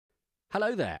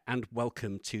Hello there, and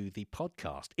welcome to the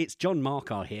podcast. It's John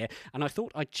Markar here, and I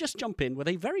thought I'd just jump in with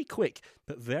a very quick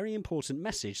but very important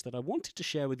message that I wanted to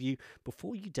share with you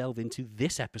before you delve into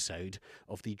this episode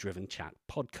of the Driven Chat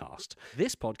podcast.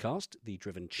 This podcast, the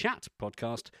Driven Chat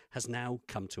podcast, has now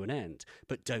come to an end.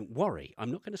 But don't worry,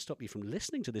 I'm not going to stop you from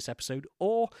listening to this episode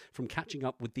or from catching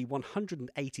up with the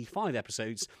 185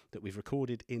 episodes that we've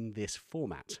recorded in this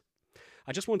format.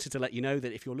 I just wanted to let you know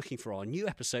that if you're looking for our new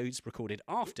episodes recorded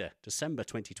after December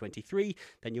 2023,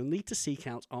 then you'll need to seek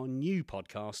out our new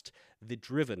podcast, The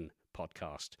Driven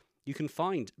Podcast. You can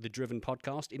find The Driven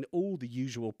Podcast in all the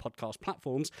usual podcast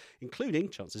platforms, including,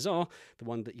 chances are, the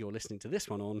one that you're listening to this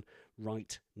one on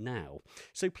right now.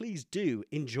 So please do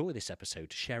enjoy this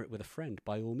episode, share it with a friend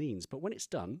by all means. But when it's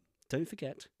done, don't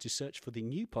forget to search for the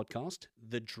new podcast,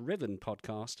 The Driven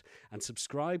Podcast, and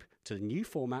subscribe to the new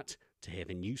format to hear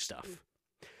the new stuff.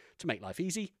 To make life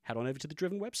easy, head on over to the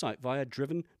Driven website via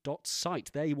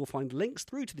driven.site. There you will find links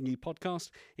through to the new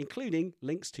podcast, including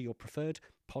links to your preferred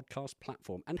podcast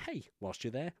platform. And hey, whilst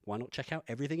you're there, why not check out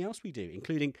everything else we do,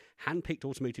 including hand-picked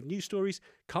automotive news stories,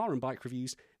 car and bike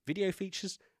reviews, video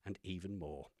features, and even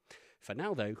more. For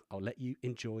now, though, I'll let you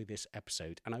enjoy this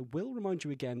episode, and I will remind you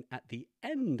again at the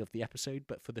end of the episode,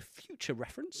 but for the future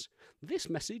reference, this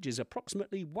message is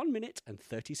approximately 1 minute and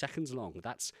 30 seconds long.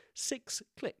 That's 6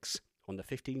 clicks on the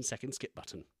 15-second skip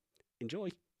button. Enjoy.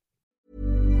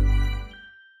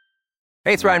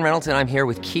 Hey, it's Ryan Reynolds, and I'm here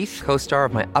with Keith, co-star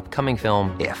of my upcoming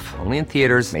film, If, only in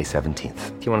theaters May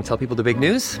 17th. Do you want to tell people the big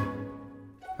news?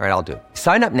 All right, I'll do it.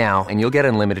 Sign up now and you'll get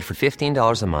unlimited for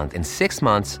 $15 a month and 6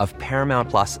 months of Paramount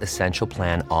Plus Essential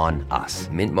Plan on us.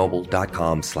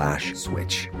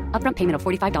 MintMobile.com/switch. Upfront payment of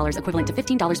 $45 equivalent to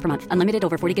 $15 per month. Unlimited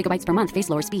over 40 gigabytes per month. Face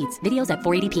lower speeds. Videos at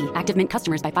 480p. Active Mint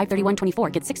customers by 531.24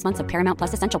 get 6 months of Paramount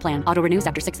Plus Essential Plan. Auto renews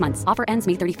after 6 months. Offer ends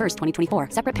May 31st, 2024.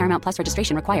 Separate Paramount Plus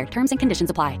registration required. Terms and conditions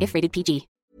apply if rated PG.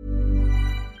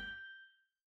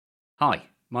 Hi,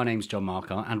 my name's John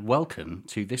Markar, and welcome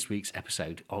to this week's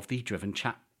episode of the Driven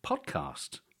Chat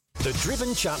podcast. The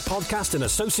Driven Chat podcast in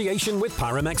association with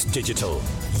Paramex Digital.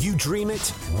 You dream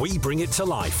it, we bring it to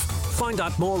life. Find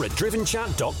out more at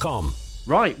drivenchat.com.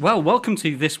 Right, well, welcome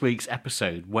to this week's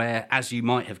episode where, as you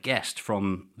might have guessed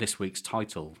from this week's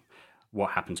title,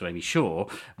 What Happened to Amy Shaw,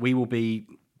 we will be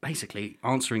basically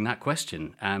answering that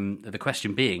question. The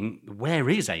question being, where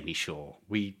is Amy Shaw?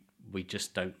 We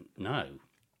just don't know.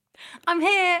 I'm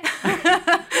here.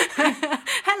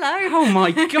 Hello. Oh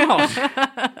my God.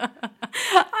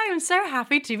 I am so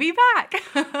happy to be back.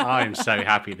 I'm so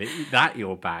happy that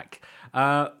you're back.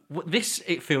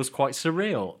 It feels quite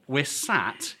surreal. We're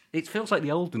sat, it feels like the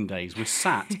olden days, we're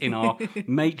sat in our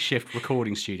makeshift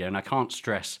recording studio, and I can't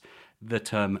stress the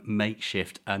term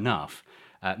makeshift enough.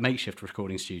 Makeshift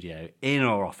recording studio in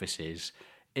our offices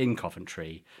in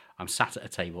Coventry. I'm sat at a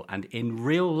table, and in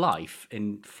real life,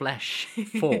 in flesh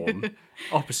form,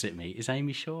 opposite me is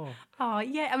Amy Shaw. Oh,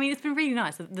 yeah. I mean, it's been really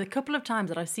nice. The couple of times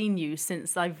that I've seen you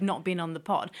since I've not been on the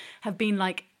pod have been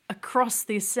like across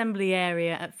the assembly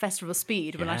area at Festival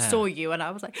Speed when I saw you, and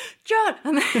I was like, John!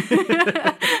 And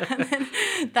then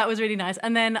that was really nice.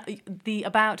 And then only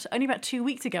about 2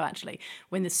 weeks ago, actually,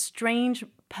 when this strange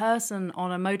person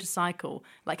on a motorcycle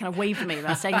like kind of waved at me when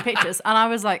I was taking pictures, and I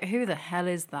was like, who the hell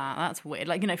is that? That's weird.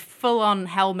 Like, you know, full on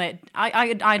helmet.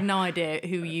 I had no idea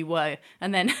who you were.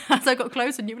 And then as I got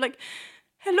closer, and you were like,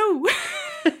 hello.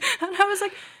 And I was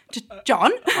like,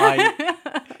 John?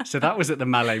 So that was at the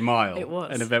Malay Mile. It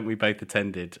was. An event we both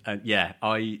attended. And yeah,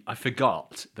 I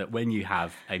forgot that when you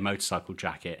have a motorcycle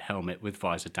jacket, helmet with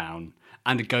visor down,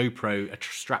 and a GoPro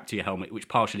strapped to your helmet, which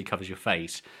partially covers your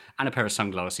face, and a pair of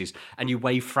sunglasses, and you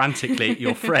wave frantically at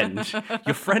your friend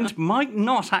might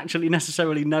not actually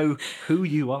necessarily know who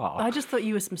you are. I just thought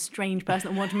you were some strange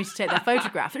person that wanted me to take their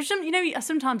photograph. You know,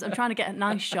 sometimes I'm trying to get a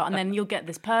nice shot, and then you'll get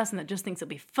this person that just thinks it'll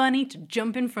be funny to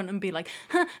jump in front and be like,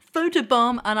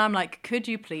 photobomb, and I'm like, could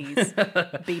you please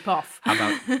beep off?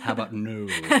 How about no?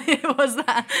 It was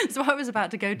that. So I was about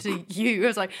to go to you. I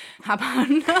was like, how about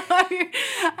no?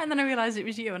 And then I realised it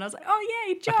was you, and I was like, oh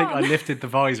yay, John. I think I lifted the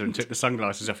visor and took the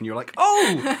sunglasses off, and you were like,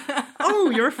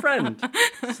 oh, you're a friend.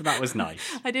 So that was nice.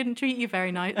 I didn't treat you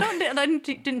very nice. No, I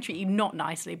didn't treat you not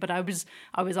nicely, but I was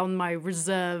on my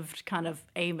reserved kind of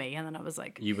Amy, and then I was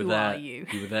like, who are you?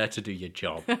 You were there to do your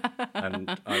job,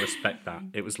 and I respect that.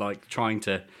 It was like trying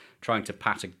to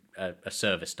pat a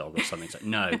service dog or something. It's like,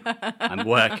 no, I'm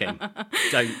working.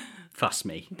 Don't fuss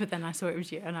me. But then I saw it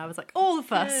was you, and I was like, all the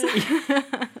fuss.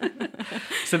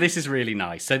 So this is really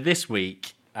nice. So this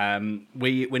week,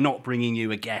 we're not bringing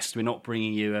you a guest. We're not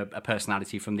bringing you a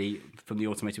personality from the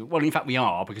automotive. Well, in fact, we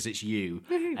are, because it's you,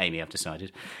 Amy. I've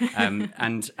decided,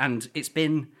 and it's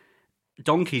been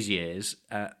donkey's years.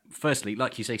 Firstly,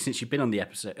 like you say, since you've been on the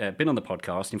episode, been on the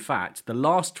podcast. In fact, the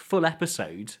last full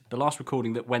episode, the last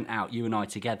recording that went out, you and I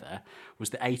together, was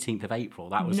the 18th of April.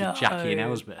 That was with Jackie and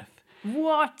Elspeth.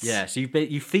 What? Yeah, so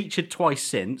you've featured twice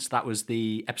since. That was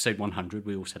the episode 100.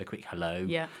 We all said a quick hello.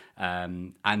 Yeah.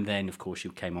 And then, of course,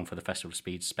 you came on for the Festival of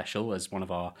Speed special as one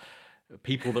of our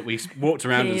people that we walked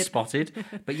around and spotted.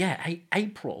 But yeah,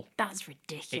 April. That's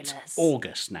ridiculous. It's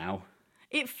August now.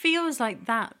 It feels like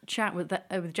that chat with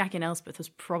Jackie and Elspeth was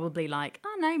probably like, I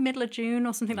don't know, middle of June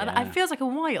or something like that. It feels like a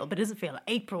while, but it doesn't feel like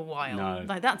April while. No.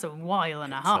 Like, that's a while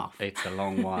and a half. It's a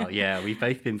long while. Yeah, we've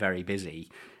both been very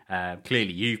busy.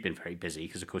 Clearly, you've been very busy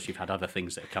because, of course, you've had other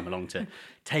things that have come along to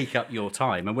take up your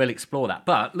time, and we'll explore that.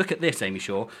 But look at this, Amy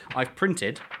Shaw. I've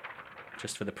printed,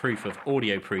 just for the proof of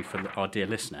audio proof for our dear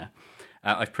listener,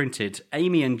 I've printed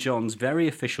Amy and John's very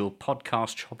official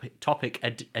podcast topic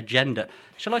agenda.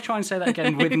 Shall I try and say that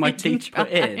again with my teeth put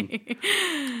in?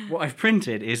 What I've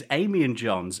printed is Amy and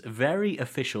John's very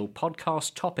official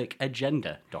podcast topic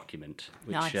agenda document,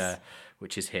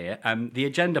 which is here. The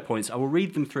agenda points, I will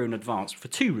read them through in advance for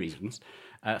two reasons.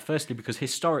 Firstly, because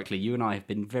historically you and I have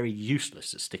been very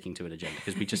useless at sticking to an agenda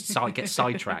because we just get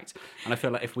sidetracked. And I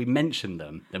feel like if we mention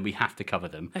them, then we have to cover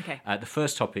them. Okay. The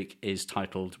first topic is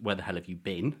titled, Where the Hell Have You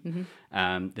Been?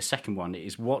 Mm-hmm. The second one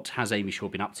is, What has Amy Shaw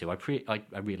been up to? I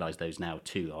realise those now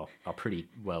too are pretty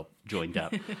well joined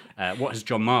up. What has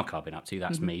John Markar been up to?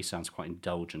 That's me. Sounds quite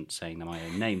indulgent saying my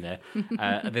own name there.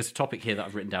 There's a topic here that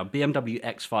I've written down. BMW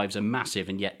X5s are massive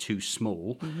and yet too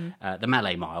small. The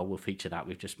Malay Mile will feature that.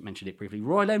 We've just mentioned it briefly.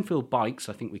 Royal Enfield bikes,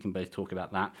 I think we can both talk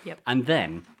about that. Yep. And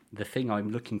then the thing I'm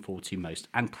looking forward to most,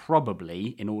 and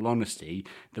probably, in all honesty,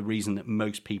 the reason that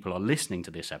most people are listening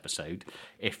to this episode,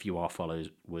 if you are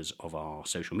followers of our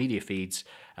social media feeds,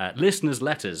 listeners'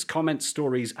 letters, comments,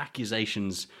 stories,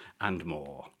 accusations, and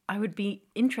more. I would be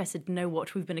interested to know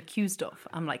what we've been accused of.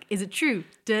 I'm like, is it true?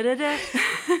 Da-da-da.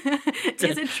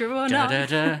 Is it true or not?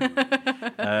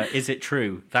 Is it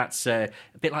true? That's a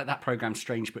bit like that programme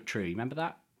Strange But True. You remember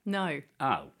that? No.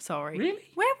 Oh. Sorry. Really?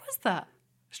 Where was that?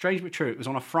 Strange But True. It was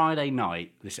on a Friday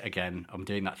night. This, again, I'm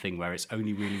doing that thing where it's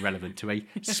only really relevant to a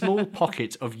small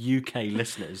pocket of UK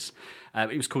listeners.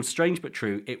 It was called Strange But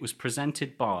True. It was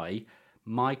presented by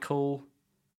Michael...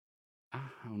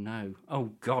 Oh, no.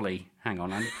 Oh, golly. Hang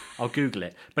on. I'll Google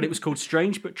it. But it was called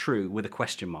Strange But True with a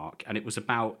question mark. And it was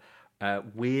about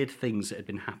weird things that had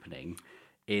been happening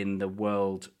in the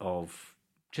world of...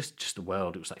 Just the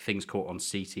world. It was like things caught on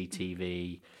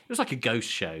CCTV. It was like a ghost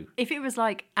show. If it was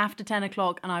like after 10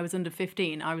 o'clock and I was under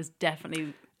 15, I was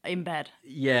definitely in bed.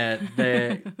 Yeah,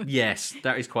 yes,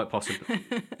 that is quite possible.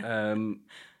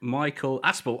 Michael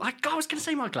Aspel. I was going to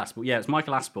say Michael Aspel. Yeah, it's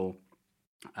Michael Aspel.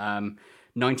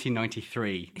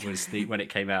 1993 was when it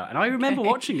came out. And I remember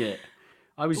watching it.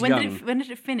 I was young. When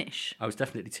did it finish? I was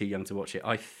definitely too young to watch it.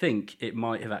 I think it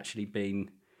might have actually been...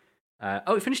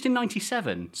 it finished in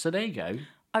 97. So there you go.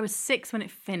 I was 6 when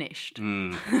it finished.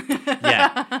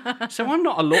 Yeah. So I'm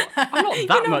not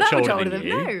that much older than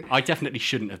you. No. I definitely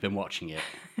shouldn't have been watching it.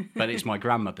 But it's my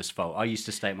grandmother's fault. I used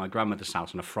to stay at my grandmother's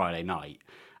house on a Friday night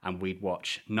and we'd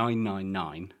watch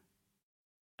 999.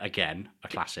 Again, a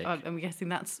classic. I'm guessing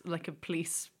that's like a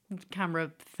police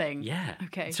camera thing. Yeah.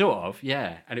 Okay. Sort of,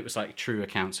 yeah. And it was like true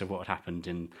accounts of what had happened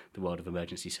in the world of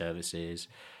emergency services.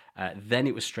 Then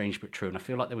it was Strange But True. And I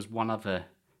feel like there was one other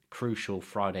crucial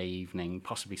Friday evening,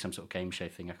 possibly some sort of game show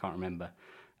thing, I can't remember.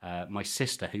 My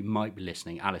sister, who might be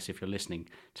listening, Alice, if you're listening,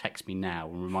 text me now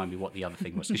and remind me what the other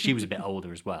thing was, because she was a bit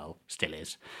older as well, still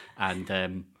is.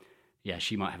 And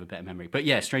she might have a better memory. But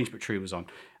yeah, Strange But True was on.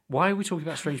 Why are we talking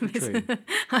about Strange But True?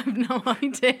 I have no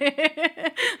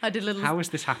idea. How has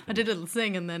this happened? I did a little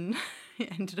thing and then it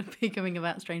ended up becoming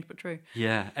about Strange But True.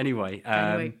 Yeah, anyway.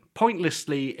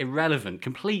 Pointlessly irrelevant,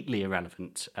 completely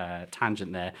irrelevant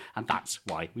tangent there. And that's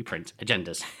why we print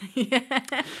agendas.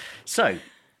 Yeah. So,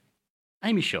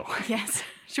 Amy Shaw. Yes.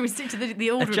 Should we stick to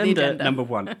the order agenda of the agenda? Number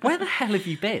 1. Where the hell have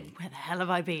you been? Where the hell have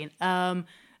I been?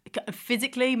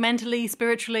 Physically, mentally,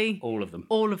 spiritually. All of them.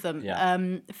 All of them.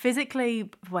 Yeah.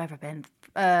 Physically, where have I been?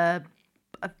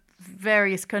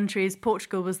 Various countries.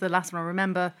 Portugal was the last one I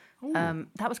remember.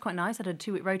 That was quite nice. I did a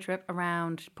 2-week road trip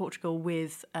around Portugal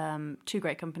with 2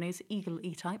 great companies, Eagle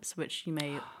E-Types, which you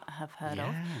may have heard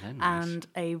of, they're nice. and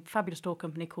a fabulous tour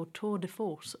company called Tour de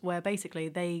Force, where basically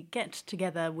they get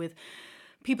together with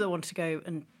people that want to go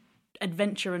and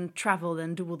adventure and travel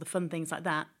and do all the fun things like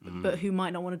that, but who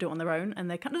might not want to do it on their own, and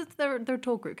they're a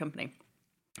tour group company.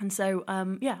 And so, I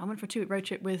went for a 2-week road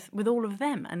trip with all of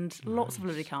them and lots of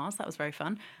lovely cars. That was very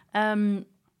fun.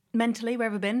 Mentally, where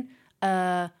have I been?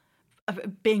 A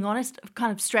being honest,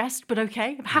 kind of stressed, but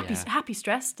okay. Happy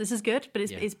stressed. This is good, but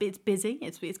it's busy.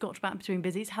 It's got to back between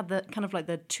busy. It's had the kind of like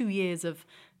the 2 years of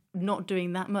not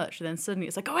doing that much, then suddenly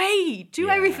it's like, oh hey, do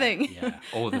everything.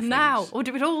 All the things. Now, or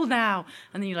do it all now.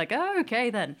 And then you're like, oh, okay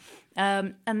then.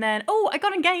 And then, I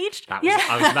got engaged.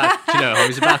 I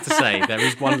was about to say, there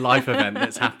is one life event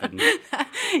that's happened.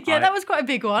 That was quite a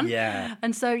big one. Yeah.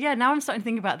 And so, now I'm starting to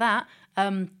think about that.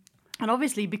 And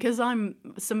obviously, because I'm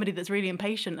somebody that's really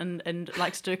impatient and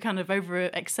likes to kind of over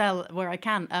excel where I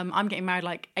can, I'm getting married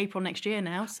like April next year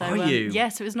now. So, are you? Yeah,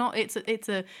 so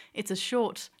it's a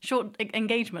short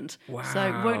engagement. Wow.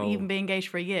 So won't even be engaged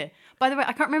for a year. By the way,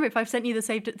 I can't remember if I've sent you the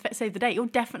save the date. You're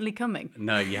definitely coming.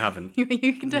 No, you haven't.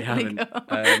 You can definitely go.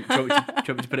 Do you want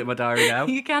me to put it in my diary now?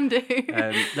 You can do.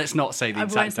 Let's not say the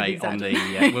exact say the date on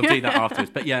exact. the. We'll do that afterwards.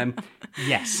 But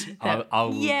yes, I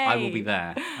will Yay. be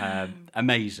there.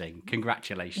 Amazing!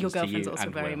 Congratulations Your to you girlfriend's also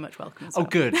and very Will. much welcome. As Oh, well.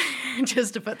 good.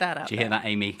 Just to put that out. Do you hear that,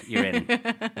 Amy? You're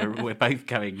in. We're both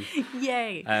going.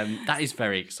 Yay! That is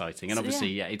very exciting, and So,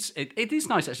 obviously, it is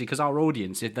nice actually because our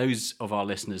audience, if those of our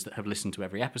listeners that have listened to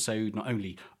every episode, not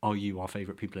only are you our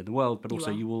favourite people in the world, but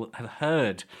also you will have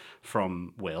heard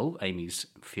from Will, Amy's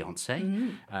fiance,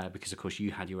 because of course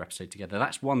you had your episode together.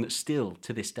 That's one that still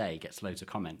to this day gets loads of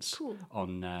comments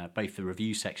on both the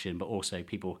review section, but also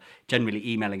people generally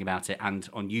emailing about it, and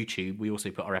on YouTube. We also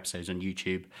put our episodes on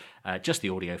YouTube, just the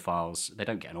audio files. They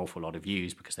don't get an awful lot of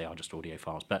views because they are just audio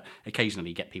files, but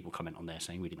occasionally get people comment on there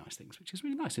saying really nice things, which is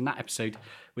really nice. In that episode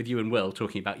with you and Will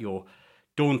talking about your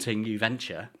daunting new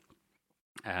venture,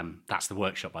 that's the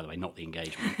workshop, by the way, not the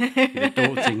engagement. The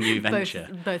daunting new venture.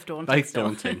 Both daunting. Both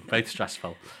daunting, both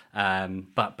stressful,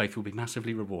 but both will be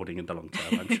massively rewarding in the long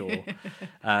term, I'm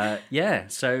sure.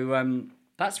 So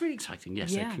that's really exciting.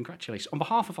 Yes, so congratulations. On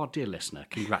behalf of our dear listener,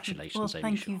 congratulations, Well,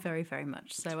 Amy thank you very, very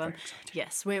much. So, exciting.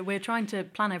 yes, we're trying to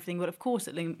plan everything, but of course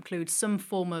it includes some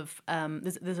form of,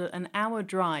 there's an hour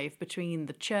drive between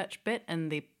the church bit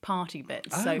and the party bit.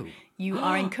 So you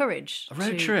are encouraged A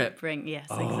road to trip. bring,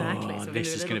 exactly. So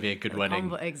this is going to be a good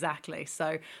wedding. Exactly.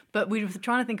 So, but we were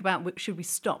trying to think about, should we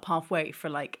stop halfway for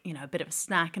like, a bit of a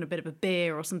snack and a bit of a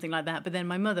beer or something like that. But then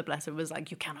my mother, bless her, was like,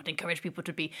 you cannot encourage people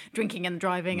to be drinking and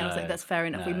driving. And I was like, that's fair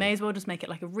enough. We may as well just make it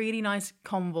like a really nice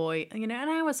convoy. An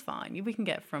hour's fine. We can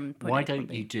get from point Why A to don't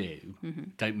point B.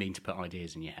 you don't mean to put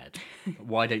ideas in your head, but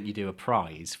why don't you do a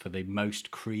prize for the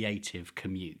most creative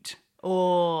commute?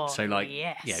 Oh, So, like,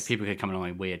 yes. people could come along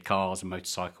in weird cars and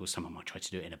motorcycles. Someone might try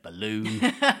to do it in a balloon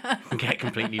and get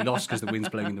completely lost because the wind's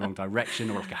blowing in the wrong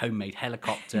direction, or like a homemade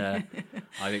helicopter.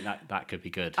 I think that could be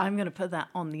good. I'm going to put that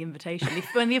on the invitation.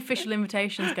 When the official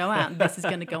invitations go out, this is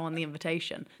going to go on the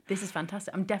invitation. This is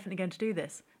fantastic. I'm definitely going to do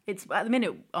this. It's at the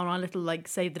minute on our little like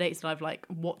save the dates that I've like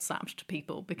WhatsApped to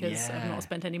people because I've not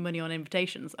spent any money on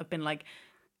invitations. I've been like,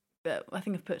 I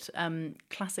think I've put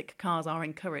classic cars are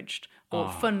encouraged or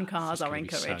fun cars are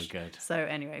encouraged. So good. So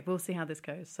anyway, we'll see how this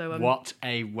goes. So What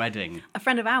a wedding! a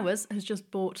friend of ours has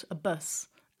just bought a bus.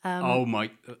 Oh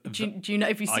my! Do you know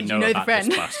if you see? I Do know you know the about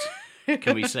friend? this bus.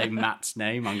 Can we say Matt's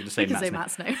name? I'm going to say You can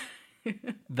Matt's say name.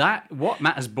 Matt's name. What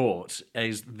Matt has bought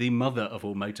is the mother of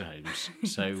all motorhomes.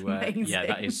 So yeah,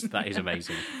 that is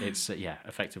amazing. It's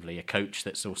effectively a coach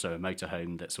that's also a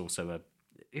motorhome. That's also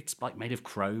it's like made of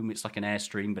chrome. It's like an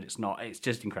Airstream, but it's not. It's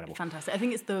just incredible. Fantastic. I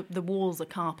think it's the walls are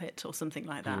carpet or something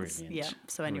like that. Brilliant. Yeah.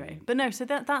 So anyway, Brilliant. but no. So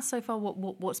that's so far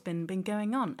what's been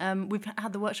going on. We've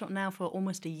had the workshop now for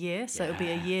almost a year, so it'll be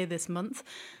a year this month,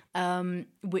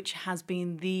 which has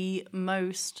been the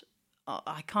most.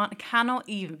 I cannot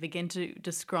even begin to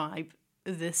describe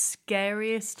the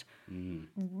scariest,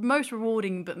 most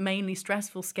rewarding, but mainly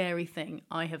stressful, scary thing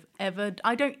I have ever.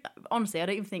 I don't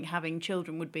even think having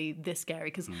children would be this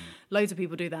scary because loads of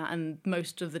people do that, and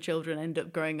most of the children end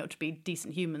up growing up to be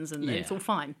decent humans, and it's all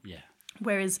fine. Yeah.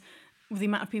 Whereas with the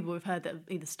amount of people we've heard that have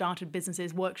either started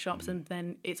businesses, workshops, and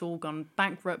then it's all gone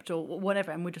bankrupt or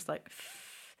whatever, and we're just like,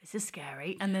 this is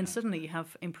scary. And then suddenly you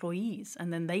have employees,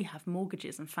 and then they have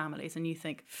mortgages and families, and you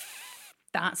think,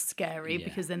 that's scary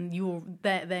because then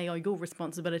they are your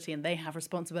responsibility, and they have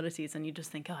responsibilities, and you just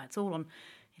think, it's all on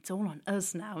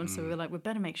us now. And so we're like, we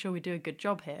better make sure we do a good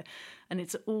job here. And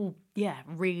it's all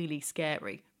really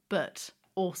scary, but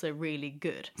also really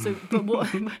good. So, but what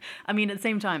I mean, at the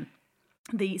same time,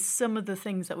 some of the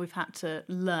things that we've had to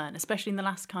learn, especially in the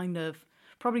last kind of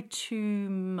probably 2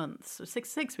 months, or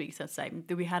six weeks, I'd say,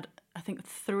 that we had, I think,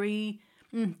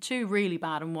 two really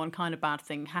bad and one kind of bad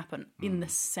thing happen in the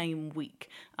same week.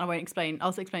 I won't explain.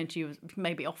 I'll explain to you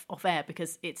maybe off air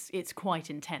because it's quite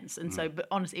intense. And so, but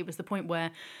honestly, it was the point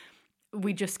where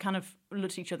we just kind of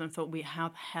looked at each other and thought, how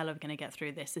the hell are we going to get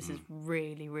through this? This is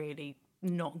really, really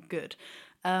not good.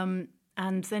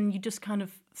 And then you just kind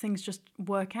of, things just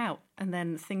work out. And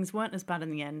then things weren't as bad in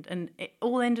the end. And it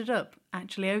all ended up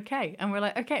actually okay. And we're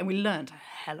like, okay. And we learned a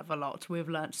hell of a lot. We've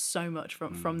learned so much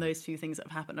from those few things that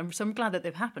have happened. And so I'm glad that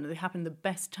they've happened. They happened the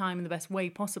best time and the best way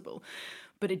possible.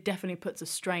 But it definitely puts a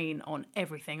strain on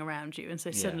everything around you. And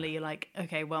so suddenly you're like,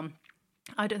 okay, well,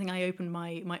 I don't think I opened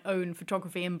my own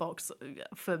photography inbox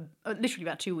for literally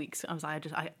about 2 weeks. I was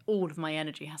like, all of my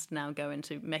energy has to now go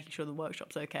into making sure the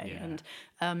workshop's okay.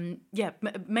 And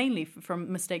mainly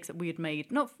from mistakes that we had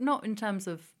made, not in terms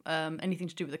of anything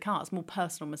to do with the cars, more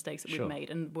personal mistakes that we'd made.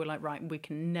 And we're like, right, we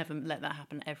can never let that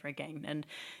happen ever again. And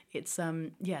it's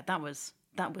that was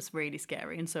really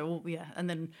scary. And so and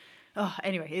then. Oh,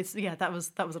 anyway, that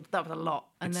was a lot.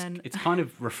 And it's kind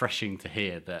of refreshing to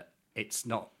hear that it's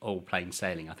not all plain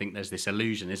sailing. I think there's this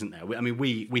illusion, isn't there? I mean,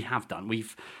 we have done.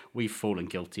 We've fallen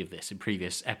guilty of this in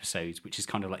previous episodes, which is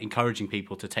kind of like encouraging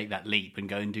people to take that leap and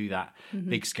go and do that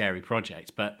big scary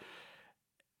project. But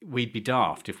we'd be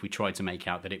daft if we tried to make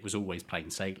out that it was always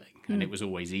plain sailing and it was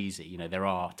always easy. You know, there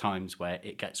are times where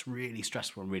it gets really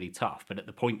stressful and really tough, but at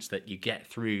the points that you get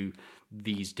through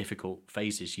these difficult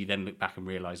phases, you then look back and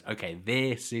realise, okay,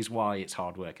 this is why it's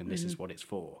hard work and this is what it's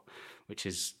for, which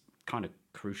is kind of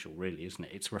crucial, really, isn't it?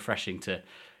 It's refreshing to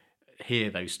hear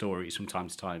those stories from time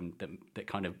to time that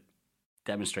kind of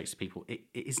demonstrates to people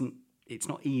it's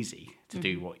not easy to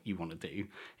do what you want to do.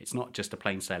 It's not just a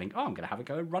plain sailing, I'm going to have a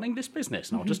go at running this business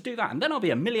and I'll just do that and then I'll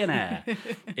be a millionaire.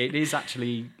 It is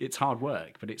actually, it's hard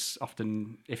work, but it's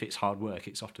often, if it's hard work,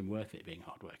 it's often worth it being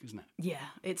hard work, isn't it? Yeah,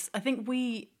 I think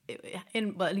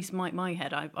at least my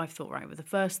head, I've thought, right, well, the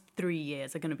first 3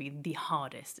 years are going to be the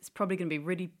hardest. It's probably going to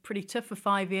be pretty tough for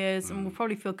 5 years and we'll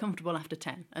probably feel comfortable after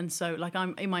 10. And so like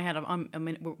I'm in my head,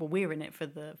 we're in it for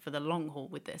the long haul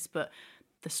with this, but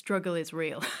the struggle is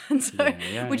real, and so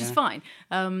which is fine.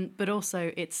 But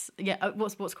also, it's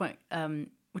what's quite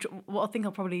what I think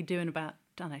I'll probably do in about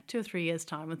 2 or 3 years'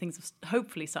 time, when things have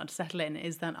hopefully started to settle in,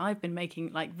 is that I've been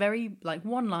making very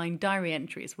one-line diary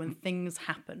entries when things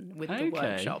happen with the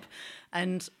workshop,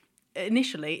 and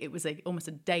initially it was almost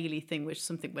a daily thing, which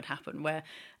something would happen where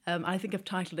I think I've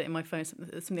titled it in my phone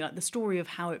something like the story of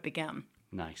how it began.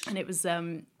 Nice, and it was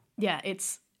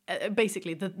it's.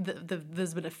 Basically,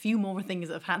 there's been a few more things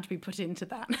that have had to be put into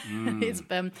that. It's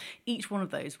each one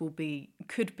of those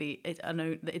could be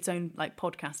its own like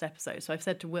podcast episode. So I've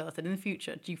said to Will, I said, in the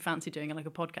future, do you fancy doing like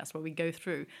a podcast where we go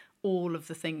through all of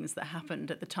the things that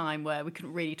happened at the time where we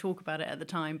couldn't really talk about it at the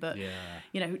time, but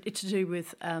to do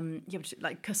with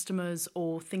like customers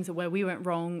or things where we went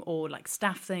wrong or like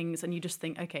staff things, and you just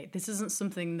think, okay, this isn't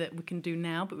something that we can do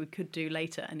now, but we could do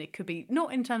later, and it could be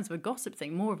not in terms of a gossip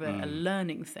thing, more of a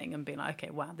learning thing, and being like,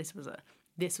 okay, wow, this was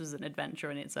an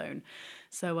adventure in its own.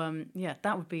 So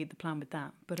that would be the plan with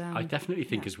that. But I definitely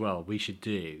think as well we should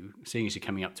do, seeing as you're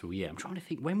coming up to a year, I'm trying to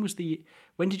think,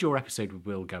 when did your episode with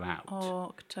Will go out?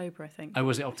 October, I think. Oh,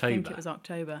 was it October? I think it was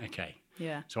October. Okay.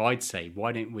 Yeah. So I'd say,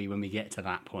 why don't we, when we get to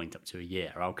that point up to a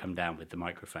year, I'll come down with the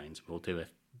microphones, we'll do a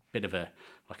bit of a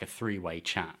 3-way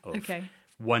chat of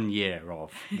 1 year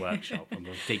of workshop, and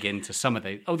we'll dig into some of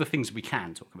the things we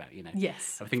can talk about, you know.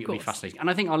 Yes, I think it'll be fascinating. And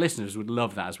I think our listeners would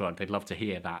love that as well. They'd love to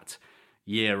hear that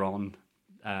year on,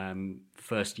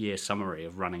 first year summary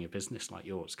of running a business like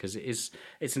yours, because it's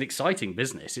an exciting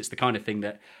business. It's the kind of thing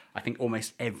that I think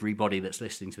almost everybody that's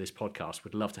listening to this podcast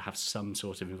would love to have some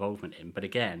sort of involvement in. But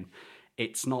again,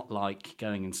 it's not like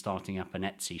going and starting up an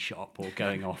Etsy shop or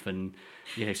going off and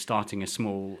starting a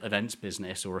small events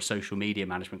business or a social media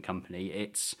management company.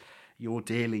 You're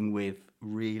dealing with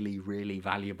really, really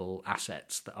valuable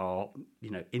assets that are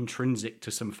intrinsic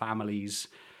to some families.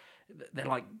 They're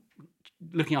like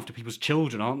looking after people's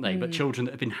children, aren't they? But children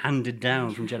that have been handed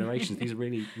down from generations. These are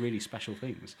really, really special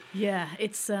things. Yeah,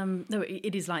 it's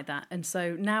it is like that. And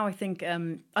so now I think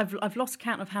I've lost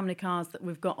count of how many cars that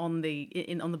we've got on the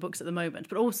books at the moment.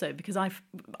 But also because I've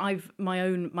my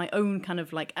own kind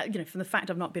of like from the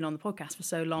fact I've not been on the podcast for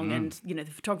so long, and the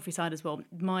photography side as well.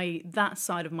 That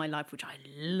side of my life, which I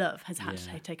love, has had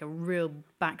to take a real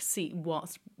back seat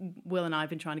whilst Will and I have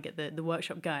been trying to get the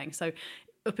workshop going. So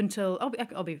up until,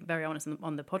 I'll be very honest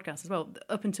on the podcast as well,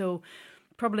 up until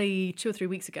probably 2 or 3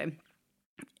 weeks ago,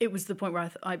 it was the point where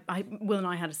Will and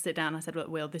I had to sit down. I said, look,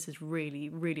 Will, this is really,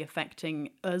 really affecting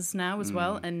us now as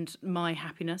well, and my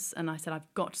happiness. And I said,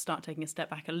 I've got to start taking a step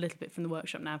back a little bit from the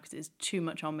workshop now, because it's too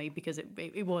much on me, because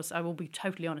it was, I will be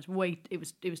totally honest,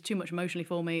 it was too much emotionally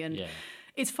for me. And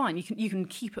it's fine. You can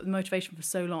keep up the motivation for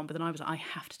so long, but then I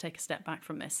have to take a step back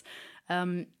from this.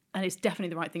 And it's definitely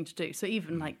the right thing to do. So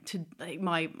even I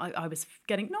was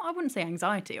getting, I wouldn't say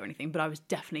anxiety or anything, but I was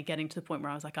definitely getting to the point where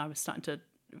I was starting to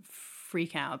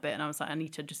freak out a bit, and I was like, I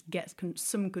need to just get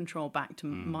some control back to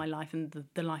my life and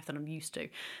the life that I'm used to.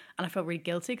 And I felt really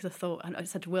guilty because I thought, and I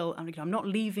said to Will, I'm not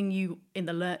leaving you in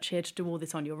the lurch here to do all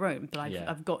this on your own, but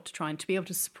I've got to try and to be able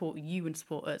to support you and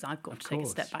support us, I've got to take a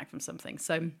step back from something.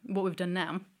 So what we've done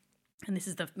now, and this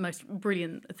is the most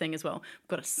brilliant thing as well, we've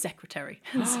got a secretary.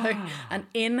 So an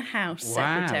in-house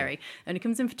secretary. And it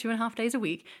comes in for 2.5 days a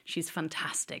week. She's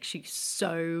fantastic. She's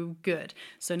so good.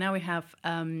 So now we have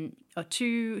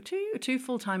two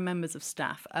full-time members of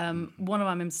staff. One of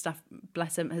our members of staff,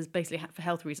 bless him, has basically, for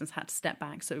health reasons, had to step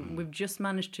back. So we've just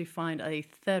managed to find a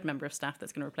third member of staff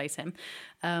that's going to replace him.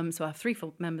 So I have 3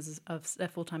 full-time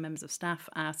members of staff,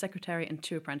 our secretary and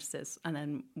 2 apprentices, and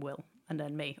then Will. And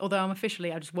then me. Although I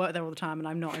just work there all the time and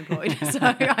I'm not employed. So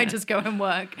I just go and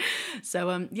work. So,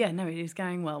 it is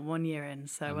going well, 1 year in.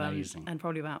 So, amazing. And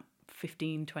probably about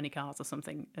 15, 20 cars or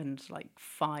something, and like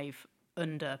 5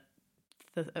 under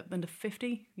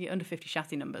 50? Yeah, under 50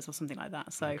 chassis numbers or something like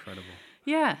that. So incredible.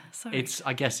 Yeah. So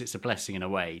I guess it's a blessing in a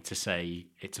way to say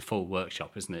it's a full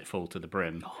workshop, isn't it? Full to the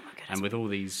brim. Oh my goodness. And with all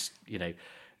these,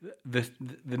 the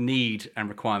need and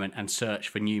requirement and search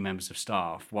for new members of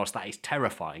staff, whilst that is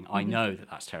terrifying, I know that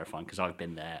that's terrifying because I've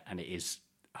been there, and it is,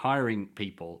 hiring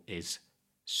people is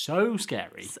so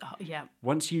scary. Yeah.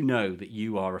 Once you know that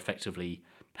you are effectively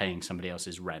paying somebody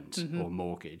else's rent or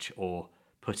mortgage or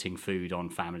putting food on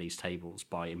families' tables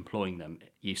by employing them,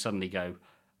 you suddenly go,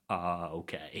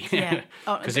 okay. Yeah.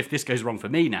 Because if this goes wrong for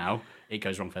me now, it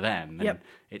goes wrong for them. And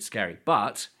it's scary.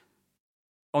 But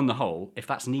on the whole, if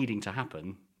that's needing to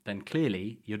happen, then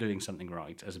clearly you're doing something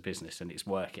right as a business and it's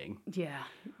working. Yeah,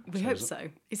 we hope so.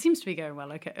 It seems to be going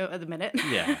well at the minute.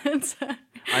 Yeah.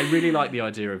 I really like the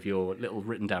idea of your little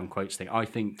written down quotes thing. I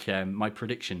think my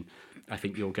prediction,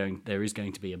 there is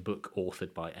going to be a book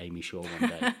authored by Amy Shaw one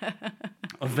day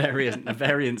of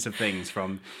variants of things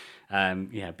from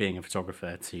being a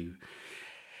photographer to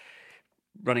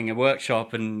running a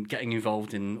workshop and getting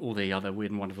involved in all the other weird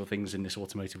and wonderful things in this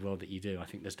automotive world that you do. I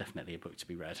think there's definitely a book to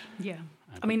be read. Yeah.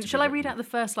 I mean, shall I read out the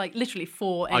first, literally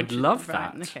 4 I'd love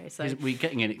that. Okay, so we're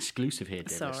getting an exclusive here,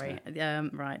 dear sorry. listener.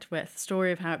 Right. With the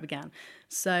story of how it began.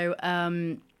 So,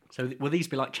 so will these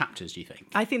be like chapters, do you think?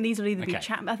 I think these will either be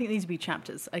I think these will be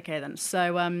chapters. Okay, then.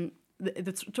 So,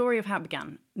 the story of how it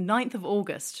began, 9th of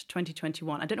August,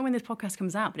 2021. I don't know when this podcast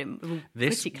comes out, but it will be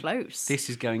pretty close. This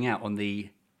is going out on the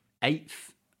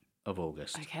 8th of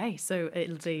August. Okay, so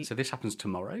it'll be... So this happens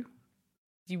tomorrow?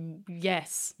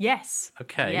 Yes.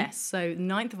 Okay. Yes, so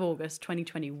 9th of August,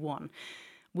 2021.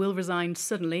 Will resigned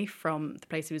suddenly from the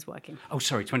place he was working. Oh,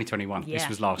 sorry, 2021. Yeah. This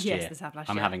was last year. Yes, this happened last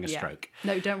year. I'm having a stroke.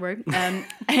 No, don't worry.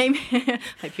 Amy,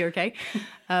 hope you're okay.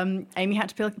 Amy had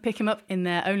to pick him up in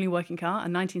their only working car, a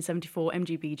 1974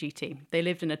 MGB GT. They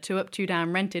lived in a 2-up,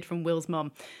 2-down, rented from Will's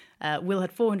mum. Will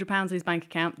had £400 in his bank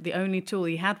account. The only tool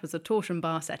he had was a torsion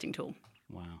bar setting tool.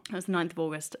 Wow. That was the 9th of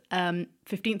August.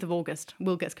 15th of August,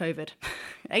 Will gets COVID.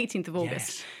 18th of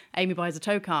August, Amy buys a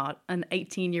tow car, an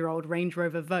 18-year-old Range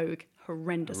Rover Vogue.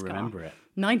 Horrendous car. Remember it.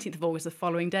 19th of August, the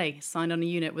following day, signed on a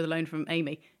unit with a loan from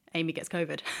Amy. Amy gets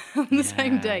COVID on the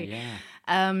same day.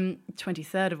 Yeah.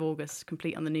 23rd of August,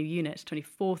 complete on the new unit.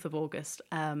 24th of August,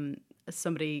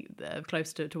 somebody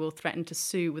close to Will threatened to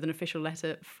sue with an official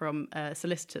letter from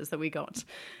solicitors that we got.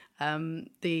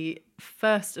 The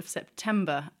 1st of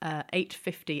September,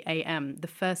 8:50 a.m., the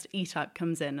first E-Type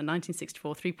comes in, a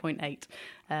 1964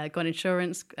 3.8. Got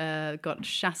insurance, got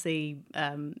chassis,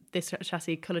 this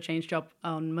chassis colour change job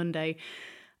on Monday.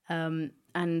 And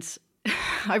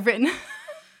I've written,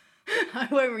 I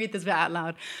won't read this bit out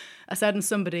loud, a certain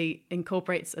somebody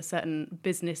incorporates a certain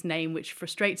business name which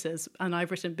frustrates us, and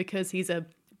I've written because he's a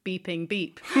beeping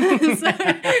beep. So, is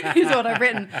what I've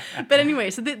written. But anyway,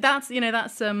 so that's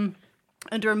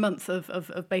under a month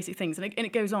of basic things, and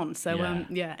it goes on. So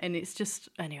and it's just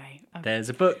anyway. There's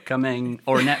a book coming,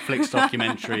 or a Netflix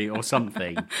documentary, or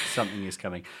something. Something is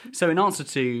coming. So in answer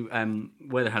to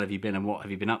where the hell have you been and what have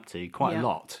you been up to? Quite a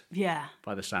lot. Yeah.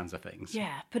 By the sounds of things.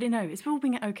 Yeah, but it's all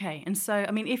been okay. And so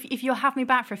I mean, if you'll have me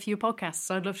back for a few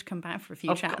podcasts, I'd love to come back for a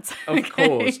few chats. Of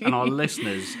course, and our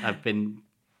listeners have been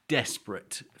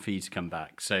desperate for you to come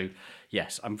back. So,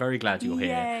 yes, I'm very glad you're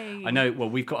here. I know, well,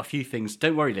 we've got a few things.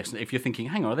 Don't worry, listener. If you're thinking,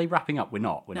 hang on, are they wrapping up? We're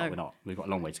not. We're not. We've got a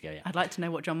long way to go yet. I'd like to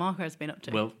know what John Marco has been up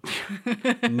to. Well,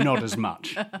 not as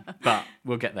much, but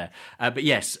we'll get there. But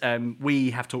yes, we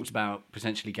have talked about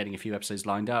potentially getting a few episodes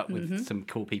lined up with some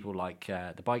cool people like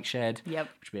the Bike Shed, which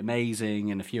would be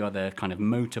amazing, and a few other kind of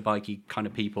motorbikey kind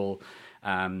of people.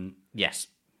 Yes.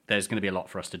 there's going to be a lot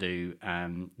for us to do.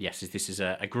 Yes, this is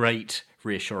a great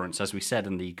reassurance, as we said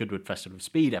in the Goodwood Festival of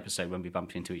Speed episode when we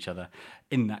bumped into each other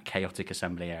in that chaotic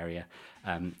assembly area.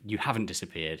 You haven't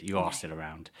disappeared. You are still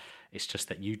around. It's just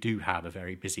that you do have a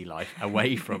very busy life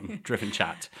away from Driven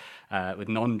Chat, with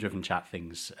non-Driven Chat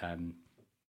things.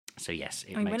 So yes,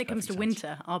 when it comes to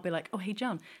winter, I'll be like, "Oh, hey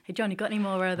John, you got any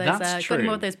more of those? That's got any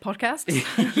more of those podcasts?"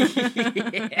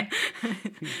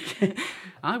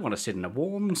 I want to sit in a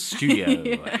warm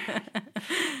studio.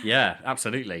 Yeah,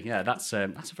 absolutely. Yeah, that's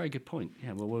a very good point.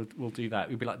 Yeah, well, we'll do that.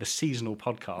 We'll be like the seasonal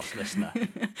podcast listener.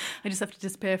 I just have to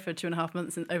disappear for 2.5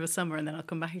 months over summer, and then I'll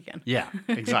come back again. Yeah,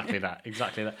 exactly that.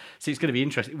 So it's going to be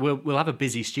interesting. We'll have a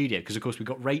busy studio because, of course, we've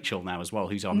got Rachel now as well,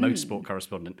 who's our motorsport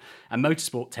correspondent, and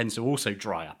motorsport tends to also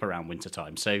dry up around winter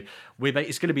time. So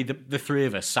it's going to be the three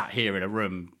of us sat here in a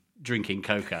room drinking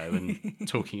cocoa and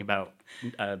talking about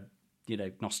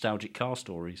nostalgic car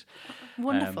stories.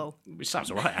 Wonderful. Which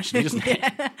sounds all right, actually, doesn't it?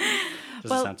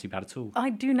 Doesn't sound too bad at all. I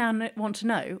do now want to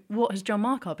know, what has John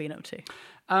Markar been up to?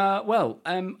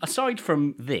 Aside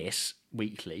from this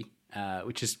weekly,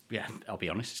 which is, I'll be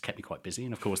honest, it's kept me quite busy.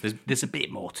 And of course, there's a bit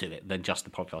more to it than just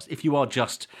the podcast. If you are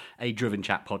just a Driven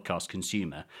Chat podcast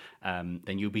consumer,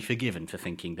 then you'll be forgiven for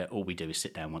thinking that all we do is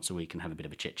sit down once a week and have a bit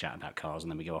of a chit chat about cars,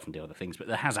 and then we go off and do other things. But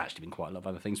there has actually been quite a lot of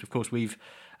other things. Of course, we've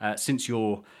since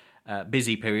your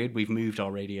busy period, we've moved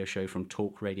our radio show from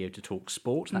Talk Radio to Talk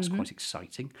Sport. That's quite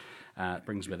exciting. It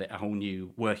brings with it a whole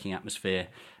new working atmosphere,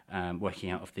 working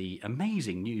out of the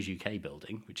amazing News UK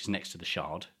building, which is next to the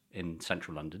Shard in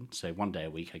central London. So one day a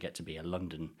week I get to be a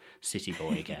London city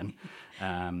boy again.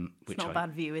 It's not a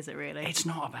bad view, is it really? It's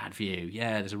not a bad view.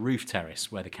 Yeah, there's a roof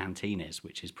terrace where the canteen is,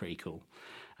 which is pretty cool.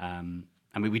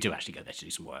 I mean, we do actually go there to do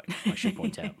some work, I should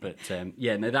point out. But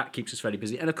that keeps us fairly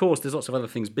busy. And of course, there's lots of other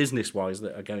things business-wise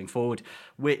that are going forward,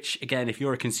 which, again, if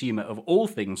you're a consumer of all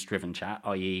things Driven Chat,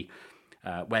 i.e.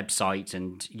 website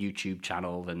and YouTube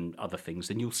channel and other things,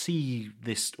 then you'll see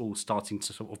this all starting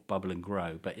to sort of bubble and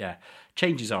grow. But yeah,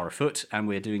 changes are afoot, and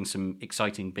we're doing some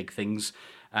exciting big things.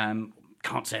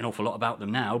 Can't say an awful lot about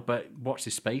them now, but watch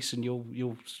this space and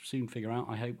you'll soon figure out,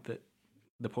 I hope, that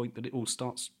the point that it all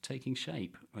starts taking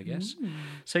shape, I guess.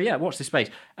 So yeah, watch this space.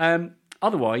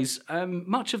 Otherwise,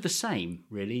 much of the same,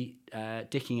 really.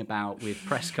 Dicking about with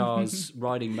press cars,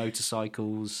 riding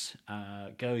motorcycles,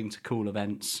 going to cool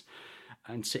events,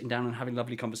 and sitting down and having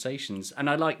lovely conversations. And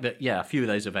I like that, a few of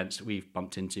those events that we've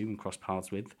bumped into and crossed paths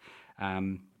with.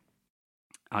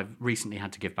 I've recently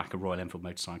had to give back a Royal Enfield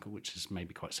motorcycle, which is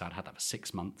maybe quite sad. I had that for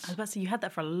 6 months. I was about to say, you had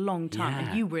that for a long time,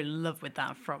 and you were in love with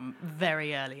that from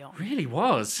very early on. Really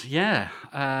was, yeah.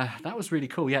 That was really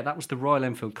cool. Yeah, that was the Royal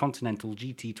Enfield Continental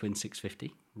GT Twin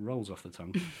 650. Rolls off the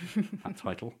tongue, that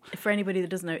title. For anybody that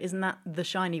doesn't know, isn't that the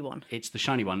shiny one? It's the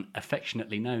shiny one,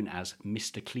 affectionately known as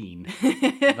Mr. Clean.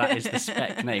 That is the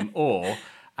spec name. Or,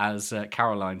 as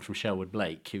Caroline from Sherwood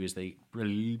Blake, who is the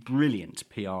brilliant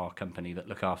PR company that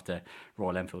look after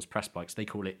Royal Enfield's press bikes, they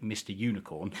call it Mr.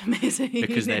 Unicorn.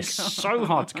 Because they're so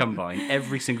hard to come by.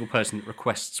 Every single person that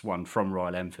requests one from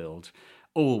Royal Enfield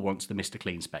all wants the Mr.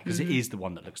 Clean spec, because it is the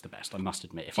one that looks the best, I must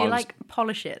admit. If Do you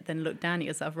polish it, then look down at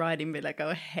yourself riding and be like,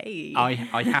 oh, hey. I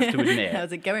have to admit.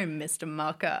 How's it going, Mr.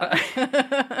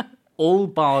 Markar? All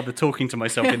bar the talking to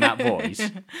myself in that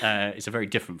voice. It's a very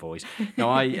different voice. No,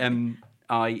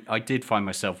 I did find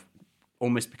myself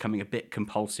almost becoming a bit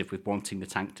compulsive with wanting the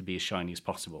tank to be as shiny as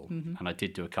possible. And I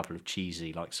did do a couple of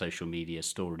cheesy, social media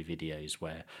story videos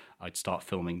where I'd start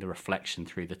filming the reflection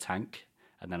through the tank,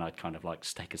 and then I'd kind of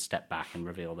take a step back and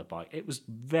reveal the bike. It was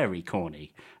very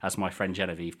corny, as my friend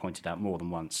Genevieve pointed out more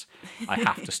than once. I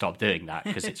have to stop doing that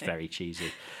because it's very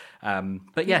cheesy.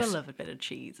 But yes, people love a bit of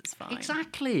cheese. It's fine.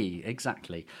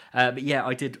 Exactly. But yeah,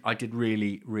 I did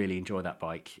really, really enjoy that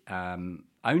bike.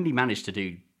 I only managed to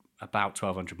do about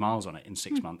 1,200 miles on it in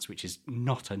 6 months, which is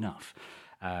not enough.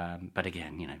 But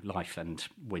again, life and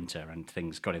winter and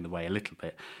things got in the way a little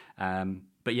bit.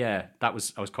 But yeah, I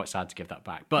was quite sad to give that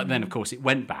back. But then, of course, it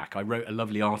went back. I wrote a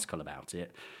lovely article about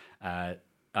it.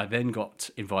 I then got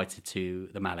invited to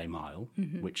the Mallet Mile,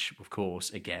 which, of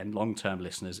course, again, long-term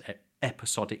listeners,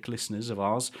 episodic listeners of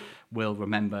ours will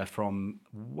remember from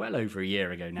well over a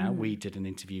year ago now. We did an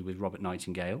interview with Robert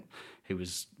Nightingale, who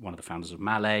was one of the founders of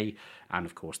Mallet and,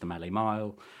 of course, the Mallet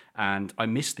Mile. And I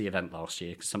missed the event last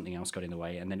year because something else got in the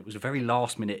way. And then it was a very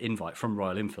last-minute invite from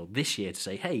Royal Enfield this year to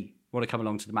say, hey, want to come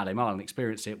along to the Mallet Mile and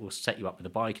experience it? We'll set you up with a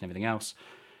bike and everything else.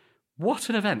 What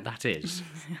an event that is.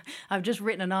 I've just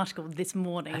written an article this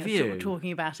morning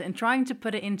talking about it and trying to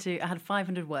put it into, I had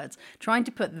 500 words, trying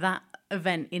to put that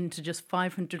event into just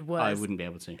 500 words. I wouldn't be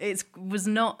able to. It was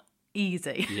not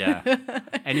easy. Yeah.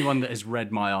 Anyone that has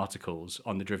read my articles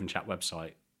on the Driven Chat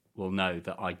website will know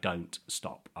that I don't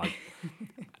stop.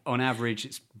 On average,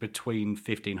 it's between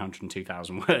 1,500 and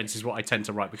 2,000 words is what I tend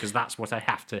to write, because that's what I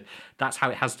have to. That's how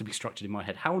it has to be structured in my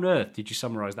head. How on earth did you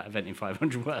summarise that event in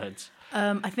 500 words?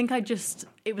 I think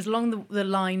it was along the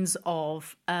lines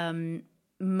of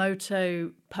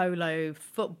moto, polo,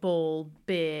 football,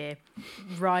 beer,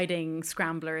 riding,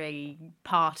 scramblery,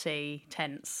 party,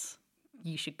 tents.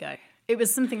 You should go. It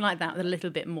was something like that with a little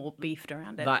bit more beefed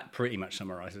around it. That pretty much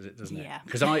summarises it, doesn't it? Yeah.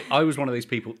 Because I was one of those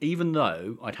people, even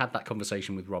though I'd had that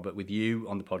conversation with Robert, with you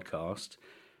on the podcast,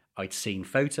 I'd seen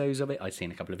photos of it, I'd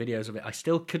seen a couple of videos of it, I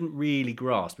still couldn't really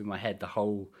grasp in my head the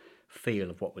whole feel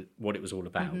of what it was all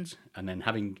about. Mm-hmm. And then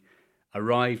having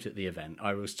arrived at the event,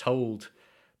 I was told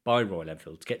by Royal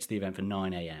Enfield to get to the event for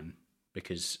 9 a.m.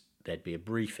 because there'd be a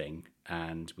briefing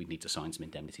and we'd need to sign some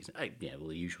indemnities. All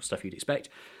the usual stuff you'd expect.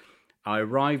 I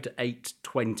arrived at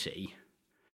 8:20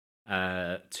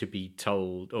 to be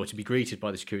told, or to be greeted by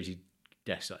the security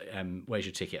desk, where's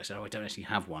your ticket? I said, I don't actually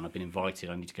have one. I've been invited.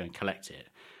 I need to go and collect it.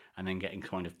 And then getting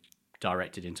kind of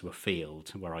directed into a field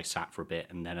where I sat for a bit,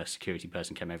 and then a security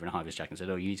person came over in a high-vis jacket and said,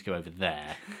 you need to go over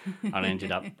there. And I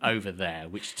ended up over there,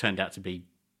 which turned out to be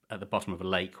at the bottom of a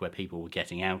lake where people were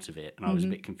getting out of it. And I was a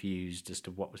bit confused as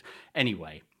to what was...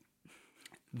 Anyway...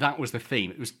 That was the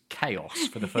theme. It was chaos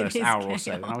for the first hour or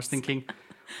so. And I was thinking,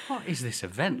 what is this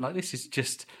event? Like, this is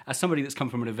just... As somebody that's come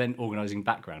from an event organising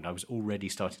background, I was already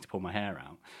starting to pull my hair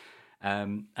out.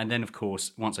 And then, of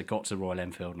course, once I got to Royal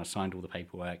Enfield and I signed all the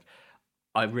paperwork,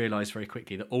 I realised very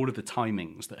quickly that all of the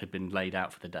timings that had been laid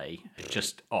out for the day are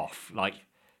just off. Like,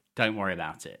 don't worry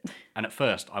about it. And at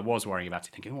first, I was worrying about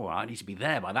it, thinking, I need to be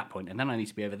there by that point, and then I need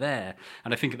to be over there.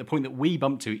 And I think at the point that we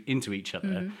bumped into each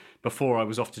other, before I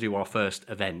was off to do our first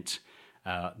event,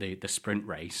 the sprint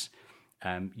race,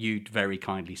 you'd very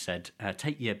kindly said,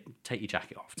 take your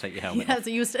jacket off, take your helmet off. So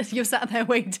you sat there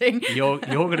waiting. You're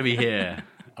going to be here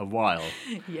a while.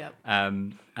 Yep.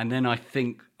 And then I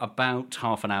think about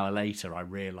half an hour later, I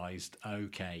realised,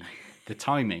 okay, the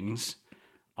timings...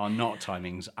 are not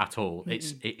timings at all.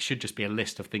 It should just be a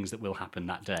list of things that will happen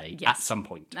that day at some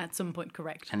point. At some point,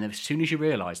 correct. And then as soon as you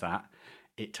realise that,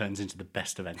 it turns into the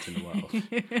best event in the world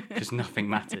because nothing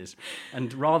matters.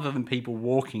 And rather than people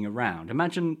walking around,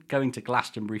 imagine going to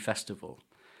Glastonbury Festival,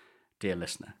 dear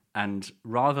listener, and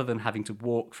rather than having to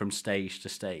walk from stage to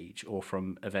stage or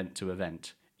from event to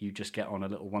event, you just get on a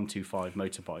little 125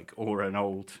 motorbike or an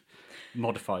old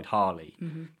modified Harley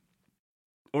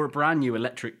or a brand new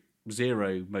electric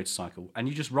Zero motorcycle, and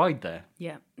you just ride there.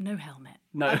 Yeah, no helmet.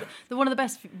 No. One of the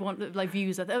best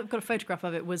views, I've got a photograph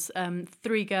of it, was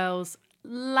 3 girls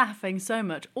laughing so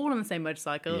much, all on the same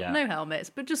motorcycle, no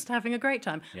helmets, but just having a great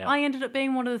time. Yeah. I ended up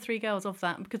being one of the 3 girls off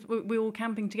that because we were all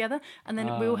camping together, and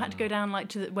then we all had to go down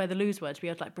to where the loos were to be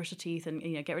able to brush our teeth and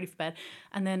get ready for bed.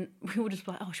 And then we were just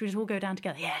like, should we just all go down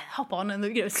together? Yeah, hop on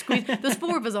and squeeze. There's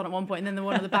 4 of us on at one point, and then the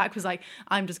one at the back was like,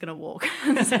 I'm just gonna walk.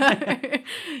 So,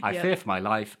 I fear for my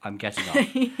life. I'm getting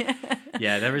on.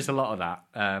 Yeah, there is a lot of that.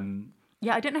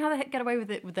 I don't know how they get away with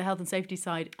it with the health and safety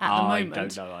side at the moment. I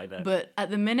don't know either. But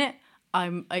at the minute,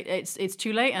 it's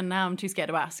too late, and now I'm too scared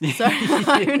to ask. So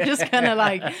I'm just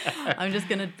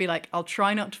gonna be like, I'll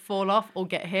try not to fall off or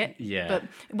get hit. Yeah.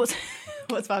 But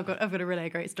I've got a really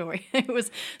great story. It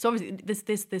was so obviously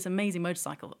this amazing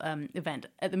motorcycle event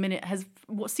at the minute has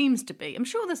what seems to be. I'm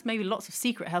sure there's maybe lots of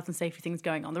secret health and safety things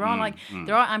going on. There are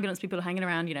there are ambulance people hanging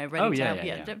around, ready to help.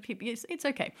 Yeah. It's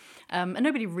okay, and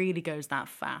nobody really goes that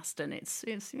fast, and it's.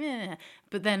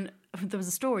 But then there was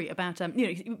a story about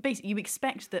basically you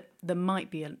expect that there might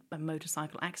be a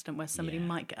motorcycle accident where somebody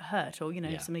might get hurt, or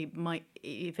somebody might,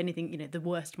 if anything, the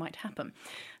worst might happen. I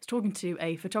was talking to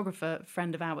a photographer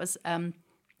friend of ours,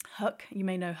 Huck. You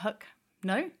may know Huck.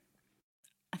 No,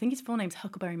 I think his full name's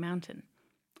Huckleberry Mountain.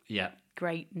 Yeah.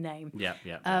 Great name. Yeah.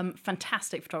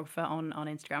 Fantastic photographer on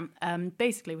Instagram.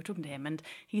 Basically, we're talking to him, and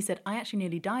he said, I actually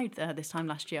nearly died this time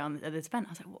last year at this event.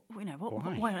 I was like, what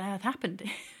on earth happened?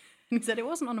 And he said it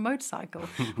wasn't on a motorcycle.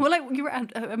 Well, like you were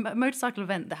at a motorcycle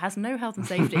event that has no health and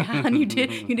safety, and you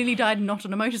nearly died not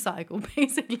on a motorcycle.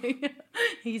 Basically,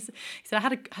 he said I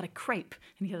had a crepe,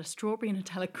 and he had a strawberry and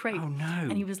Nutella crepe. Oh no!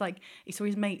 And he was like, he saw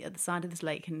his mate at the side of this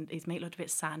lake, and his mate looked a bit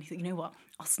sad. And he said, you know what?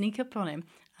 I'll sneak up on him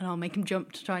and I'll make him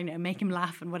jump to try and make him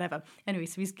laugh and whatever. Anyway,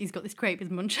 so he's got this crepe, he's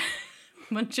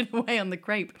munching away on the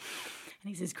crepe.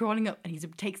 And he's crawling up, and he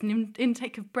takes an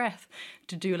intake of breath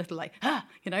to do a little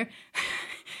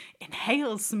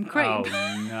inhales some crepe.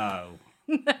 Oh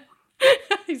no!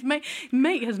 His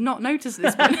mate has not noticed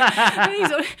this one.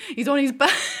 He's on his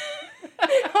back,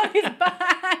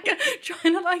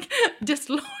 trying to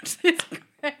dislodge this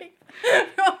crepe.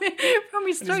 from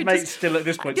his throat. His mate's still at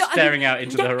this point staring out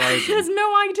into the horizon. He has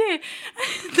no idea.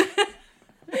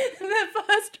 The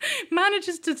first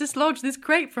manages to dislodge this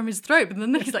grape from his throat, but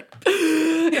then he's like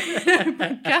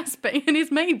gasping, and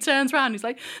his mate turns around. He's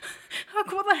like,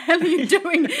 "What the hell are you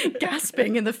doing,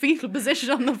 gasping in the fetal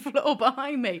position on the floor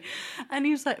behind me?" And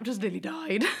he was like, "I've just nearly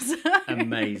died."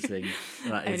 Amazing.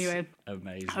 That is Anyway,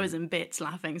 amazing. I was in bits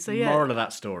laughing. So yeah, Moral of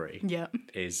that story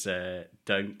is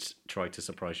don't try to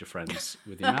surprise your friends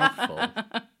with your mouth full.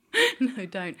 no,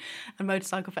 don't. And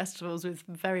motorcycle festivals with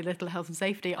very little health and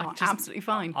safety are absolutely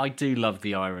fine. I do love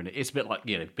the irony. It's a bit like,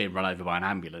 being run over by an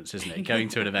ambulance, isn't it? Going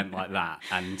to an event like that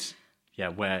and,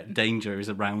 where danger is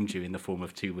around you in the form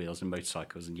of two wheels and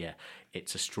motorcycles, and,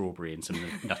 it's a strawberry and some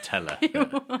Nutella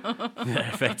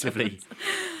that effectively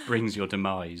brings your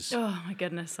demise. Oh, my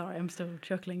goodness. Sorry, I'm still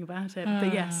chuckling about it.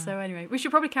 But yes, so anyway, we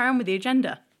should probably carry on with the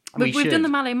agenda. We've done the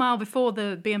Mallet Mile before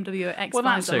the BMW X5. Well,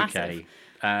 that's okay.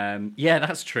 Massive.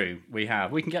 That's true. We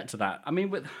can get to that. I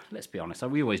mean, let's be honest.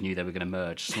 We always knew they were going to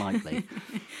merge slightly.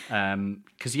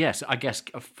 Because, yes, I guess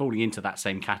falling into that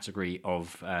same category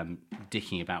of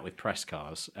dicking about with press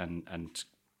cars and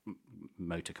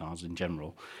motor cars in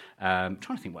general. I'm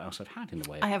trying to think what else I've had in the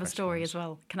way of I have a press story cars. as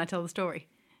well. Can I tell the story?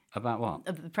 About what?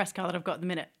 Of the press car that I've got at the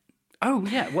minute. Oh,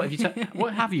 yeah. What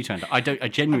have you turned up? I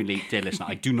genuinely, dear listener,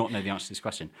 I do not know the answer to this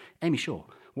question. Amy Shaw,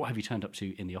 what have you turned up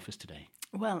to in the office today?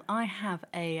 Well, I have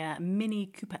a Mini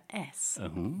Cooper S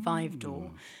 5-door,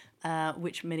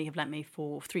 which Mini have lent me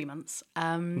for 3 months.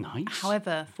 Nice.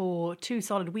 However, for 2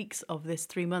 solid weeks of this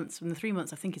 3 months, and the 3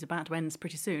 months I think is about to end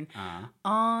pretty soon,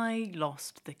 I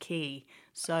lost the key.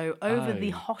 So over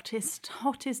the hottest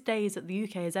days that the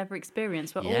UK has ever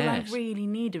experienced, where all I really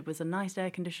needed was a nice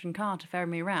air-conditioned car to ferry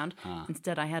me around,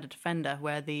 instead I had a Defender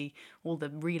where all the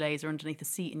relays are underneath the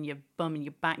seat and your bum and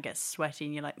your back gets sweaty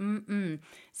and you're like,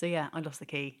 So yeah, I lost the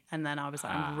key. And then I was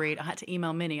like, I had to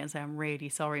email Mini and say, I'm really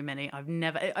sorry, Mini.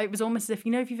 It was almost as if,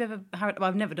 if you've ever,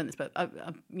 I've never done this, but,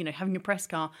 having a press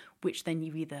car, which then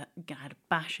you either had a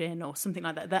bash in or something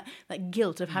like that, that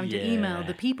guilt of having to email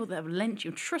the people that have lent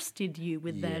you, trusted you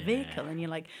with their vehicle, and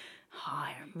you're like,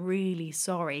 hi, I'm really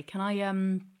sorry. Can I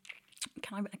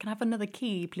have another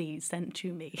key, please, sent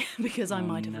to me because I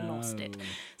might have lost it.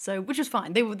 So, which was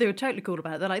fine. They were totally cool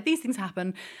about it. They're like, these things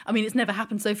happen. I mean, it's never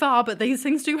happened so far, but these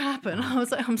things do happen. I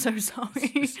was like, I'm so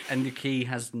sorry. And the key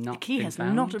has not. The key has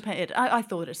not appeared. I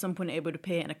thought at some point it would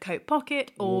appear in a coat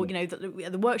pocket, or at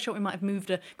the workshop we might have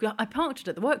moved. I parked it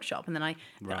at the workshop, and then I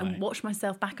watched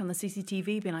myself back on the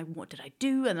CCTV, being like, what did I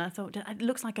do? And I thought, it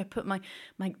looks like I put my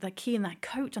that key in that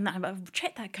coat, and I've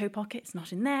checked that coat pocket. It's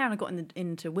not in there, and I got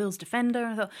into Will's Defender,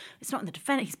 and I thought, it's not in the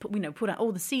Defender. He's put out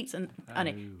all the seats, and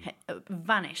it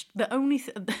vanished. The only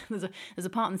there's a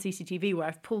part in the CCTV where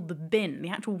I've pulled the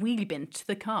actual wheelie bin to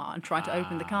the car and tried to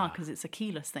open the car because it's a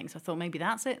keyless thing. So I thought maybe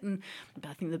that's it, but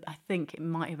I think it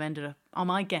might have ended up.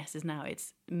 My guess is now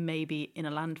it's maybe in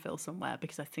a landfill somewhere,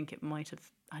 because I think it might have.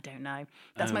 I don't know.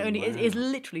 That's my only. Wow. It's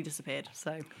literally disappeared.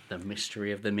 So the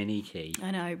mystery of the Mini key.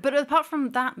 I know, but apart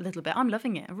from that little bit, I'm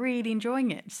loving it. I'm really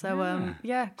enjoying it. So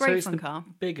great fun car.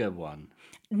 Bigger one.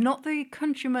 Not the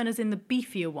Countryman as in the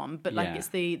beefier one, but it's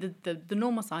the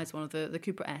normal size one of the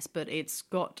Cooper S, but it's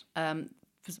got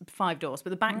 5 doors, but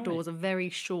the back doors are very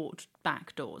short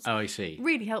back doors. Oh, I see.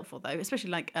 Really helpful though, especially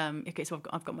so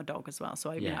I've got my dog as well, so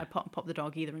I pop the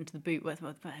dog either into the boot, well,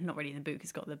 not really in the boot,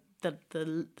 because it's got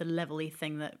the level-y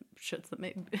thing that shuts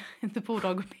the poor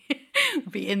dog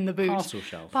would be in the boot. Parcel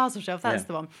shelf, that's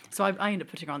the one. So I end up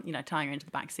putting her on, tying her into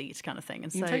the back seat kind of thing.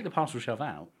 And you can take the parcel shelf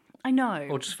out. I know.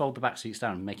 Or just fold the back seats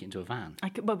down and make it into a van.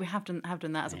 We have done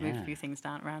that as I've moved a few things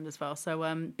around as well. So,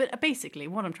 but basically,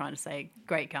 what I'm trying to say,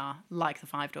 great car, like the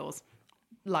 5 doors,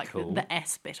 like the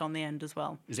S bit on the end as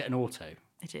well. Is it an auto?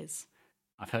 It is.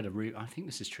 I've heard I think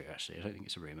this is true, actually. I don't think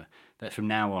it's a rumour. That from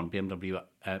now on, BMW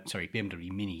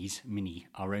Mini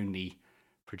are only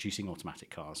producing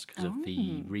automatic cars because of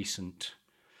the recent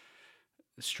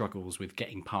struggles with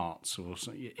getting parts, or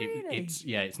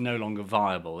it's no longer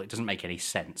viable. It doesn't make any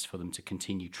sense for them to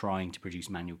continue trying to produce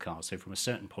manual cars. So from a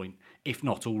certain point, if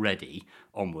not already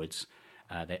onwards,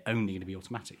 they're only going to be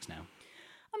automatics now.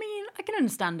 I mean, I can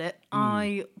understand it.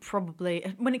 I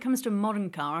probably, when it comes to a modern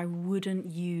car, I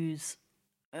wouldn't use.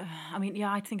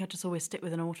 I think I'd just always stick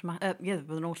with an automatic.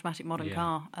 With an automatic modern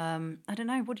car. I don't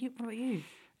know. What about you?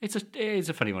 It is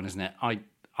a funny one, isn't it?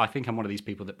 I think I'm one of these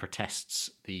people that protests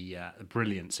the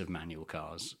brilliance of manual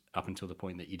cars up until the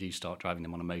point that you do start driving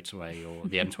them on a motorway or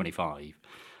the M25,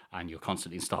 and you're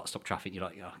constantly in start-stop traffic. You're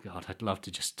like, oh God, I'd love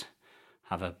to just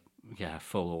have a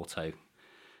full auto.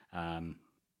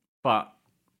 But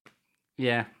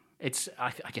yeah,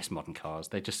 I guess modern cars,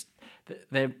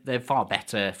 they're far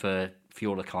better for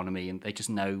fuel economy, and they just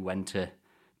know when to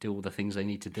do all the things they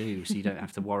need to do, so you don't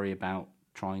have to worry about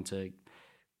trying to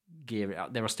gear it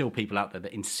up. There are still people out there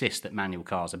that insist that manual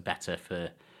cars are better for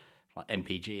like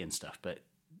MPG and stuff, but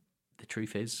the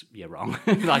truth is you're wrong.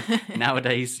 Like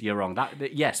nowadays you're wrong.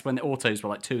 Yes, when the autos were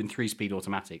like 2 and 3 speed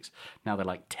automatics, now they're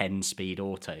like 10 speed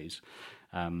autos.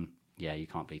 Yeah, you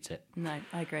can't beat it. No,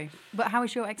 I agree. But how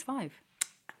was your X5?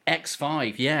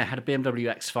 X5, yeah, had a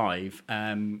BMW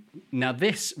X5. Now,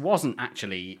 this wasn't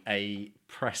actually a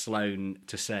press loan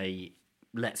to say,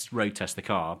 let's road test the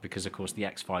car, because, of course, the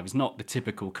X5 is not the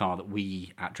typical car that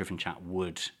we at Driven Chat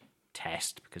would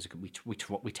test, because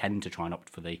we tend to try and opt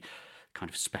for the kind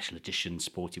of special edition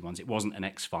sporty ones. It wasn't an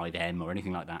X5M or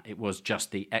anything like that. It was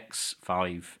just the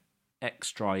X5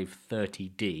 X-Drive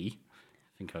 30D. I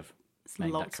think I've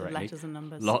named that correctly. Lots of letters and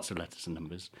numbers. Lots of letters and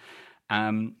numbers.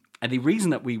 And the reason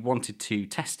that we wanted to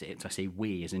test it, I say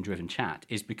we as in Driven Chat,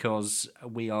 is because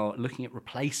we are looking at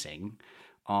replacing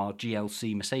our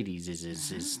GLC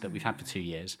Mercedes that we've had for 2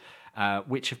 years,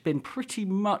 which have been pretty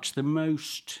much the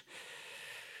most,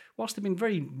 whilst they've been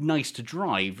very nice to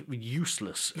drive,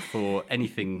 useless for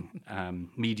anything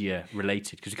media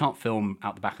related, because you can't film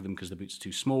out the back of them because the boots are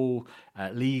too small.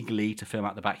 Legally, to film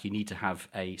out the back, you need to have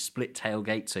a split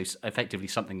tailgate, so effectively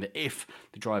something that if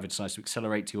the driver decides to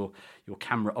accelerate, your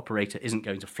camera operator isn't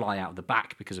going to fly out of the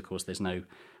back, because of course there's no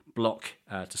block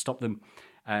to stop them.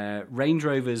 Range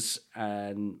Rovers,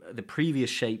 the previous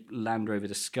shape Land Rover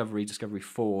Discovery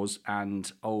 4s,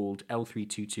 and old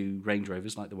L322 Range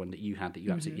Rovers, like the one that you had that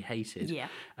you absolutely hated,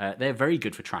 they're very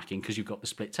good for tracking because you've got the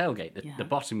split tailgate. The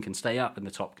bottom can stay up and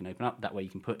the top can open up. That way you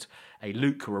can put a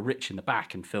Luke or a Rich in the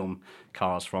back and film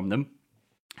cars from them.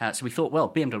 So we thought, well,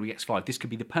 BMW X5, this could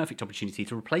be the perfect opportunity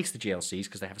to replace the GLCs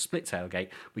because they have a split tailgate.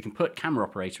 We can put camera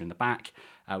operator in the back.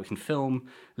 We can film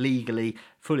legally,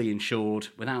 fully insured,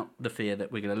 without the fear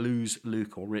that we're going to lose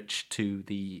Luke or Rich to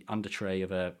the under tray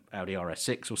of a Audi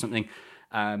RS6 or something.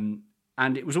 And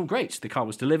it was all great. The car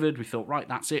was delivered. We thought, right,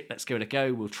 that's it. Let's give it a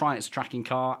go. We'll try it as a tracking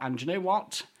car. And you know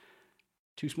what?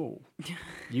 Too small.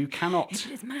 You cannot.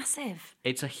 It's massive.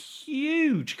 It's a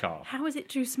huge car. How is it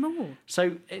too small?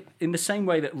 So, in the same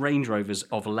way that Range Rovers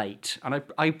of late, and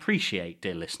I appreciate,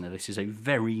 dear listener, this is a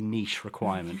very niche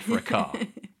requirement for a car.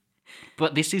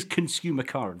 But this is consumer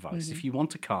car advice. If you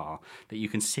want a car that you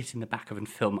can sit in the back of and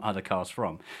film other cars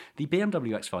from, the BMW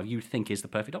X5 you would think is the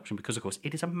perfect option because, of course,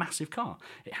 it is a massive car.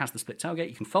 It has the split tailgate.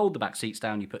 You can fold the back seats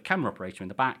down. You put camera operator in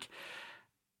the back.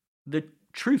 The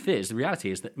reality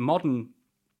is that modern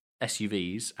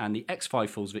SUVs, and the X5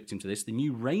 falls victim to this, the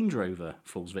new Range Rover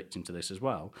falls victim to this as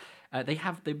well. They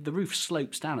have the roof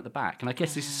slopes down at the back, and I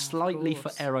guess this is slightly for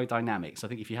aerodynamics. I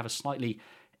think if you have a slightly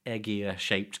eggier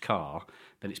shaped car,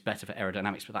 then it's better for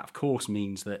aerodynamics, but that of course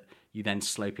means that you then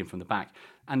slope in from the back.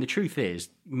 And the truth is,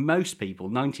 most people,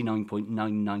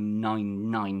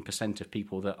 99.9999% of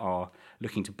people that are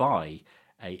looking to buy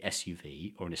a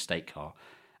SUV or an estate car,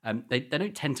 they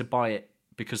don't tend to buy it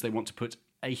because they want to put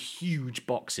a huge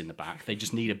box in the back. They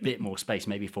just need a bit more space,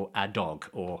 maybe for a dog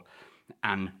or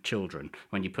and children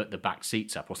when you put the back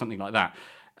seats up or something like that.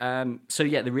 So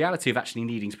yeah, the reality of actually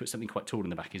needing to put something quite tall in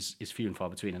the back is few and far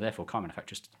between, and therefore car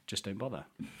manufacturers just don't bother.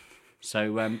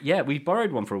 So yeah, we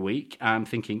borrowed one for a week,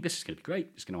 thinking this is going to be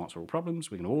great. It's going to answer all problems.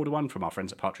 We're going to order one from our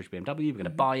friends at Partridge BMW. We're going to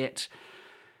buy it.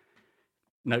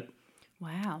 Nope.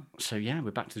 Wow. So yeah,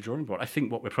 we're back to the drawing board. I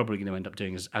think what we're probably going to end up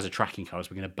doing is, as a tracking car, is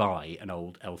we're going to buy an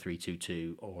old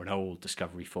L322 or an old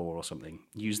Discovery 4 or something.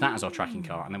 Use that as our tracking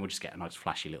car, and then we'll just get a nice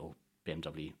flashy little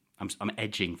BMW. I'm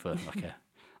edging for like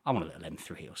I want a little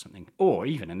M3 or something, or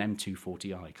even an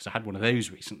M240i, because I had one of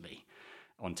those recently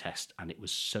on test, and it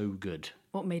was so good.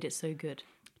 What made it so good?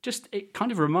 Just, it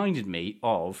kind of reminded me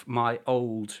of my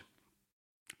old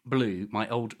blue, my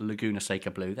old Laguna Seca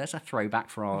blue. There's a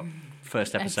throwback for our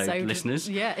first episode listeners.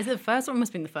 Yeah, is it the first one? Must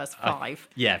have been the first 5.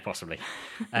 Yeah, possibly.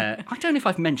 I don't know if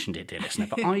I've mentioned it, dear listener,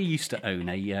 but I used to own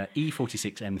a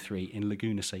E46 M3 in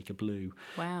Laguna Seca blue.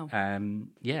 Wow.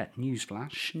 Yeah,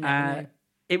 newsflash. No.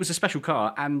 It was a special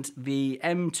car, and the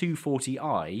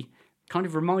M240i kind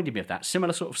of reminded me of that.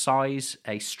 Similar sort of size,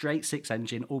 a straight 6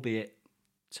 engine, albeit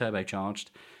turbocharged,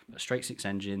 but a straight 6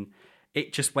 engine.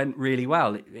 It just went really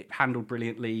well. It handled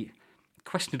brilliantly.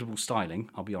 Questionable styling,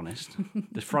 I'll be honest.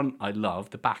 The front I love.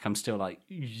 The back I'm still like,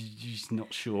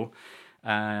 not sure.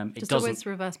 Just always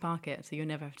reverse park it, so you'll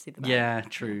never have to see the back. Yeah,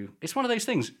 true. It's one of those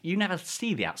things. You never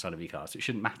see the outside of your car, so it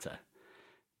shouldn't matter.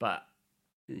 But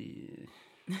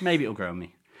maybe it'll grow on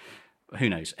me. Who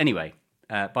knows? Anyway,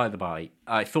 by the by,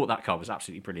 I thought that car was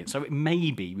absolutely brilliant. So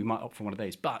maybe we might opt for one of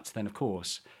those. But then, of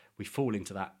course, we fall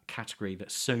into that category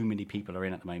that so many people are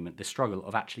in at the moment, the struggle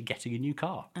of actually getting a new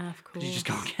car. Of course. Because you just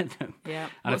can't get them. Yeah.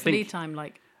 And What's the lead time,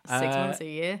 like 6 months, a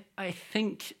year? I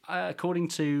think, according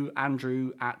to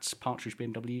Andrew at Partridge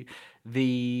BMW,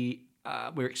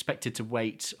 we're expected to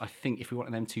wait, I think, if we want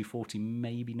an M240,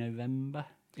 maybe November.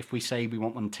 If we say we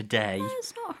want one today.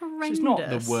 It's not horrendous. So it's not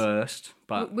the worst,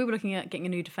 but... We were looking at getting a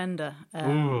new Defender.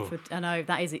 I know,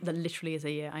 that literally is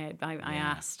a year. I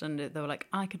asked, and they were like,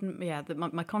 I couldn't...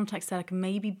 my contact said I can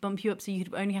maybe bump you up so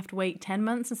you'd only have to wait 10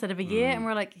 months instead of a year. And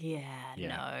we're like,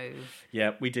 no.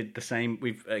 Yeah, we did the same.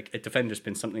 A Defender's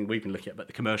been something we've been looking at, but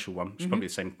the commercial one, which is probably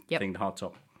the same thing, the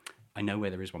hardtop. I know where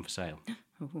there is one for sale.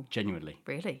 Genuinely.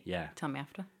 Really? Yeah. Tell me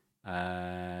after.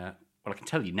 Well, I can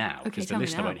tell you now, because the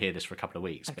listener won't hear this for a couple of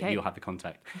weeks, but you'll have the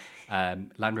contact.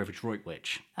 Land Rover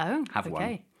Droitwich have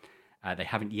one. They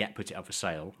haven't yet put it up for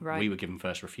sale. Right. We were given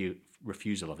first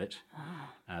refusal of it.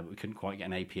 But we couldn't quite get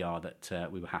an APR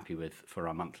that we were happy with for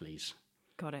our monthlies.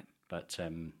 Got it. But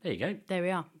there you go. There we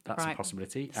are. That's a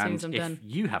possibility. As soon as I'm if done.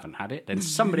 you haven't had it, then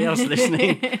somebody else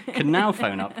listening can now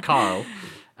phone up Carl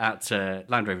at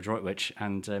Land Rover Droitwich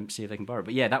and see if they can borrow it.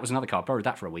 But yeah, that was another car. I borrowed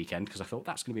that for a weekend because I thought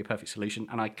that's going to be a perfect solution.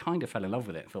 And I kind of fell in love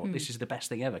with it. I thought this is the best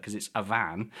thing ever because it's a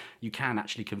van. You can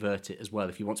actually convert it as well.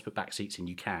 If you want to put back seats in,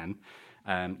 you can.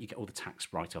 You get all the tax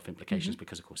write-off implications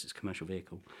because, of course, it's a commercial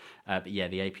vehicle. But yeah,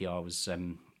 the APR was... a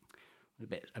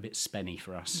bit spenny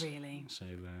for us. Really? So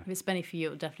if it's spenny for you,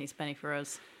 it'll definitely spenny for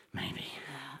us. Maybe.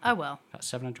 Oh well. That's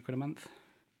 £700 a month.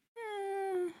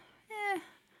 Yeah.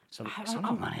 It's a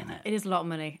lot of money, isn't it? It is a lot of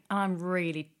money, and I'm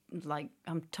really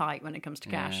I'm tight when it comes to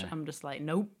cash. I'm just like,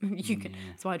 nope. You can.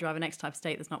 That's why I drive an X-Type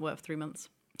Estate that's not worth 3 months.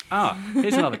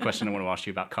 Here's another question I want to ask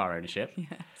you about car ownership.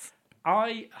 Yes.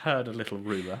 I heard a little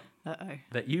rumour Uh-oh.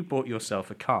 that you bought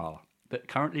yourself a car that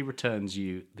currently returns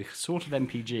you the sort of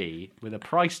MPG with a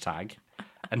price tag.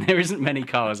 And there isn't many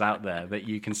cars out there that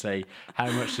you can say,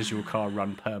 how much does your car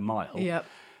run per mile? Yep.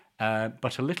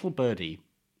 But a little birdie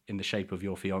in the shape of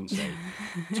your fiancé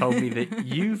told me that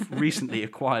you've recently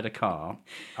acquired a car.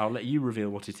 I'll let you reveal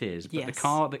what it is. But the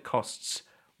car that costs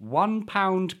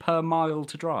 £1 per mile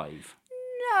to drive.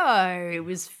 No, it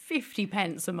was 50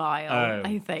 pence a mile,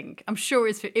 I think. I'm sure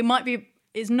it might be...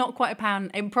 It's not quite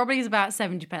 £1. It probably is about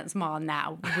 70 pence a mile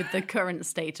now with the current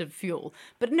state of fuel.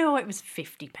 But no, it was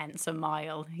 50 pence a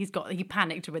mile. He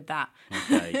panicked with that.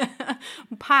 Okay.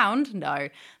 Pound? No.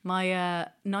 My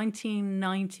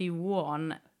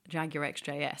 1991 Jaguar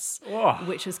XJS,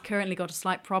 which has currently got a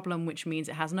slight problem, which means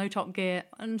it has no top gear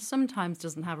and sometimes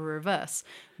doesn't have a reverse,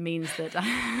 means that I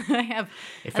have...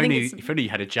 If only you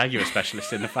had a Jaguar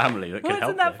specialist in the family that could help.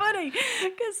 Isn't that funny?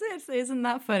 Because isn't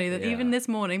that funny that even this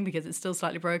morning, because it's still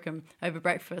slightly broken, over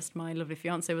breakfast, my lovely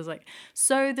fiancé was like,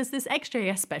 so there's this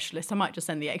XJS specialist, I might just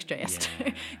send the XJS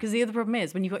to. Because the other problem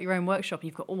is, when you've got your own workshop,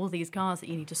 you've got all these cars that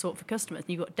you need to sort for customers, and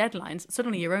you've got deadlines,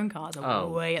 suddenly your own cars are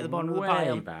way at the bottom of the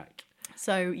pile. Way back.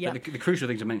 So, yeah. But the crucial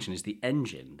thing to mention is the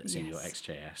engine that's in your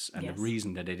XJS, and the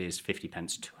reason that it is 50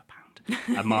 pence to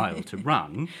 £1 a mile to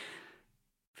run,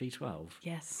 V12.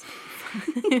 Yes.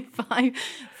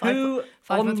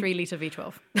 5.3 litre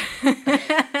V12.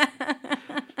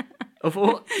 Of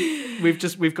all,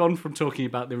 we've gone from talking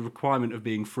about the requirement of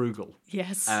being frugal,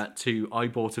 to I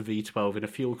bought a V12 in a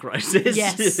fuel crisis.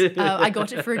 Yes, I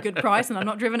got it for a good price, and I've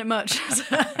not driven it much.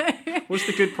 So. What's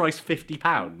the good price?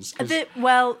 £50.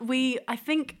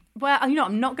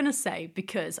 I'm not going to say,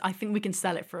 because I think we can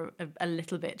sell it for a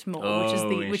little bit more,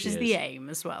 which is the aim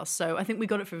as well. So I think we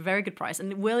got it for a very good price,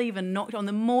 and Will even knocked on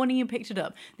the morning you picked it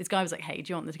up. This guy was like, "Hey,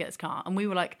 do you want to get this car?" And we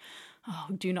were like, "Oh,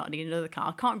 do not need another car.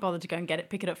 I can't bother to go and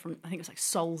pick it up from, I think it was like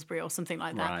Salisbury or something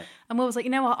like that." Right. And Will was like,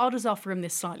 "You know what? I'll just offer him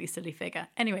this slightly silly figure."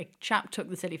 Anyway, chap took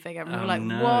the silly figure, and we were like,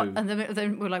 "What?" And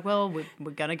then we were like, "Well,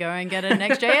 we're gonna go and get an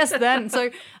XJS then." So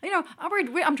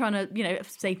I'm trying to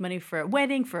save money for a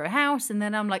wedding, for a house, and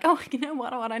then I'm like, "Oh, you know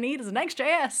what I need is an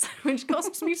XJS," which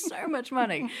costs me so much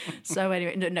money. So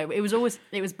anyway, no, it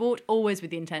was bought always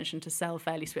with the intention to sell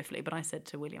fairly swiftly. But I said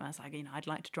to William, I was like, I'd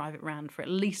like to drive it around for at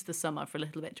least the summer for a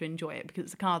little bit to enjoy it, because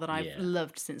it's a car that I've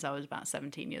loved since I was about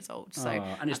 17 years old. So,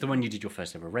 and it's the one you did your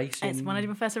first ever race in. It's the one I did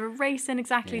my first ever race in,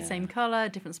 exactly. Same colour,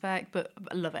 different spec, but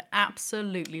I love it.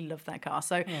 Absolutely love that car.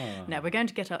 So no, we're going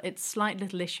to get its slight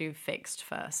little issue fixed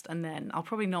first, and then I'll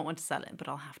probably not want to sell it, but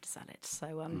I'll have to sell it.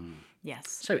 So yes.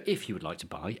 So if you would like to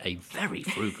buy a very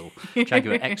frugal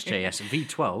Jaguar XJS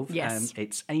V12,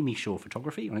 it's Amy Shaw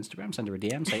Photography on Instagram. Send her a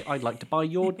DM. Say, "I'd like to buy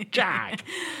your Jag."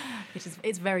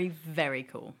 It's very, very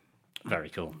cool.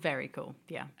 Very cool. Very cool,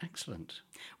 yeah. Excellent.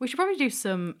 We should probably do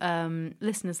some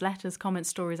listeners' letters, comments,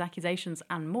 stories, accusations,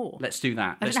 and more. Let's do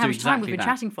that. I don't know how much time we've been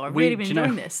chatting for. I've really been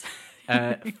enjoying this.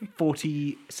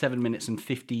 47 minutes and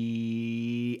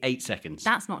 58 seconds.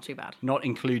 That's not too bad. Not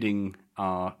including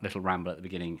our little ramble at the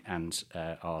beginning and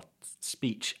our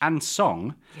speech and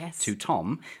song to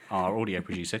Tom, our audio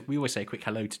producer. We always say a quick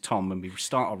hello to Tom when we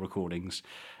start our recordings.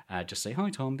 Just say, hi,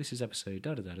 Tom, this is episode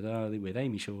da-da-da-da-da with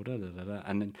Amy Shaw, da-da-da-da.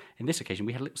 And then in this occasion,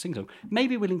 we had a little sing-song.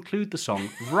 Maybe we'll include the song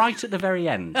right at the very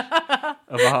end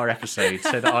of our episode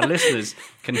so that our listeners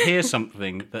can hear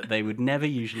something that they would never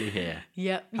usually hear.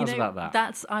 Yep. How's about that?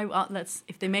 Let's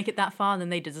if they make it that far, then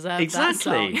they deserve exactly. that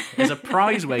song. There's a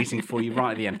prize waiting for you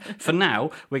right at the end. For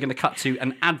now, we're going to cut to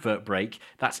an advert break.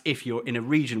 That's if you're in a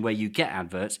region where you get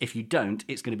adverts. If you don't,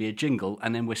 it's going to be a jingle,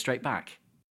 and then we're straight back.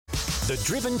 The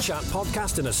Driven Chat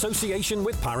podcast in association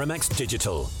with Paramex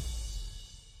Digital.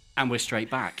 And we're straight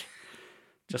back.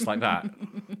 Just like that.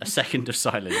 A second of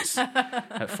silence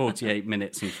at 48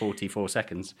 minutes and 44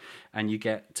 seconds. And you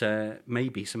get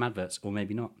maybe some adverts or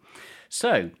maybe not.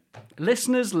 So,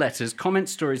 listeners' letters,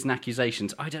 comments, stories and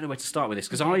accusations. I don't know where to start with this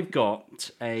because I've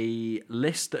got a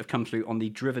list that have come through on the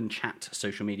Driven Chat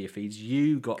social media feeds.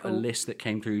 You got a list that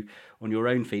came through on your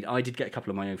own feed. I did get a couple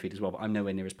on my own feed as well, but I'm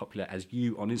nowhere near as popular as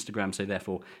you on Instagram, so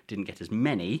therefore didn't get as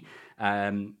many.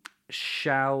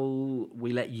 Shall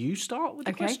we let you start with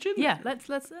the question? Yeah,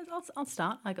 I'll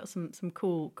start. I got some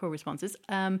cool responses.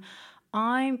 I'm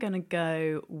going to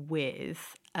go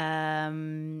with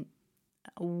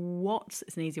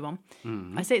it's an easy one.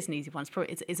 I say it's an easy one.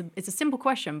 It's a simple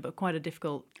question, but quite a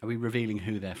difficult. Are we revealing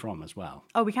who they're from as well?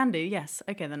 Oh, we can do. Yes.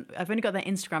 Okay, then I've only got their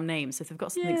Instagram names, so if they've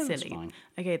got something that's silly. fine.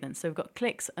 Okay, then. So we've got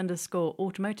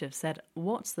clicks_automotive said,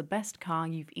 "What's the best car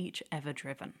you've each ever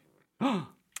driven?"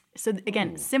 So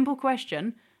again, simple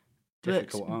question, but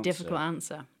difficult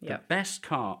answer. Yeah. The best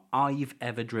car I've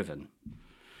ever driven.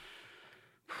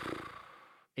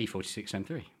 E46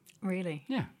 M3. Really?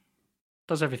 Yeah.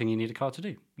 Does everything you need a car to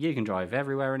do. You can drive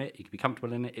everywhere in it. You can be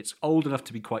comfortable in it. It's old enough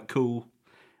to be quite cool.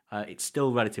 It's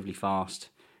still relatively fast.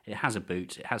 It has a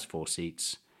boot. It has 4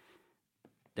 seats.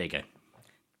 There you go.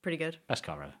 Pretty good. Best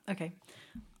car ever. Okay.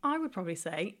 I would probably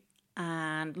say,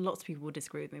 and lots of people will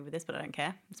disagree with me with this, but I don't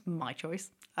care. It's my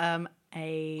choice. An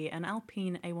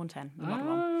Alpine A110, the model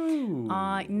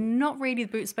one. Not really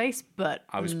the boot space, but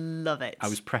I love it. I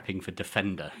was prepping for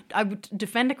Defender. I would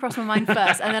Defender crossed my mind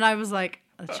first, and then I was like,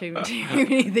 too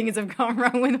many things have gone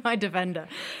wrong with my Defender.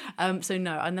 So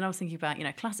no, and then I was thinking about,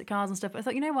 classic cars and stuff. I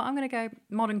thought, you know what, I'm going to go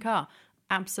modern car.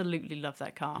 Absolutely love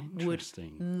that car. Would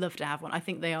love to have one. I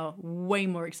think they are way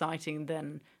more exciting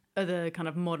than other kind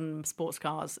of modern sports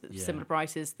cars, similar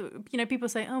prices. People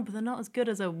say, oh, but they're not as good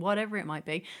as a whatever it might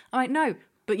be. I'm like, no,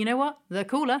 but you know what? They're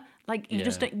cooler. Like, you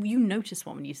just don't, you notice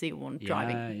one when you see one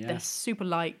driving. Yeah. They're super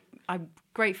light.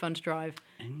 Great fun to drive.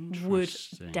 Would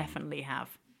definitely have.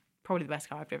 Probably the best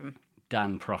car I've driven.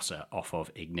 Dan Prosser off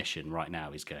of Ignition right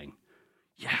now is going,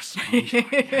 yes.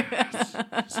 Yes.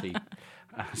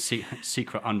 See,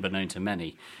 secret unbeknown to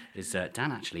many is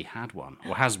Dan actually had one,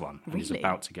 or has one, and he's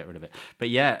about to get rid of it. But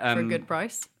yeah. For a good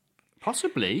price?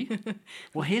 Possibly.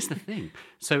 Well, here's the thing.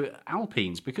 So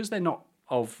Alpines, because they're not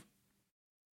of...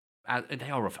 they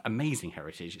are of amazing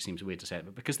heritage, it seems weird to say it,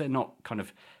 but because they're not kind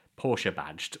of Porsche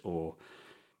badged or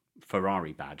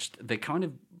Ferrari badged, they kind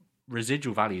of...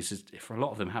 residual values for a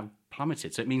lot of them have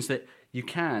plummeted. So it means that you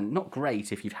can, not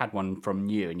great if you've had one from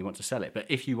new and you want to sell it, but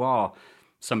if you are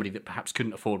somebody that perhaps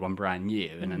couldn't afford one brand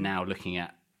new and are now looking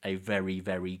at a very,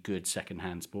 very good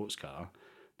second-hand sports car,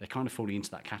 they're kind of falling into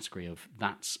that category of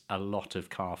that's a lot of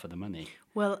car for the money.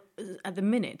 Well, at the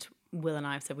minute, Will and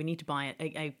I have said we need to buy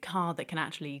a car that can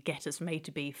actually get us from A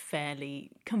to B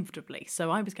fairly comfortably. So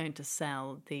I was going to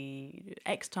sell the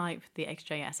X-Type, the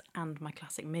XJS, and my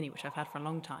classic Mini, which I've had for a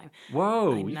long time.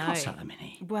 Whoa, you can't sell the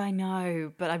Mini. Well, I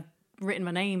know, but I've written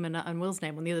my name and Will's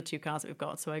name on the other 2 cars that we've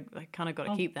got, so I kind of got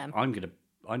to keep them.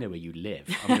 I know where you live.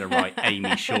 I'm going to write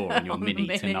Amy Shaw on your Mini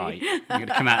tonight. You're going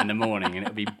to come out in the morning and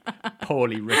it'll be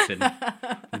poorly written.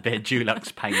 A bit of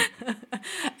Dulux paint.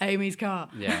 Amy's car.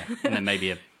 Yeah, and then maybe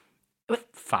a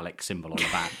phallic symbol on the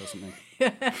back or something.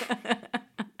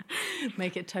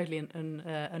 Make it totally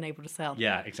unable to sell.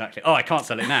 Yeah, exactly. Oh, I can't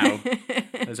sell it now.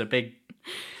 There's a big...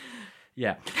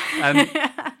 Yeah.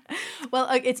 Well,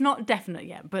 it's not definite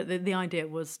yet, but the idea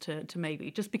was to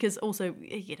maybe, just because also,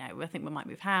 I think we might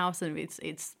move house and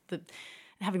it's the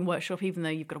having a workshop, even though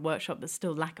you've got a workshop, there's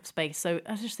still lack of space. So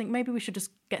I just think maybe we should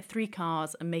just get 3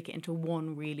 cars and make it into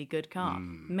one really good car.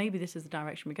 Maybe this is the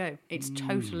direction we go. It's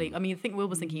totally, I mean, I think Will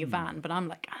was thinking a van, but I'm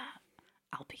like,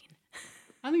 Alpine.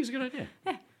 I think it's a good idea.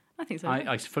 Yeah. I think so.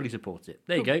 I fully support it.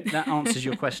 There you go. That answers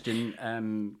your question.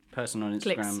 Person on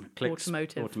Instagram. Clicks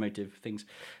automotive things.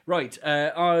 Right.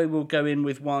 I will go in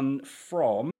with one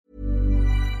from...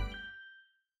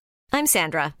 I'm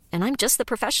Sandra, and I'm just the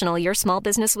professional your small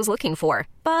business was looking for.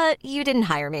 But you didn't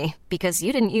hire me because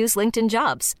you didn't use LinkedIn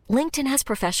Jobs. LinkedIn has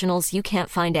professionals you can't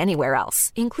find anywhere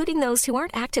else, including those who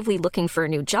aren't actively looking for a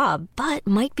new job, but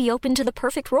might be open to the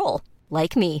perfect role,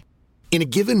 like me. In a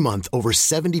given month, over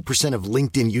 70% of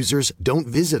LinkedIn users don't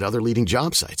visit other leading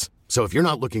job sites. So if you're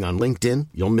not looking on LinkedIn,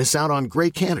 you'll miss out on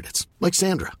great candidates like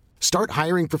Sandra. Start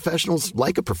hiring professionals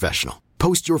like a professional.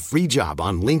 Post your free job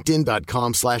on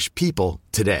linkedin.com/people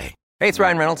today. Hey, it's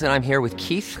Ryan Reynolds, and I'm here with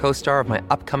Keith, co-star of my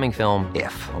upcoming film,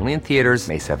 If, only in theaters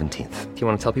May 17th. Do you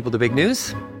want to tell people the big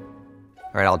news?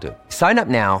 All right, I'll do it. Sign up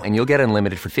now and you'll get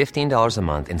unlimited for $15 a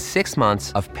month and 6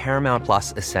 months of Paramount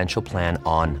Plus Essential Plan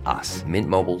on us.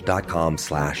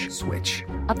 MintMobile.com/switch.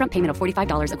 Upfront payment of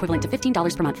 $45 equivalent to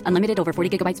 $15 per month. Unlimited over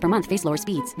 40 gigabytes per month. Face lower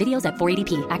speeds. Videos at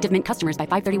 480p. Active Mint customers by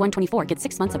 531.24 get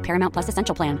 6 months of Paramount Plus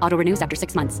Essential Plan. Auto renews after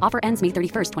 6 months. Offer ends May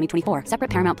 31st, 2024. Separate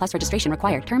Paramount Plus registration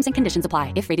required. Terms and conditions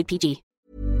apply if rated PG.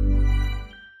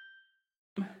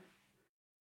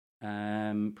 Oh,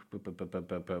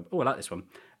 I like this one.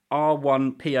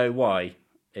 R1POY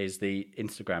is the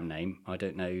Instagram name. I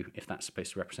don't know if that's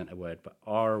supposed to represent a word, but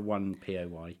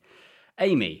R1POY.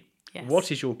 Amy, Yes.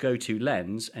 What is your go-to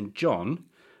lens? And John,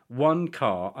 one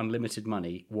car, unlimited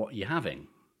money, what are you having?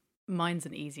 Mine's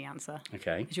an easy answer.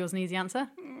 Okay. Is yours an easy answer?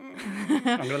 I'm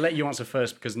going to let you answer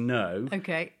first because no.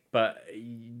 Okay. But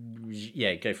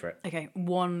yeah, go for it. Okay.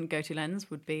 One go-to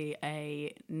lens would be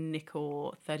a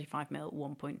Nikkor 35mm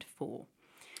 1.4.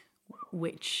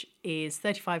 which is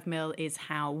 35mm is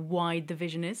how wide the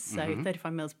vision is. So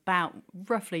 35mm is about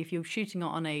roughly, if you're shooting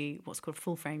on a what's called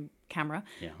full frame camera,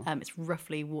 it's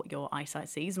roughly what your eyesight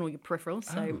sees and all your peripherals.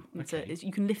 So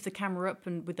you can lift the camera up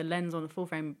and with the lens on the full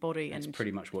frame body, and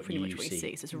pretty much what you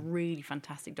see. So it's a really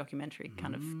fantastic documentary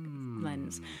kind of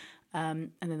lens.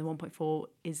 And then the 1.4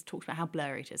 talks about how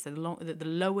blurry it is. So the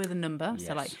lower the number,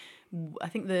 so like I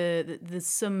think there's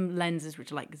some lenses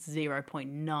which are like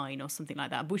 0.9 or something like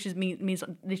that, which means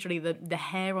literally the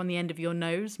hair on the end of your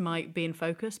nose might be in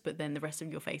focus, but then the rest of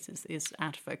your face is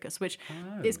out of focus, which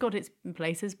it's got its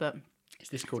places, but... Is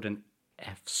this called an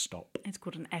f-stop? It's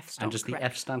called an f-stop, And does the correct.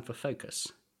 F stand for focus?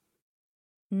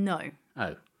 No.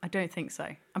 Oh. I don't think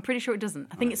so. I'm pretty sure it doesn't.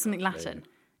 I think it's something Latin.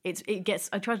 I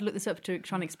tried to look this up to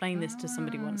try and explain this to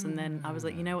somebody once, and then I was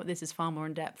like, you know what, this is far more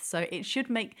in depth. So it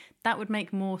would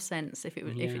make more sense if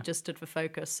it just stood for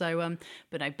focus. So,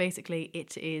 but no, basically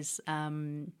it is.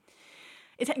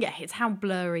 It's how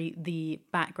blurry the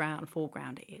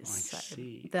foreground is. I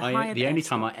see. The the only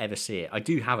time I ever see it, I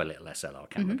do have a little SLR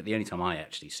camera, but the only time I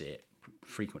actually see it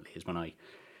frequently is when I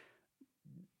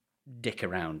dick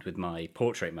around with my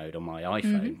portrait mode on my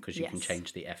iPhone, because you can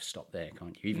change the f-stop there,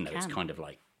 can't you? Even though it's kind of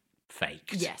like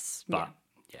faked. Yes, but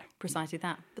yeah. Precisely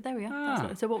that. But there we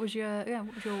are. So what was your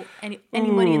any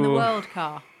money in the world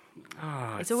car?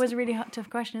 It's always a really tough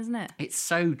question, isn't it? It's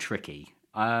so tricky.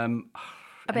 I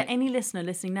bet any listener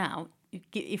listening now,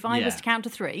 if I was to count to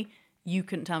 3, you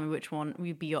couldn't tell me which one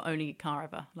would be your only car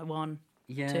ever. Like 1,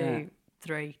 2,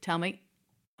 3. Tell me.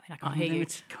 I can't hear you.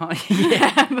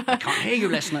 I can't hear you,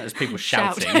 listener. There's people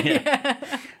shouting.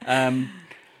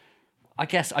 I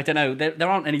guess, I don't know, there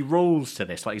aren't any rules to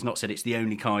this. Like, he's not said it's the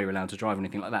only car you're allowed to drive or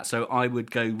anything like that. So I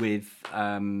would go with,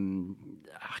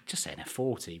 just say an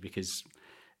F40, because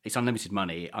it's unlimited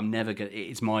money.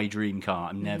 It's my dream car.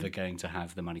 I'm never going to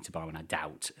have the money to buy one, I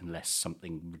doubt, unless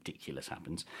something ridiculous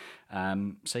happens.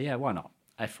 So yeah, why not?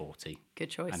 F40.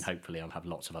 Good choice. And hopefully I'll have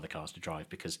lots of other cars to drive,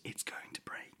 because it's going to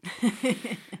break. Do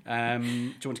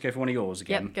you want to go for one of yours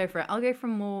again? Yep, go for it. I'll go for a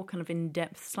more kind of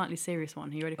in-depth, slightly serious one.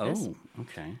 Are you ready for this? Oh,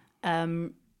 okay. I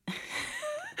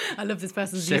love this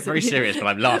person's very serious, but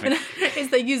I'm laughing. It's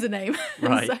their username.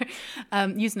 Right. So,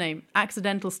 username,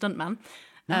 accidental stuntman.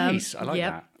 Nice, I like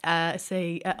that.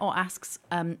 Asks,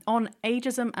 on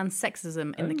ageism and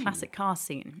sexism in the classic car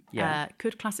scene,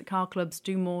 could classic car clubs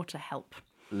do more to help?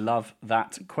 Love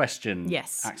that question.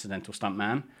 Yes. Accidental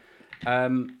stuntman.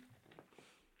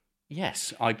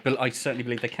 Yes, I certainly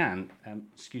believe they can.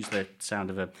 Excuse the sound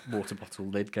of a water bottle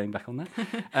lid going back on there.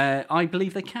 I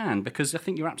believe they can, because I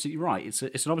think you're absolutely right.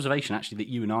 It's an observation, actually, that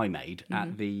you and I made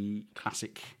at the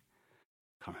classic...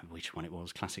 I can't remember which one it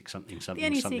was. Classic something. The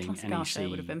NEC Classic Car Show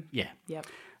would have been. Yeah. Yep.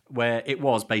 Where it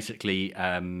was basically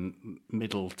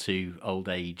middle to old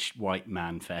age white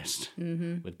man fest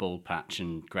with bald patch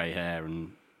and grey hair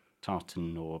and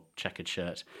tartan or checkered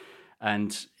shirt.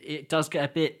 And it does get a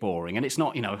bit boring. And it's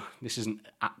not, this isn't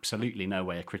absolutely no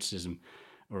way a criticism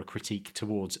or a critique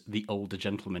towards the older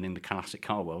gentleman in the classic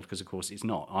car world, because of course it's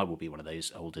not. I will be one of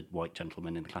those older white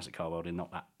gentlemen in the classic car world in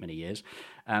not that many years.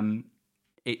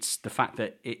 It's the fact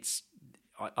that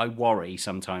I worry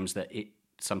sometimes that it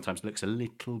sometimes looks a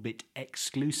little bit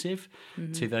exclusive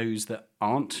to those that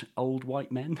aren't old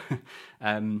white men.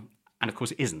 And of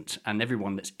course it isn't. And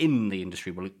everyone that's in the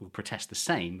industry will protest the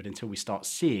same. But until we start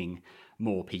seeing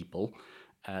more people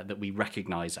that we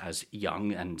recognise as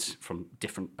young and from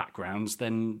different backgrounds,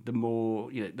 then the more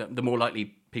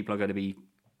likely people are going to be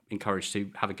encouraged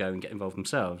to have a go and get involved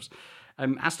themselves.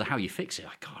 As to how you fix it,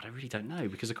 God, I really don't know,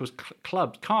 because of course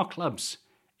car clubs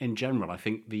in general, I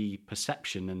think the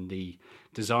perception and the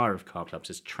desire of car clubs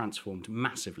has transformed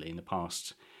massively in the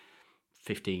past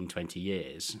 15, 20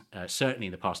 years, certainly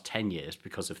in the past 10 years,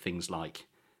 because of things like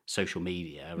social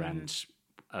media and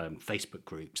Facebook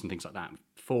groups and things like that.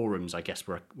 Forums, I guess,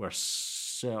 were a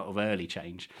sort of early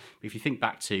change. But if you think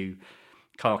back to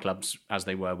car clubs as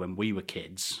they were when we were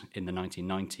kids in the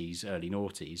 1990s, early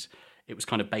noughties, it was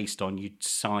kind of based on you'd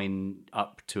sign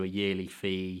up to a yearly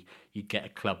fee, you'd get a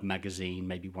club magazine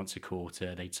maybe once a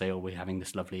quarter. They'd say, oh, we're having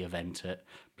this lovely event at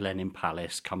Blenheim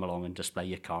Palace, come along and display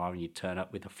your car, and you'd turn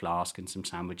up with a flask and some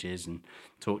sandwiches and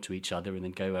talk to each other and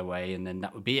then go away, and then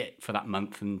that would be it for that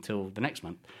month until the next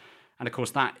month. And of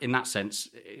course, that in that sense,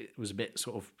 it was a bit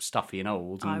sort of stuffy and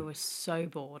old. And I was so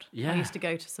bored. Yeah. I used to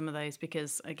go to some of those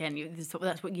because, again,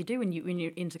 that's what you do when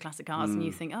you're into classic cars, and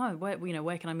you think, oh,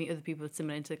 where can I meet other people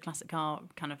similar into classic car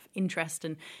kind of interest?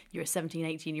 And you're a 17,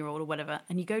 18-year-old or whatever,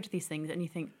 and you go to these things and you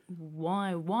think,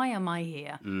 why am I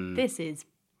here? This is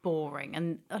boring.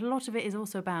 And a lot of it is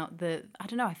also about I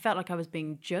don't know, I felt like I was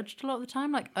being judged a lot of the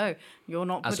time. Like, oh, you're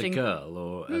not putting... As a girl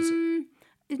or as...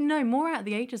 No, more out of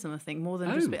the ageism, I think, more than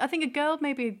just... I think a girl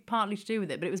maybe partly to do with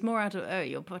it, but it was more out of, oh,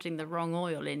 you're putting the wrong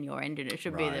oil in your engine. It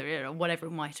should be whatever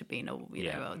it might have been, or,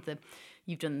 you know,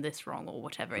 you've done this wrong or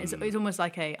whatever. It's almost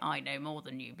like I know more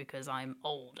than you because I'm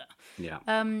older. Yeah.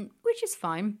 Which is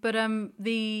fine, but I don't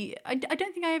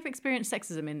think I ever experienced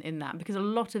sexism in that, because a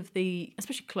lot of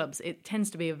especially clubs, it tends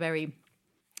to be a very...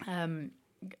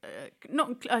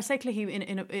 I say clicky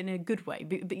in a good way,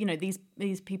 but you know, these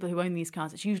people who own these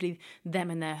cars, it's usually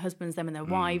them and their husbands, them and their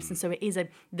wives, and so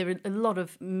there are a lot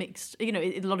of mixed, you know,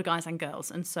 a lot of guys and girls,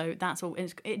 and so that's all.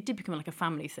 It did become like a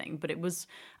family thing, but it was,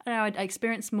 I don't know, I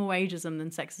experienced more ageism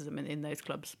than sexism in those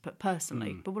clubs, but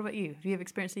personally. But what about you? Have you ever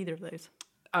experienced either of those?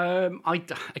 I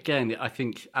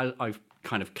think I've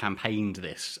kind of campaigned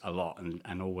this a lot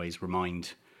and always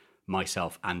remind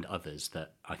myself and others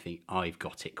that I think I've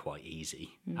got it quite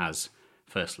easy as,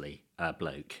 firstly, a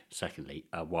bloke, secondly,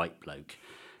 a white bloke,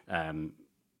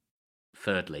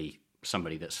 thirdly,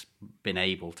 somebody that's been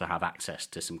able to have access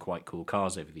to some quite cool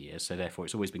cars over the years, so therefore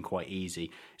it's always been quite easy.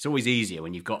 It's always easier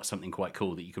when you've got something quite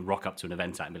cool that you can rock up to an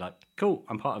event at and be like, cool,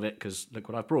 I'm part of it because look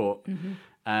what I've brought.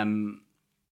 But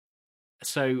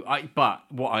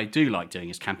what I do like doing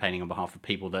is campaigning on behalf of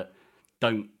people that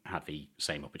don't have the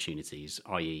same opportunities,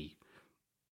 i.e.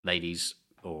 ladies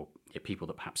or people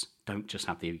that perhaps don't just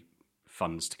have the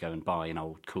funds to go and buy an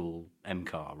old cool M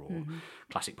car or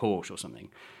classic Porsche or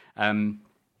something. And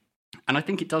I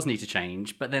think it does need to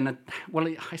change, but then,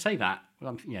 I say that,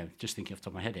 I'm just thinking off the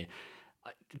top of my head here,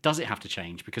 does it have to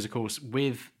change? Because, of course,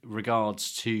 with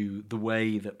regards to the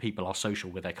way that people are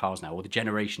social with their cars now, or the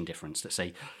generation difference, let's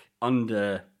say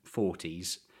under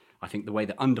 40s, I think the way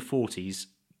that under 40s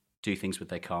do things with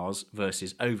their cars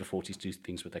versus over 40s do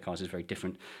things with their cars is very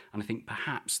different. And I think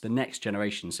perhaps the next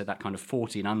generation, so that kind of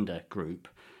 40 and under group,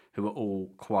 who are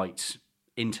all quite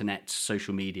internet,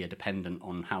 social media dependent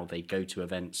on how they go to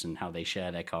events and how they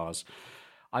share their cars,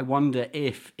 I wonder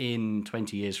if in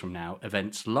 20 years from now,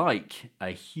 events like a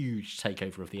huge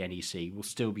takeover of the NEC will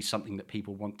still be something that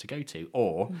people want to go to,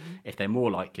 or if they're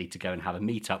more likely to go and have a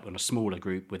meet-up on a smaller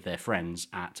group with their friends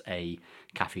at a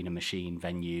Caffeine and Machine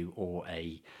venue or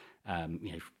a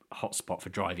hotspot for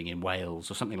driving in Wales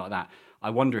or something like that. I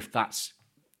wonder if that's,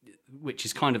 which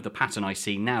is kind of the pattern I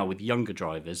see now with younger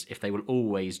drivers, if they will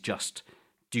always just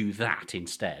do that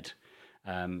instead.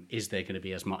 Is there going to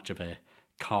be as much of a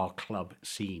car club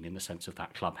scene in the sense of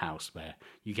that clubhouse where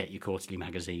you get your quarterly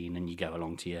magazine and you go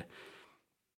along to your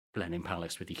Blenheim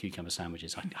Palace with your cucumber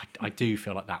sandwiches? I do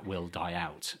feel like that will die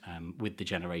out with the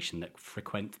generation that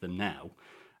frequent them now.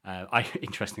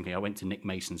 Interestingly, I went to Nick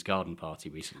Mason's garden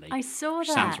party recently. I saw that.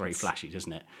 Sounds very flashy,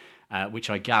 doesn't it? Which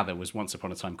I gather was once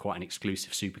upon a time quite an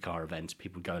exclusive supercar event.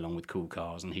 People would go along with cool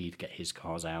cars and he'd get his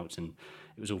cars out, and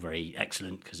it was all very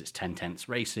excellent because it's 10 tenths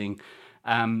racing.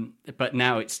 But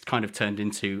now it's kind of turned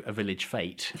into a village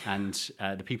fete, and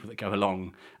the people that go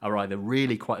along are either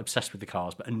really quite obsessed with the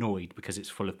cars but annoyed because it's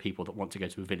full of people that want to go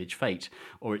to a village fete,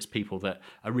 or it's people that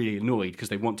are really annoyed because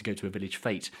they want to go to a village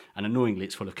fete and annoyingly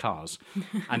it's full of cars.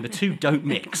 And the two don't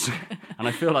mix. And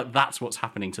I feel like that's what's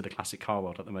happening to the classic car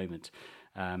world at the moment.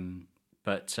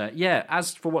 But yeah,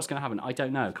 as for what's going to happen, I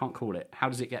don't know. Can't call it. How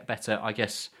does it get better? I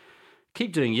guess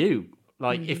keep doing you.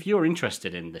 Like, if you're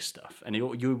interested in this stuff and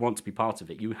you want to be part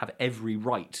of it, you have every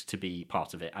right to be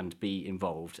part of it and be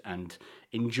involved and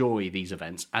enjoy these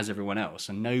events as everyone else,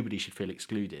 and nobody should feel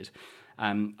excluded.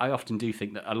 I often do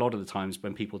think that a lot of the times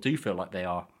when people do feel like they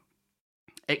are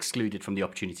excluded from the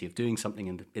opportunity of doing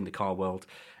something in the car world,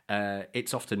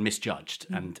 it's often misjudged,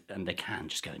 and they can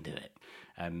just go and do it.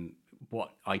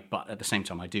 But at the same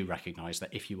time, I do recognise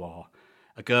that if you are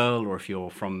a girl, or if you're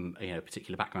from a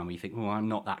particular background where you think, well, I'm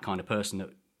not that kind of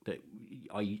person that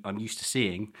I'm used to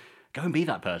seeing, go and be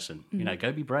that person.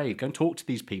 Go be brave. Go and talk to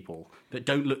these people that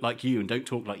don't look like you and don't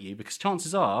talk like you, because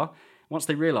chances are, once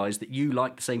they realise that you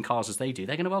like the same cars as they do,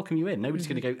 they're going to welcome you in. Nobody's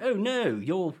going to go, oh no,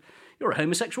 you're a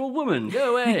homosexual woman,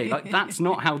 go away. Like, that's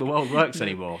not how the world works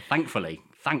anymore, thankfully.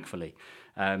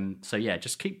 So yeah,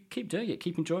 just keep doing it,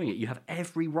 keep enjoying it. You have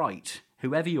every right,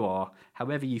 whoever you are,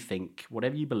 however you think,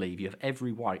 whatever you believe, you have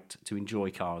every right to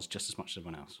enjoy cars just as much as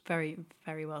everyone else. Very,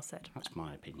 very well said. That's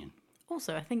my opinion.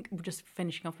 Also, I think we're just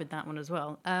finishing off with that one as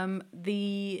well.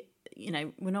 We're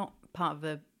not part of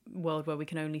a world where we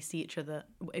can only see each other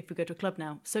if we go to a club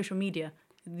now. Social media.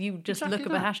 You just look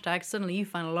up a hashtag, suddenly you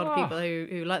find a lot of people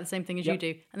who like the same thing as you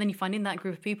do. And then you find in that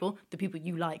group of people, the people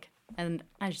you like. And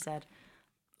as you said,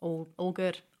 all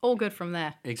good. All good from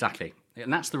there. Exactly.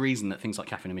 And that's the reason that things like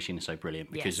Cafe in the Machine are so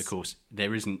brilliant, because, of course,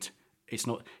 it's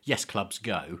not, yes, clubs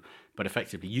go, but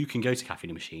effectively you can go to Cafe in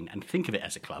the Machine and think of it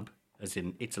as a club, as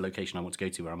in it's a location I want to go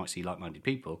to where I might see like-minded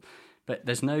people, but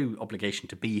there's no obligation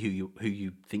to be who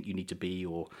you think you need to be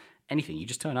or anything. You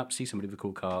just turn up, see somebody with a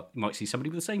cool car, you might see somebody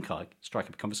with the same car, strike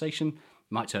up a conversation,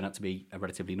 might turn out to be a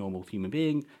relatively normal human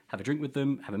being, have a drink with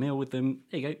them, have a meal with them,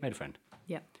 there you go, made a friend.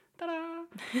 Yeah. Ta-da!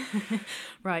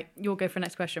 Right, you'll go for the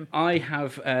next question. I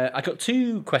have I got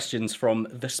 2 questions from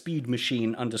the Speed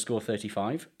Machine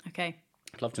 _35. Okay.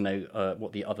 I'd love to know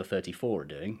what the other 34 are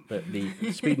doing, but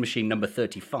the Speed Machine number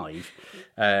 35,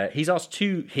 he's asked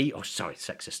he or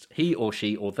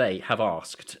she or they have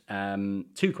asked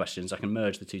 2 questions. I can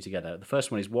merge the 2 together. The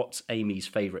first one is, what's Amy's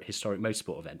favourite historic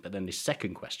motorsport event? But then the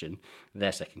second question,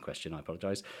 I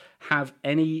apologise, have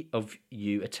any of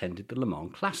you attended the Le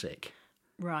Mans Classic?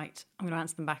 Right, I'm going to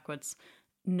answer them backwards.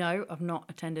 No, I've not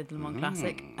attended the Le Mans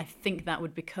Classic. I think that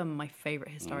would become my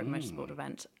favourite historic motorsport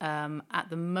event.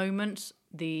 At the moment,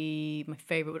 my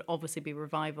favourite would obviously be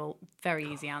Revival. Very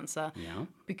easy answer. Yeah.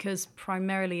 Because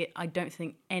primarily, I don't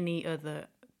think any other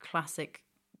classic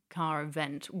car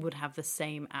event would have the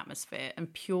same atmosphere.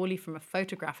 And purely from a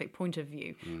photographic point of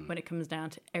view, when it comes down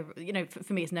to,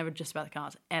 for me, it's never just about the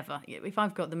cars, ever. If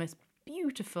I've got the most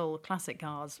beautiful classic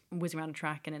cars whizzing around the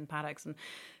track and in paddocks and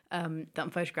that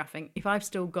I'm photographing, if I've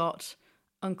still got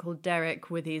Uncle Derek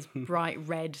with his bright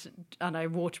red,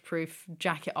 waterproof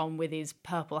jacket on with his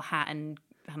purple hat and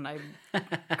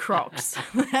Crocs,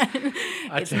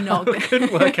 I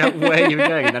couldn't work out where you were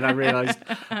going, and then I realised,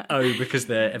 because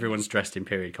everyone's dressed in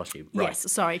period costume. Right.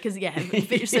 Yes, sorry, because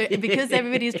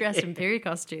everybody's dressed in period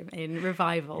costume in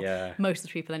Revival, most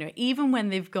of the people anyway, even when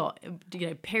they've got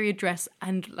period dress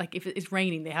and if it's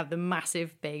raining, they have the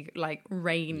massive big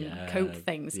rain coat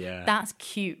things. Yeah. That's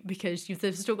cute because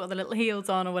they've still got the little heels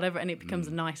on or whatever, and it becomes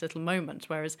a nice little moment.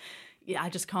 Whereas, I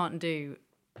just can't do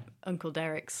Uncle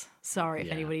Derek's. Sorry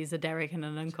if anybody's a Derek and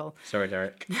an uncle. Sorry,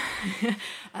 Derek.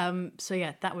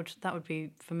 That would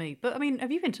be for me. But I mean,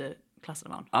 have you been to Classic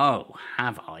Le Mans? Oh,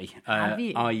 have I? Have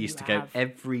you? I used to go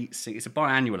it's a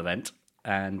biannual event,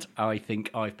 and I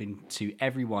think I've been to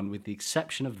every one with the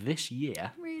exception of this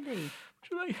year. Really?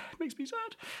 Which makes me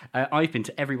sad. I've been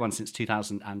to every one since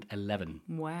 2011.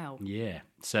 Wow. Yeah.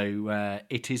 So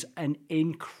it is an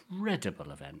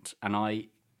incredible event, and I,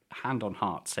 hand on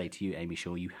heart, say to you, Amy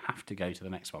Shaw, you have to go to the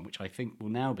next one, which I think will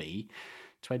now be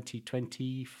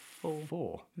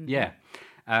 2024. Mm-hmm. Yeah.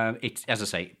 It's, as I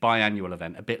say, biannual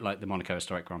event, a bit like the Monaco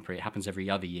Historic Grand Prix. It happens every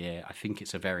other year. I think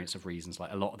it's a variance of reasons.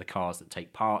 Like, a lot of the cars that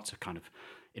take part are kind of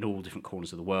in all different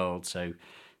corners of the world, so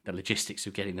the logistics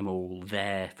of getting them all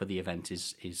there for the event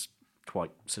is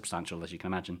quite substantial, as you can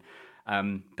imagine.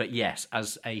 But yes,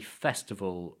 as a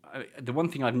festival, the one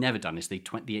thing I've never done is the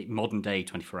modern day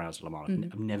 24 Hours of Le Mans.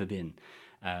 I've never been.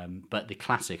 But the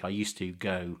classic, I used to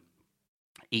go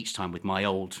each time with my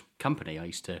old company. I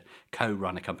used to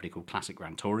co-run a company called Classic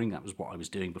Grand Touring. That was what I was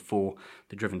doing before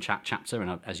the Driven Chat chapter,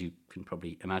 and as you can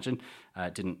probably imagine,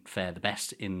 didn't fare the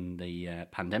best in the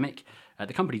pandemic.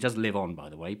 The company does live on, by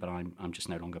the way, but I'm just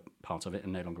no longer part of it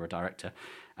and no longer a director.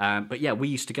 But yeah, we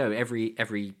used to go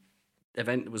every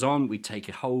event was on, we'd take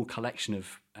a whole collection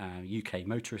of UK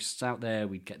motorists out there.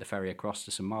 We'd get the ferry across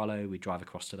to St Malo. We'd drive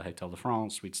across to the Hotel de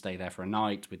France. We'd stay there for a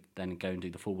night. We'd then go and do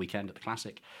the full weekend at the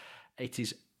Classic. It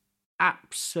is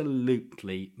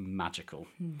absolutely magical.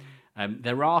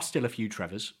 There are still a few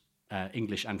Trevors,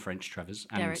 English and French Trevors.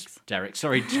 And Derek,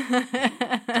 sorry.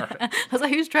 I was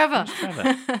like, who's Trevor?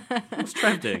 What's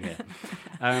Trev doing here?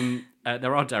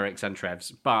 There are Dereks and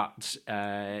Trevs, but,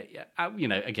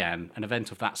 again, an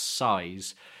event of that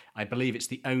size, I believe it's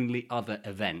the only other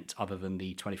event other than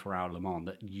the 24-hour Le Mans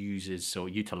that uses or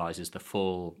utilises the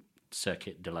full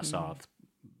Circuit de la Sarthe,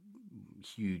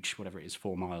 huge, whatever it is,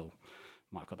 4 mile,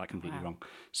 might have got that completely wrong,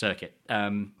 circuit.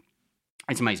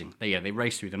 It's amazing. They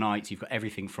race through the night. You've got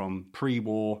everything from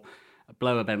pre-war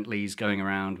blower Bentleys going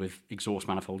around with exhaust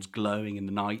manifolds glowing in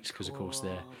the night because, of course,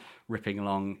 they're ripping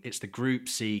along. It's the Group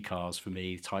C cars for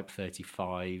me, Type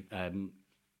 35.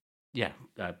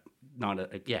 Porsche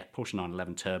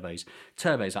 911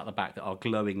 turbos out the back that are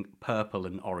glowing purple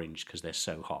and orange because they're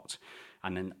so hot.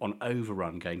 And then on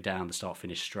overrun going down the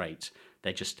start-finish straight,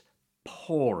 they're just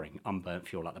pouring unburnt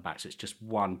fuel out the back. So it's just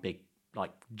one big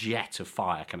jet of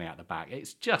fire coming out the back.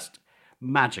 It's just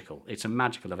magical. It's a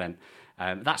magical event.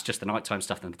 That's just the nighttime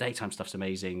stuff. And the daytime stuff's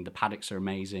amazing. The paddocks are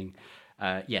amazing.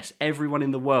 Yes, everyone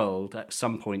in the world at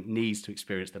some point needs to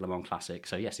experience the Le Mans Classic.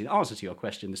 So yes, in answer to your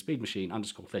question, the Speed Machine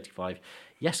 _35,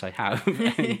 yes, I have.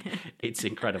 And it's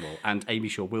incredible. And Amy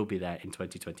Shaw will be there in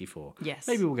 2024. Yes.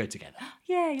 Maybe we'll go together.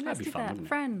 Yay, let's That'd be do fun, that. wouldn't it?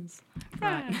 Friends.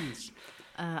 Friends.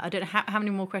 I don't know, how many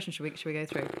more questions should we go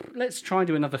through? Let's try and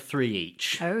do another 3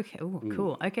 each. Okay,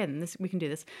 cool. Okay, then we can do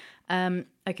this.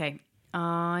 Okay,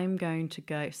 I'm going to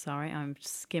go... Sorry, I'm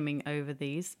skimming over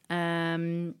these.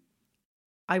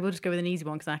 I will just go with an easy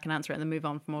one because I can answer it and then move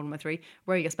on from all of my 3.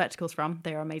 Where are your spectacles from?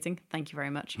 They are amazing. Thank you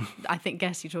very much. I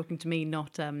guess you're talking to me,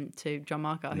 not to John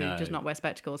Markar, who does not wear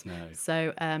spectacles. No.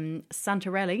 So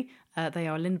Santarelli, they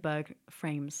are Lindbergh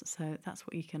frames. So that's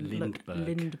what you can look.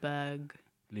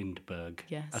 Lindbergh.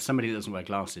 Yes. As somebody that doesn't wear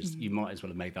glasses, you might as well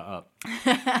have made that up.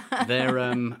 They're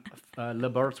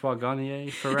Laboratoire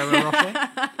Garnier Ferrero Rocher.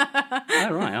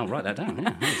 Oh, right, I'll write that down.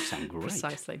 Yeah, that sounds great.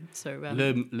 Precisely. So where?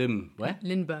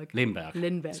 Lindbergh.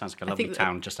 Sounds like a lovely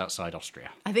town just outside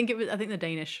Austria. I think they're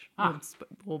Danish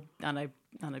or I know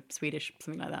Swedish,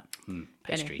 something like that.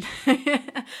 Pastries. Anyway.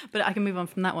 But I can move on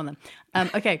from that one then.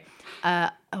 Okay.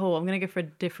 I'm going to go for a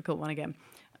difficult one again.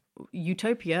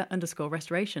 Utopia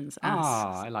 _restorations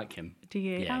asks. I like him. Do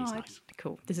you? Yeah, he's nice.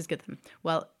 Cool. This is good then.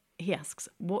 Well, he asks,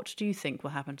 what do you think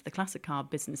will happen to the classic car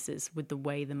businesses with the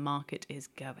way the market is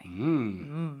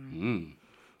going?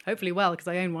 Hopefully well, because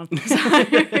I own one.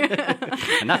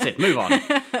 And that's it. Move on.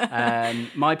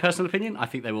 My personal opinion, I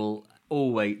think they will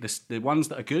always... The ones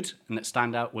that are good and that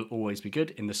stand out will always be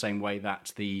good, in the same way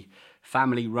that the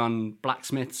family-run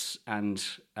blacksmiths and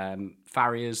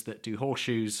farriers that do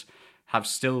horseshoes have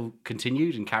still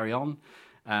continued and carry on.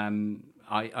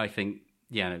 I think,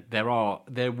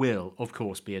 there will, of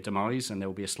course, be a demise, and there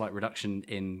will be a slight reduction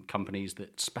in companies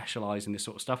that specialise in this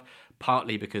sort of stuff,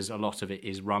 partly because a lot of it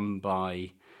is run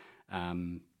by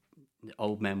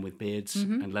old men with beards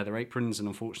and leather aprons, and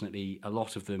unfortunately a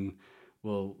lot of them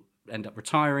will end up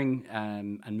retiring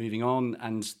and moving on,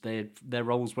 and their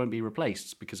roles won't be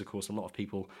replaced because, of course, a lot of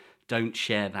people don't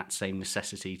share that same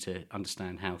necessity to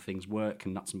understand how things work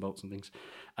and nuts and bolts and things.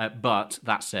 But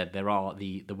that said, there are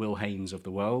the Will Haynes of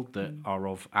the world that are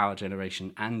of our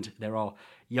generation, and there are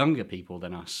younger people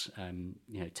than us,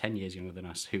 10 years younger than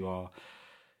us, who are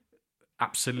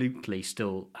absolutely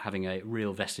still having a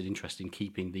real vested interest in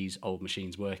keeping these old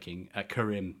machines working.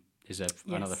 Karim is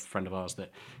another friend of ours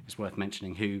that is worth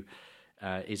mentioning, who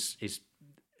is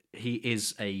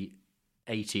a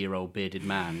 80-year-old bearded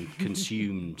man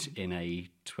consumed in a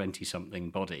 20-something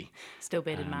body. Still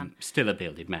bearded man. Still a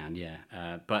bearded man,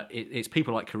 yeah. But it's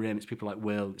people like Karim, it's people like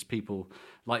Will, it's people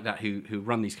like that who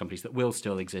run these companies that will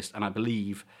still exist. And I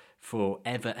believe for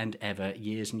ever and ever,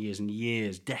 years and years and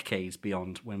years, decades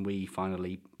beyond when we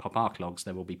finally pop our clogs,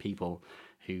 there will be people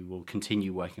who will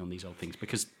continue working on these old things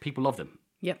because people love them.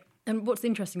 Yep. And what's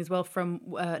interesting as well from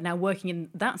now working in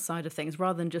that side of things,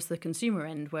 rather than just the consumer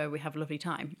end where we have a lovely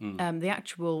time, the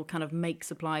actual kind of make,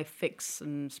 supply, fix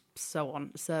and so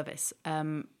on service,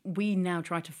 we now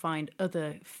try to find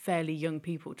other fairly young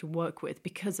people to work with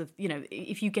because of,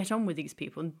 if you get on with these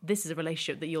people, and this is a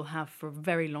relationship that you'll have for a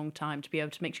very long time, to be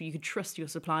able to make sure you can trust your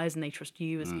suppliers and they trust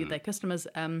you as their customers,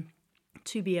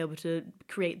 to be able to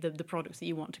create the products that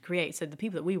you want to create. So the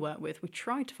people that we work with, we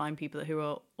try to find people who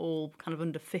are all kind of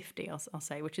under 50, I'll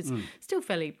say, which is still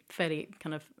fairly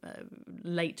kind of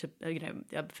late to,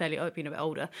 fairly, a bit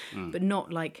older, but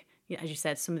not like, as you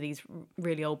said, some of these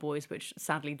really old boys, which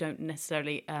sadly don't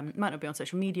necessarily might not be on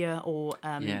social media or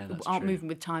aren't moving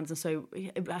with times, and so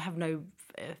I have no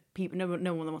people, no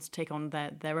one that wants to take on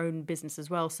their own business as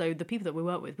well. So the people that we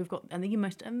work with, we've got the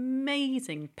most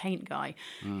amazing paint guy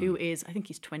who is, I think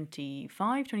he's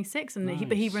 25, 26, and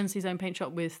he runs his own paint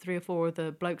shop with 3 or 4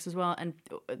 other blokes as well. And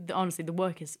honestly, the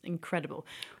work is incredible.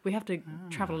 We have to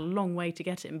travel a long way to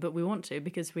get him, but we want to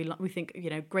because we think,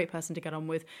 great person to get on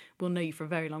with. We'll know you for a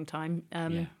very long time.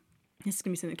 This is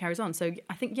going to be something that carries on. So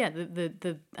I think,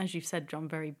 the as you've said, John,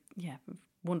 very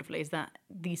wonderfully, is that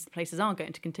these places are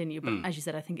going to continue. But as you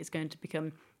said, I think it's going to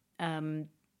become,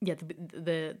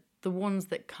 the ones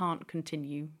that can't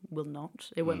continue will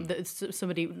not. It won't.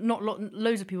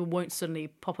 Loads of people won't suddenly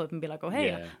pop up and be like, "Oh,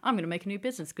 hey, I'm going to make a new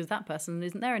business," because that person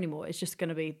isn't there anymore. It's just going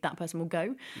to be that person will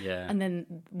go, and then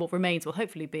what remains will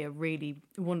hopefully be a really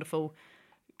wonderful,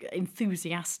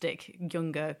 enthusiastic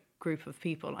younger group of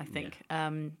people, I think.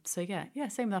 Same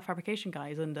with our fabrication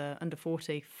guys under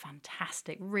 40.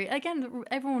 Fantastic. Again,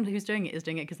 everyone who's doing it is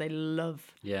doing it because they love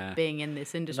being in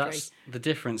this industry. That's the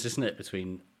difference, isn't it,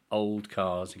 between old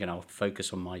cars, again, I'll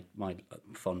focus on my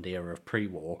fond era of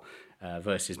pre-war,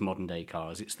 versus modern day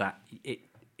cars. It's that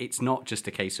it's not just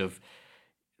a case of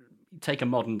take a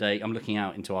modern day. I'm looking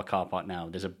out into our car park now.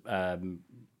 There's a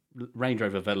Range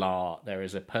Rover Velar, there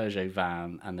is a Peugeot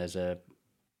van, and there's a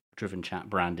Driven Chat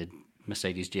branded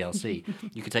Mercedes GLC.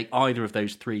 You could take either of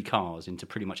those 3 cars into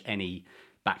pretty much any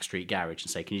backstreet garage and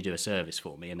say, "Can you do a service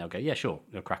for me?" And they'll go, "Yeah, sure."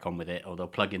 They'll crack on with it, or they'll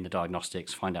plug in the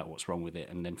diagnostics, find out what's wrong with it,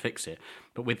 and then fix it.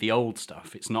 But with the old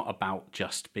stuff, it's not about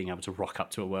just being able to rock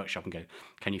up to a workshop and go,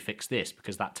 "Can you fix this?"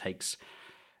 Because that takes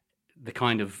the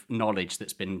kind of knowledge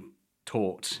that's been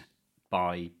taught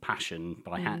by passion,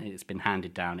 it's been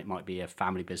handed down. It might be a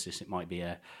family business, it might be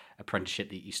a apprenticeship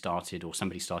that you started, or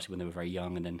somebody started when they were very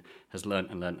young and then has learnt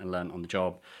on the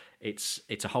job. It's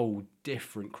a whole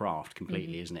different craft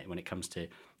completely, isn't it, when it comes to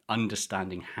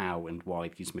understanding how and why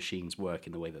these machines work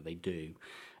in the way that they do.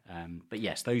 But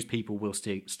yes, those people will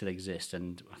still exist,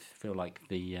 and I feel like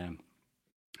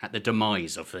at the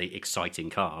demise of the exciting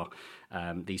car,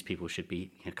 these people should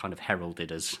be kind of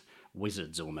heralded as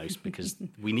wizards almost, because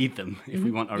we need them if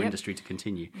we want our industry to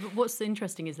continue. What's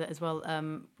interesting is that as well,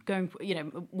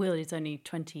 Will is only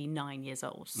 29 years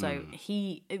old, so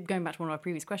he, going back to one of our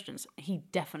previous questions, he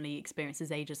definitely experiences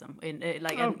ageism.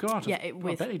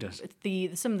 I bet he does.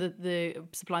 Some of the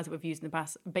suppliers that we've used in the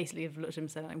past basically have looked at him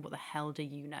and said, like, "What the hell do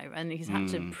you know?" And he's had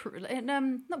to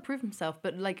not prove himself,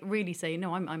 but like really say,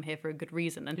 "No, I'm here for a good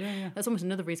reason." And that's almost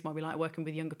another reason why we like working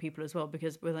with younger people as well,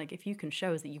 because we're like, if you can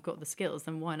show us that you've got the skills,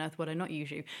 then why on earth would I not use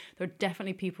you? There are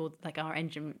definitely people like our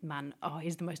engine man. Oh,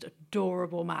 he's the most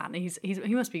adorable man. He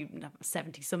must be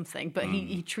 70 something, but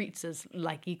he treats us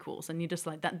like equals, and you're just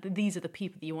like that. These are the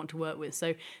people that you want to work with.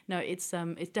 So no, it's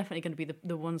definitely going to be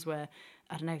the ones where,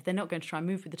 I don't know, if they're not going to try and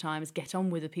move with the times, get on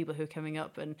with the people who are coming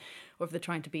up, or if they're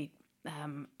trying to be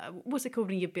what's it called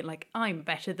when you're a bit like, "I'm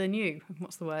better than you"?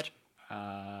 What's the word?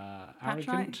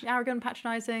 Arrogant,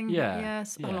 patronising,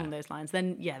 along those lines.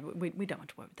 Then we don't want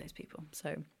to work with those people.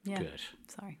 So good.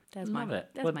 Sorry, there's my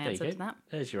answer to that.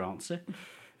 There's your answer.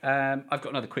 I've got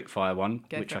another quick fire one,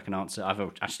 which I can answer. I've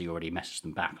actually already messaged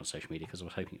them back on social media because I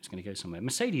was hoping it was going to go somewhere.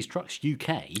 Mercedes Trucks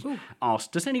UK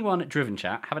asked, "Does anyone at Driven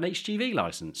Chat have an HGV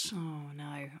licence?" Oh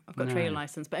no, I've got a trailer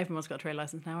licence, but everyone's got a trailer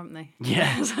licence now, haven't they?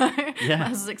 Yeah,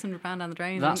 That's £600 down the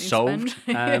drain. That's solved.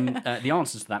 The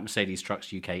answer to that, Mercedes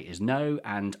Trucks UK, is no,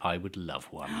 and I would love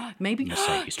one. Maybe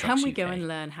Mercedes Trucks can we UK. go and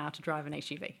learn how to drive an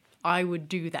HGV? I would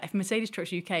do that. If Mercedes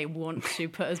Trucks UK want to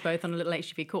put us both on a little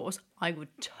HGV course, I would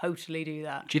totally do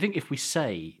that. Do you think if we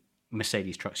say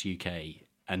Mercedes Trucks UK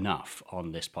enough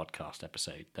on this podcast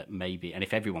episode, that maybe, and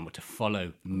if everyone were to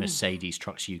follow Mercedes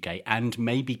Trucks UK and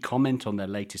maybe comment on their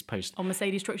latest post on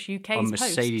Mercedes Trucks UK's on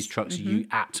Mercedes Trucks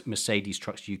at Mercedes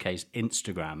Trucks UK's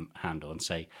Instagram handle, and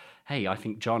say, "Hey, I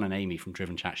think John and Amy from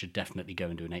Driven Chat should definitely go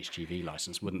and do an HGV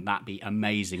license." Wouldn't that be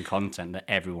amazing content that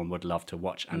everyone would love to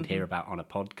watch and hear about on a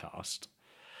podcast?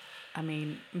 I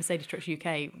mean, Mercedes Trucks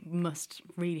UK must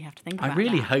really have to think about that. I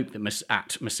really hope that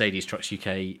at Mercedes Trucks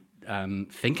UK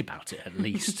think about it at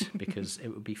least, because it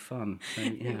would be fun. So,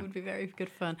 it would be very good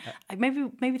fun.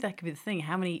 Maybe that could be the thing.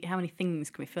 How many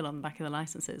things can we fill on the back of the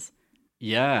licenses?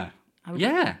 Yeah.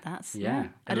 That's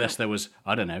Unless there was,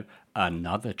 I don't know,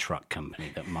 another truck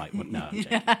company that might want. No,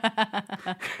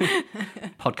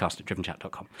 podcast at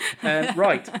drivenchat.com.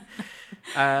 Right.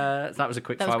 That was a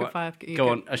quick fire one. Go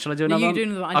on. Shall I do another one? You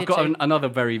do another one. I've got another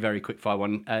very, very quick fire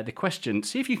one. The question,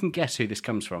 see if you can guess who this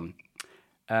comes from.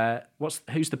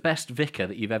 Who's the best vicar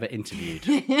that you've ever interviewed?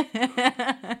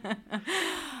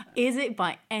 Is it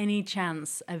by any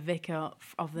chance a vicar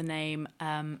of the name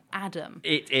Adam?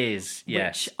 It is,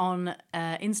 yes. Which on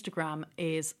Instagram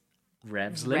is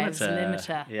Revs Revs Limiter.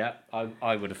 Limiter. Yeah,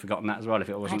 I would have forgotten that as well if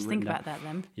it I wasn't had to written think down. about that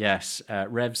then. Yes,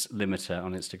 Revs Limiter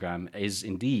on Instagram is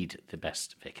indeed the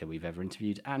best vicar we've ever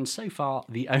interviewed, and so far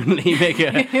the only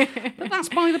vicar. But that's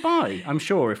by the by. I'm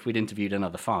sure if we'd interviewed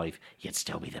another 5, he'd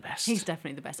still be the best. He's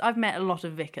definitely the best. I've met a lot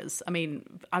of vicars. I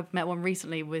mean, I've met one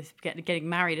recently with getting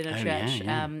married in a church.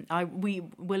 yeah.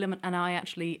 William and I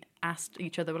actually asked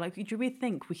each other, we're like, do we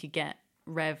think we could get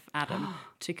Rev Adam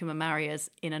to come and marry us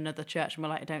in another church? And we're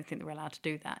like, I don't think that we're allowed to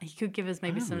do that. He could give us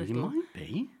maybe some He little... might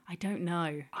be. I don't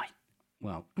know.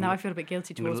 Well, Now I feel a bit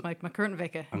guilty towards my current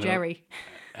vicar, Jerry.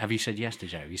 have you said yes to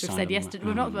Joe? We've said yes to...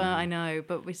 We've not... I know,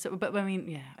 but but I mean,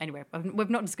 yeah. Anyway, we've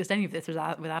not discussed any of this with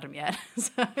Adam yet.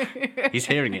 So. He's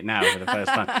hearing it now for the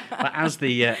first time. But as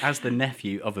the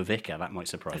nephew of a vicar, that might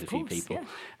surprise a few people.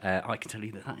 Yeah. I can tell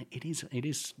you that it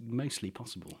is mostly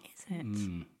possible. Is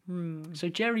it? So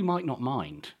Jerry might not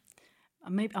mind.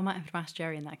 Maybe I might have to ask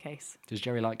Jerry in that case. Does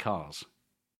Jerry like cars?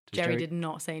 Jerry did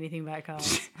not say anything about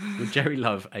cars. Would Jerry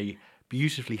love a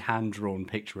beautifully hand-drawn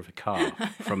picture of a car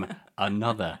from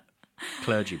another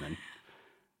clergyman?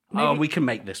 Maybe, we can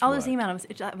make this I'll work. just email him.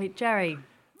 Wait, Jerry,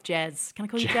 Jez. Can I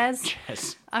call you Jez?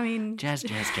 Jez. I mean... Jez.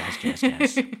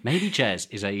 Maybe Jez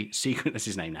is a secret... That's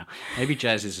his name now. Maybe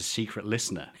Jez is a secret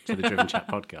listener to the Driven Chat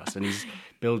podcast and he's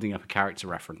building up a character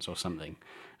reference or something.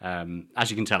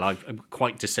 As you can tell, I'm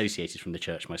quite dissociated from the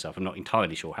church myself. I'm not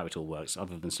entirely sure how it all works,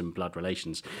 other than some blood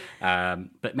relations.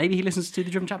 But maybe he listens to the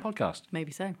Driven Chat podcast.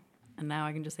 Maybe so. And now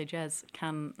I can just say, Jez,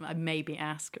 can I maybe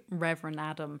ask Reverend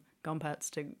Adam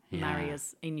Gompertz to marry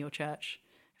us in your church?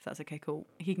 If that's okay, cool.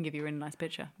 He can give you a really nice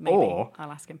picture. Maybe Or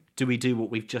I'll ask him. Do we do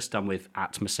what we've just done with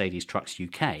at Mercedes Trucks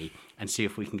UK and see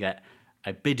if we can get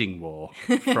a bidding war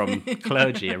from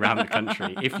clergy around the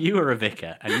country? If you were a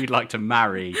vicar and you'd like to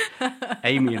marry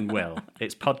Amy and Will,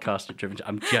 it's podcast at Driven.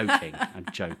 I'm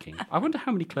joking. I wonder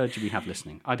how many clergy we have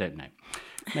listening. I don't know.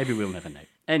 Maybe we'll never know.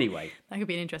 Anyway. That could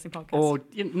be an interesting podcast. Or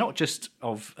not just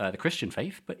of the Christian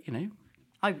faith, but,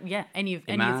 any of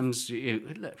imams,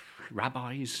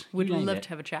 rabbis. Would love to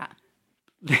have a chat.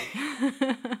 Do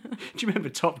you remember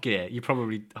Top Gear?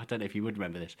 I don't know if you would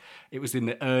remember this. It was in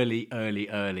the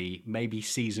early, maybe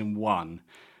season 1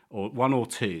 or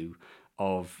 2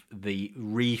 of the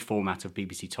reformat of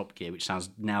BBC Top Gear, which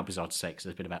sounds now bizarre to say because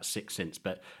there's been about 6 since,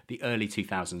 but the early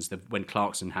 2000s, when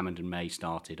Clarkson, Hammond and May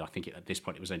started, I think at this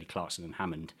point it was only Clarkson and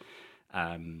Hammond,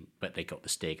 but they got the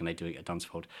Stig and they do it at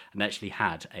Dunsfold, and they actually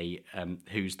had a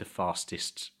who's the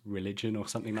fastest religion or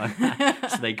something like that.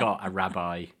 So they got a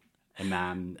rabbi,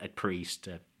 imam, a priest.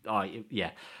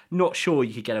 Not sure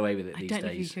you could get away with it these days. I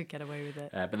don't know if you could get away with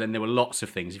it. But then there were lots of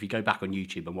things. If you go back on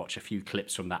YouTube and watch a few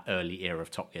clips from that early era of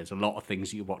Top Gear, there's a lot of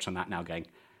things you watch on that now going,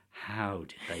 how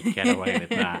did they get away with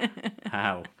that?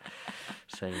 How?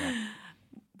 So, yeah.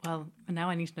 Well, now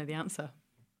I need to know the answer.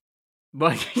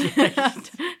 Well,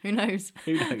 yes. Who knows?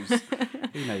 Who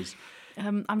knows?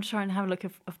 I'm trying to have a look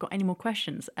if I've got any more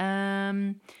questions.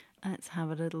 Let's have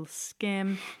a little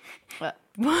skim.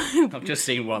 I've just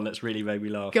seen one that's really made me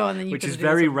laugh. Go on, then. Which is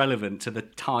very relevant to the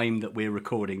time that we're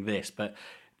recording this, but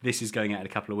this is going out in a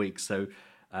couple of weeks, so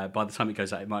by the time it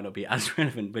goes out, it might not be as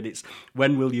relevant. But it's,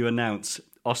 when will you announce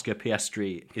Oscar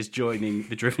Piastri is joining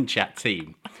the Driven Chat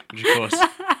team? Which, of course...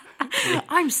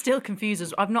 I'm still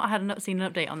confused. I've not seen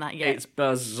an update on that yet. It's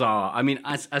bizarre. I mean,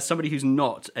 as somebody who's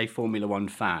not a Formula One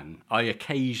fan, I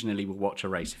occasionally will watch a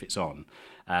race if it's on,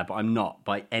 but I'm not,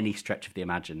 by any stretch of the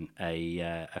imagine,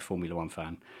 a Formula One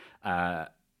fan. I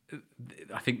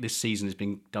think this season has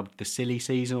been dubbed the silly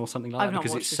season or something like that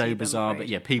because it's so bizarre. But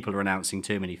yeah, people are announcing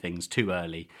too many things too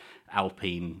early.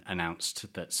 Alpine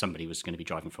announced that somebody was going to be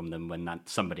driving from them when that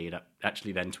somebody had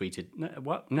actually then tweeted, "No,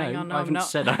 what? No, on, no, I haven't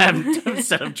said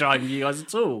I'm driving you guys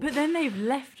at all." But then they've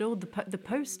left all the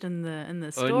post and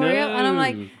the story up, and I'm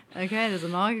like, okay, there's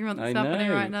an argument that's happening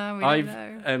right now. We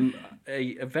don't know.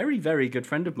 A very, very good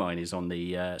friend of mine is on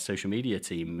the social media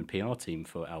team and PR team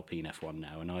for Alpine F1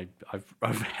 now, and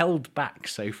I've held back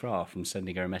so far from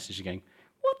sending her a message and going,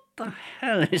 what the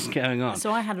hell is going on?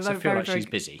 So I had I feel like she's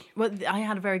busy. Well, I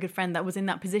had a very good friend that was in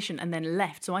that position and then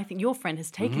left. So I think your friend has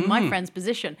taken my friend's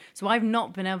position. So I've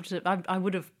not been able to. I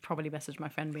would have probably messaged my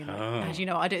friend being like, as you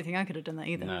know, I don't think I could have done that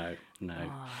either. No.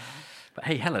 Oh. But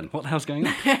hey, Helen, what the hell's going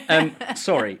on?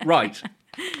 Sorry, right.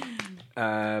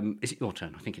 Is it your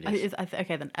turn? I think it is.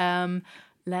 Okay then.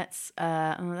 Let's.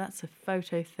 That's a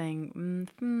photo thing.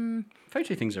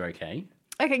 Photo things are okay.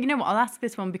 Okay, you know what? I'll ask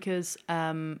this one because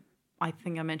I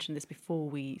think I mentioned this before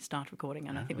we start recording,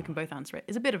 and I think we can both answer it.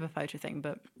 It's a bit of a photo thing,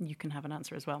 but you can have an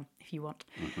answer as well if you want.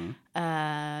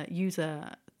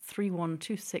 User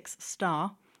 3126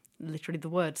 star, literally the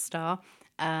word star,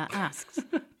 asks,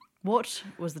 what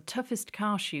was the toughest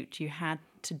car shoot you had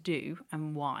to do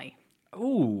and why?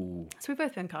 Ooh. So we've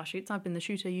both been car shoots. I've been the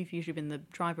shooter, you've usually been the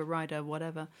driver, rider,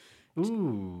 whatever.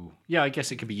 Ooh. Yeah, I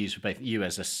guess it could be used for both. You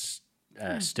as a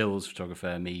stills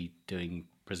photographer, me doing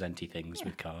presenty things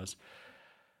with cars.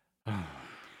 Oh,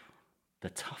 the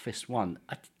toughest one.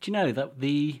 Do you know that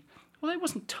well, it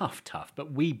wasn't tough,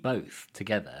 but we both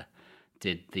together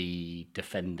did the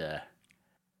Defender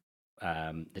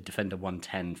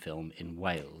 110 film in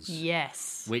Wales.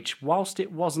 Yes. Which, whilst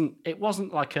it wasn't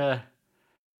like although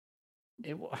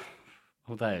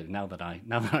now that I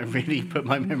really put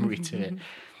my memory to it,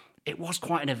 it was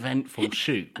quite an eventful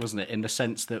shoot, wasn't it? In the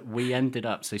sense that we ended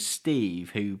up, so Steve,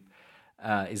 who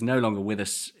is no longer with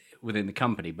us within the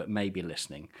company, but may be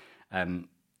listening,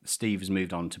 Steve has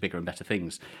moved on to bigger and better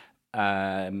things,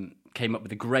 came up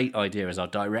with a great idea as our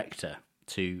director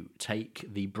to take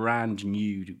the brand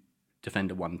new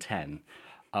Defender 110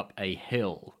 up a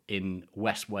hill in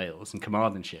West Wales, in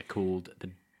Carmarthenshire, called the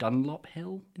Dunlop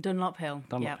Hill. Dunlop Hill.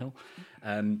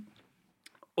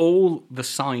 All the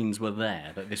signs were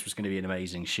there that this was going to be an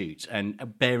amazing shoot.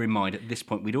 And bear in mind, at this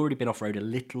point, we'd already been off-road a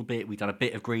little bit. We'd done a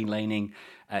bit of green laning.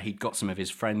 He'd got some of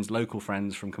his friends, local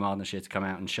friends from Carmarthenshire, to come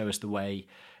out and show us the way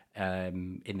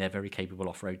in their very capable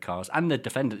off-road cars. And the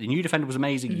new Defender was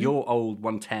amazing. Mm-hmm. Your old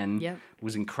 110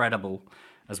 was incredible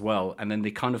as well. And then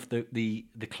the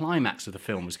climax of the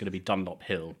film was going to be Dunlop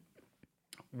Hill.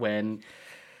 When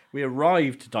we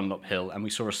arrived to Dunlop Hill and we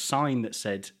saw a sign that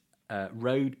said,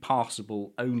 road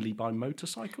passable only by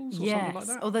motorcycles or something like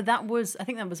that. Although I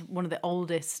think that was one of the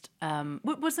oldest.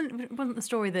 Wasn't the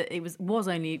story that it was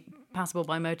only passable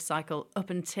by motorcycle up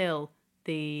until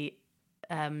the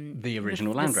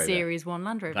original Land Rover, Series 1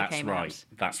 Land Rover came out.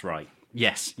 That's right.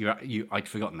 Yes, I'd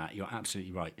forgotten that. You're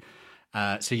absolutely right.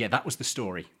 So yeah, that was the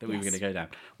story that we were going to go down.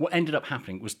 What ended up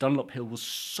happening was Dunlop Hill was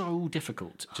so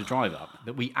difficult to drive up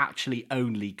that we actually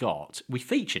only we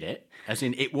featured it, as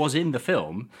in it was in the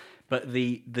film, but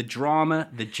the drama,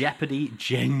 the jeopardy,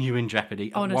 genuine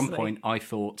jeopardy. Honestly. At one point I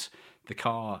thought the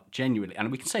car genuinely,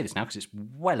 and we can say this now because it's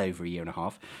well over a year and a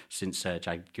half since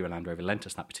Jaguar Land Rover lent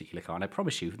us that particular car, and I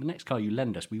promise you, for the next car you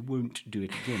lend us, we won't do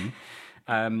it again.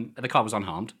 The car was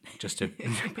unharmed, just to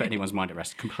put anyone's mind at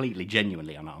rest, completely,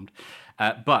 genuinely unharmed.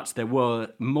 But there were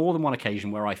more than one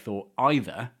occasion where I thought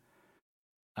either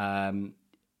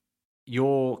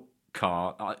your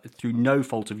car, through no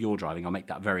fault of your driving, I'll make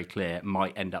that very clear,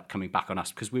 might end up coming back on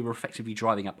us because we were effectively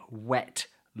driving up wet,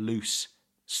 loose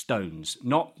stones,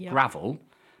 not gravel,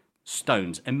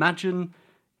 stones. Imagine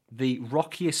the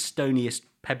rockiest, stoniest,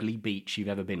 pebbly beach you've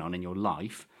ever been on in your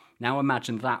life. Now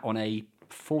imagine that on a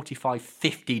 45,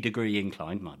 50 degree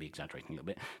incline, might be exaggerating a little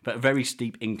bit, but a very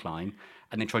steep incline,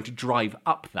 and then trying to drive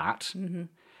up that.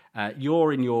 Mm-hmm.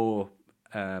 You're in your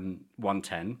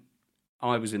 110.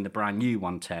 I was in the brand new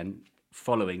 110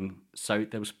 following. So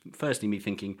there was firstly me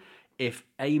thinking, if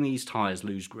Amy's tyres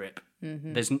lose grip,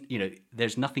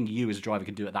 there's nothing you as a driver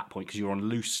can do at that point because you're on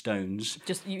loose stones.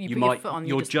 Just you put your foot on,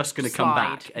 you're just going to come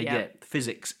back. Yeah.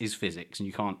 Physics is physics, and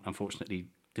you can't unfortunately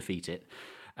defeat it.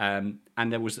 And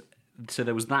there was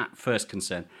that first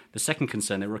concern. The second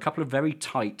concern, there were a couple of very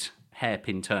tight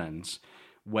hairpin turns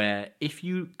where if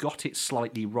you got it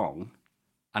slightly wrong,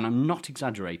 and I'm not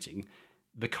exaggerating,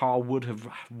 the car would have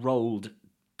rolled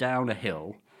down a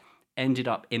hill, ended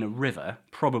up in a river,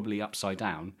 probably upside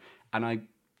down, and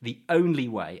the only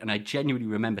way, and I genuinely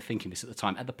remember thinking this at the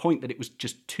time, at the point that it was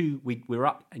just we were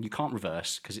up and you can't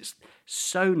reverse because it's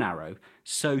so narrow,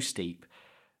 so steep.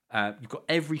 You've got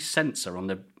every sensor on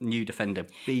the new Defender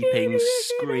beeping,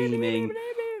 screaming.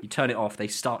 You turn it off, they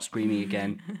start screaming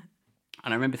again.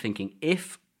 And I remember thinking,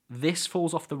 if this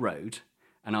falls off the road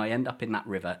and I end up in that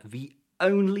river, the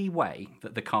only way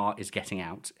that the car is getting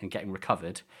out and getting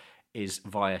recovered is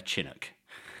via Chinook.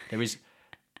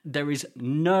 There is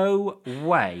no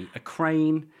way a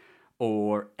crane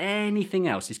or anything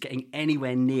else is getting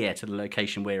anywhere near to the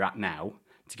location we're at now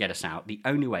to get us out. The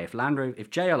only way, if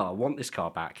JLR want this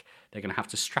car back, they're going to have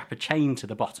to strap a chain to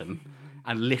the bottom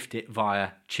and lift it via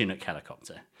Chinook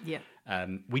helicopter. Yeah.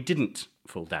 We didn't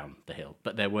fall down the hill,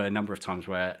 but there were a number of times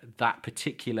where that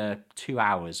particular 2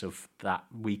 hours of that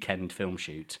weekend film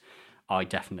shoot, I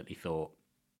definitely thought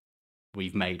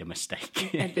we've made a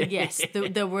mistake. Yes,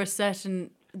 there were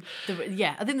certain... I think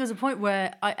there was a point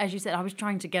where, as you said, I was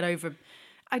trying to get over...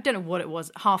 I don't know what it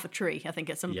was, half a tree, I think,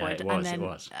 at some point. It was, and then, it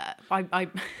was. I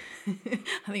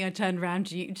think I turned around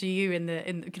to you in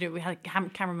the we had a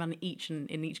cameraman each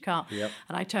in each car. Yep.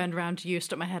 And I turned around to you,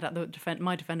 stuck my head out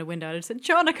my Defender window, and I said,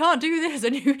 John, I can't do this.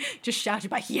 And you just shouted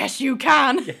back, yes, you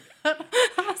can. Yeah.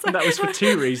 And that was for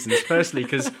two reasons. Firstly,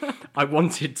 because I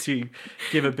wanted to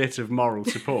give a bit of moral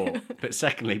support, but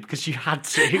secondly, because you had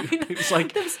to. It was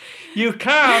like, you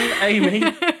can,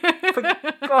 Amy. For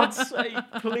God's sake,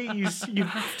 please, you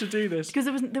have to do this. Because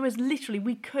there was literally,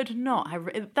 we could not have.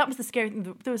 That was the scary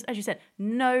thing. There was, as you said,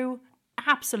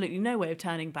 absolutely no way of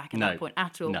turning back at that point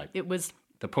at all. No. It was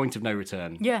the point of no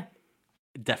return. Yeah.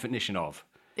 Definition of.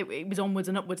 It was onwards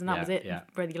and upwards, and that was it,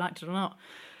 whether you liked it or not.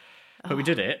 But we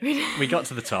did it. We got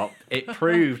to the top. It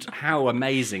proved how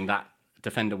amazing that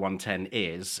Defender 110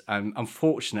 is.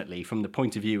 Unfortunately, from the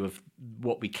point of view of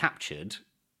what we captured,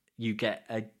 you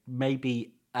get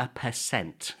maybe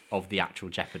 1% of the actual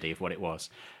jeopardy of what it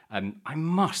was. I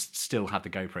must still have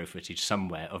the GoPro footage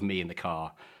somewhere of me in the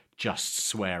car just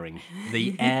swearing.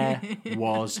 The air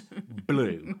was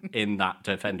blue in that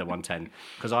Defender 110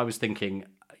 because I was thinking,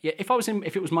 yeah, if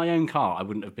it was my own car, I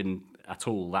wouldn't have been at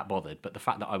all that bothered. But the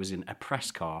fact that I was in a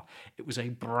press car, it was a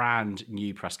brand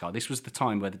new press car. This was the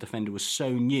time where the Defender was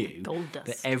so new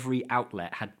that every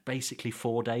outlet had basically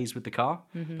 4 days with the car.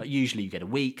 Mm-hmm. Like usually you get a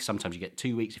week, sometimes you get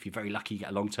 2 weeks. If you're very lucky, you get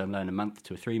a long-term loan, a month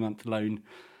to a 3-month loan.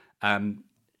 I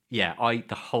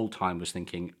the whole time was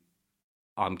thinking,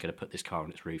 I'm going to put this car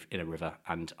on its roof in a river,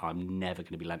 and I'm never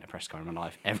going to be lent a press car in my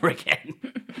life ever again.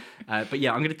 But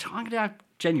yeah, I'm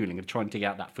genuinely going to try and dig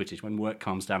out that footage when work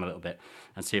calms down a little bit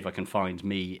and see if I can find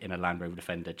me in a Land Rover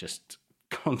Defender just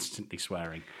constantly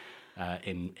swearing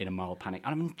in a mild panic.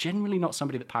 And I'm generally not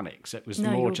somebody that panics. It was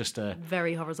more just a...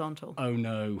 very horizontal. Oh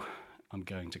no, I'm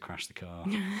going to crash the car.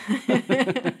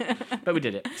 But we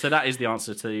did it. So that is the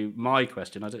answer to my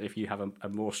question. I don't know if you have a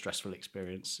more stressful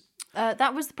experience.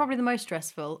 That was probably the most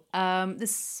stressful. The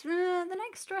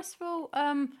next stressful,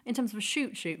 in terms of a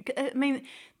shoot. I mean,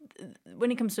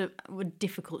 when it comes to a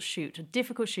difficult shoot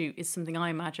is something I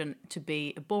imagine to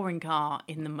be a boring car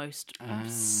in the most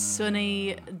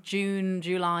sunny June,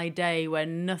 July day where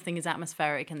nothing is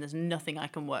atmospheric and there's nothing I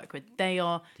can work with. They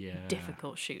are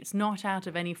difficult shoots, not out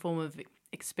of any form of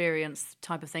experience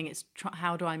type of thing. It's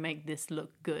how do I make this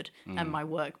look good and my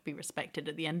work be respected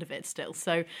at the end of it still.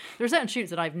 So there are certain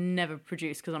shoots that I've never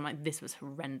produced because I'm like, this was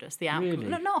horrendous. The outcome,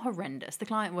 really? not horrendous. The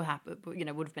client were happy,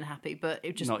 would have been happy, but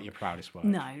it just not your proudest work.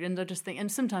 No, and I just think, and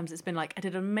sometimes it's been like I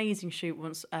did an amazing shoot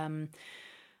once.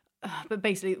 But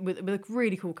basically with a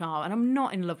really cool car, and I'm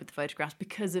not in love with the photographs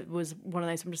because it was one of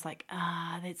those I'm just like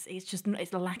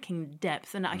it's lacking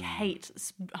depth, and I hate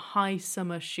high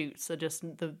summer shoots. So just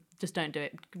don't do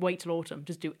it. Wait till autumn.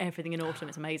 Just do everything in autumn.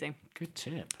 It's amazing. Good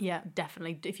tip. Yeah,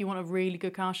 definitely. If you want a really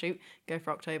good car shoot, go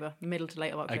for October, middle to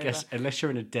late of October. I guess unless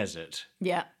you're in a desert.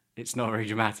 Yeah. It's not very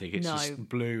dramatic. It's just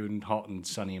blue and hot and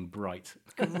sunny and bright.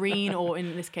 Green, or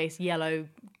in this case, yellow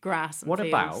grass. And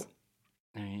fields.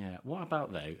 What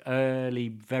about though?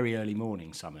 Very early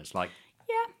morning summers, like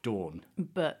dawn,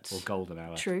 or golden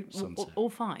hour. True, sunset. all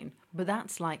fine. But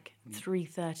that's like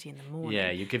 3:30 in the morning.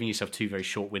 Yeah, you're giving yourself two very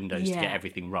short windows to get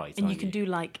everything right. And you can do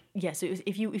like So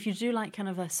if you do like kind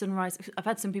of a sunrise, I've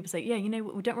had some people say,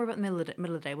 don't worry about the middle of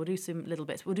the day. We'll do some little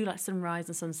bits. We'll do like sunrise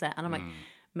and sunset. And I'm like,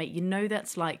 mate,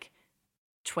 that's like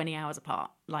 20 hours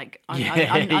apart. Like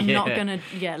I'm not gonna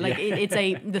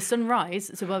it's the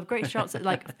sunrise, so we'll have great shots at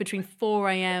like between 4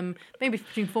 a.m, maybe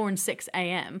between 4 and 6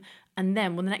 a.m, and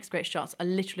then the next great shots are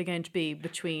literally going to be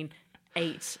between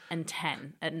 8 and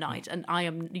 10 at night, and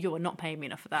you are not paying me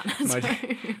enough for that.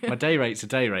 My day rate's a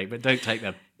day rate, but don't take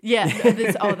the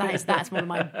that's one of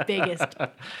my biggest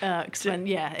irks.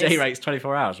 Day rate's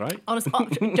 24 hours, right? Honestly,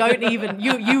 don't even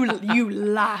you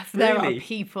laugh. Really? There are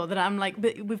people that I'm like,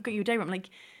 but we've got your day rate. I'm like,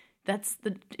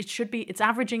 it's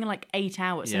averaging like 8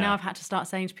 hours. So now I've had to start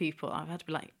saying to people, I've had to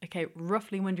be like, okay,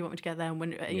 roughly when do you want me to get there? And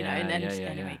when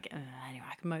anyway,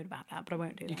 I can moan about that, but I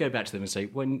won't do that. You go back to them and say,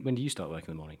 when do you start work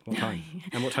in the morning? What time?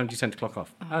 And what time do you tend to clock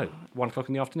off? 1 o'clock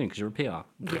in the afternoon because you're a PR.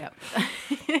 Yeah.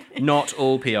 Not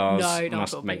all PRs not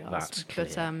must all make PRs, that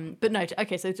clear. But no.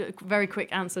 Okay, so a very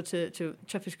quick answer to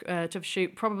tough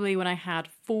shoot. Probably when I had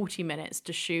 40 minutes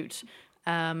to shoot,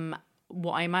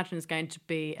 what I imagine is going to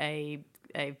be a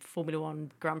Formula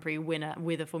One Grand Prix winner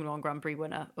with a Formula One Grand Prix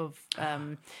winner of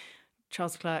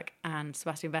Charles Leclerc and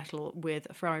Sebastian Vettel with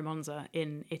a Ferrari Monza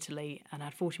in Italy, and I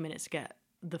had 40 minutes to get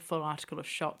the full article of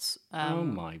shots. Oh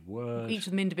my word! Each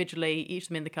of them individually, each of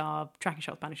them in the car, tracking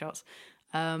shots, panning shots.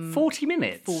 40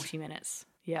 minutes? 40 minutes,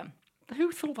 yeah.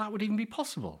 Who thought that would even be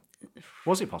possible?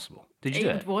 Was it possible? Did you do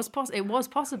it? It was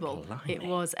possible. Blimey. It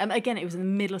was. Again, it was in the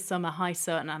middle of summer, high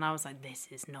sun, and I was like, "This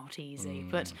is not easy."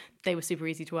 But they were super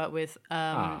easy to work with.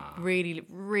 Really,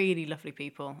 really lovely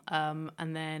people.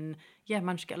 And then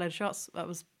managed to get a load of shots. I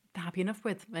was happy enough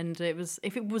with. And it was,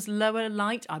 if it was lower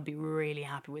light, I'd be really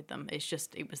happy with them. It's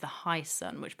just, it was the high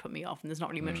sun which put me off, and there's not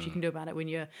really much you can do about it when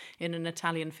you're in an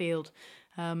Italian field.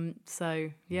 But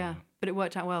it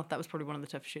worked out well. That was probably one of the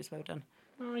toughest shoots I've ever done.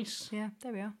 Nice. Yeah,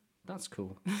 there we are. That's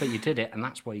cool. But you did it, and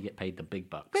that's why you get paid the big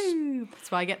bucks. Woo!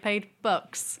 That's why I get paid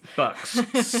bucks. Bucks.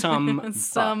 Some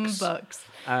Some bucks. bucks.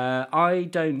 I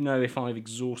don't know if I've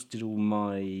exhausted all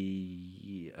my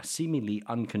seemingly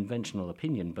unconventional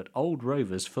opinion, but Old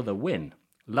Rovers for the win.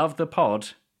 Love the pod,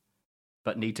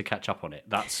 but need to catch up on it.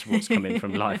 That's what's coming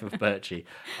from Life of Birchie.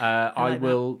 I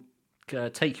will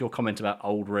take your comment about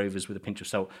Old Rovers with a pinch of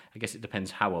salt. I guess it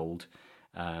depends how old.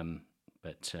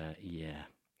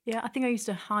 Yeah, I think I used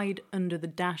to hide under the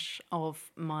dash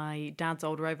of my dad's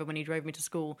old Rover when he drove me to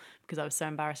school because I was so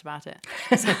embarrassed about it.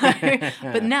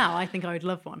 But now I think I would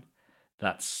love one.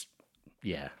 That's,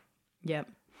 yeah. Yep.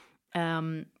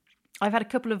 I've had a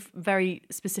couple of very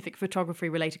specific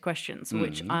photography-related questions,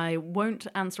 which I won't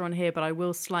answer on here, but I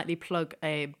will slightly plug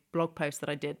a blog post that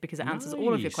I did because it answers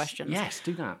all of your Nice. questions. Yes,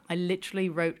 do that. I literally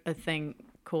wrote a thing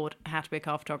called How to Be a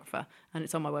Car Photographer, and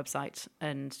it's on my website,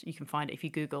 and you can find it if you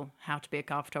Google How to Be a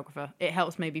Car Photographer. It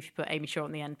helps maybe if you put Amy Shaw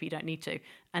on the end, but you don't need to.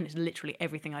 And it's literally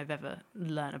everything I've ever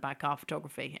learned about car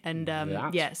photography. And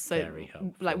so very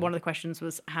helpful. like one of the questions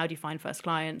was, how do you find first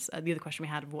clients? The other question we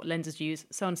had, what lenses do you use?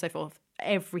 So on and so forth.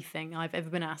 Everything I've ever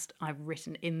been asked, I've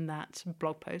written in that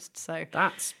blog post. So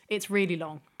it's really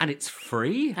long. And it's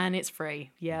free? And it's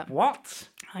free, yeah. What?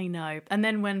 I know. And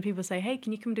then when people say, hey,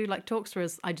 can you come do like talks for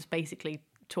us? I just basically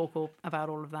talk about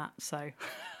all of that. So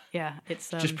yeah, it's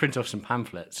Just print off some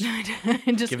pamphlets.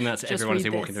 just, Give them that to just everyone as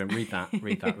read they walk this. into them.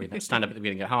 Read that. Stand up at the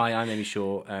beginning and go, hi, I'm Amy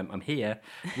Shaw. I'm here.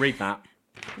 Read that.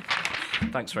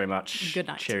 Thanks very much. Good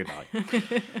night. Cheery bye.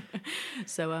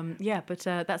 So but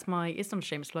that's it's not a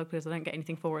shameless plug because I don't get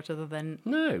anything for it other than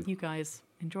you guys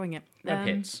enjoying it. No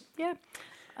hits. Yeah.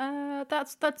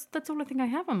 That's all I think I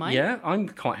have on mine. Yeah, I'm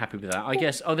quite happy with that. I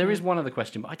guess. Oh, there is one other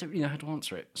question, but I don't really know how to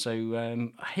answer it.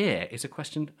 So here is a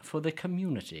question for the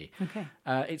community. Okay.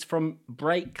 It's from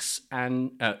Breaks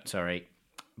and Bakes,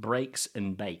 Breaks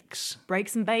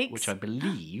and Bakes. which I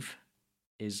believe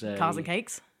is Cars and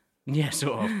Cakes. Yeah,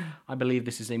 sort of. I believe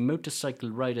this is a motorcycle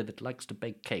rider that likes to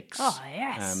bake cakes. Oh,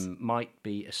 yes. Might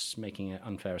be making an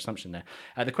unfair assumption there.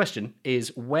 The question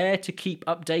is where to keep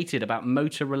updated about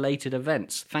motor-related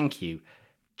events. Thank you.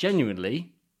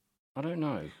 Genuinely, I don't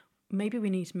know. Maybe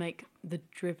we need to make the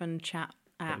Driven Chat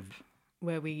app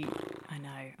where we... I know,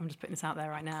 I'm just putting this out there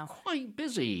right now. Quite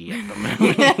busy at the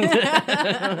moment.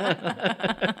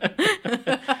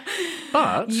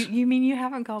 But... You mean you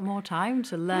haven't got more time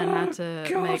to learn how to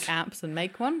make apps and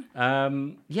make one?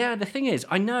 Yeah, the thing is,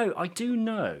 I do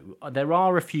know there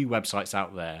are a few websites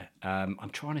out there. I'm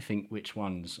trying to think which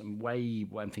ones.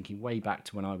 I'm thinking way back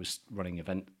to when I was running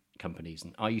event companies,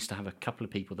 and I used to have a couple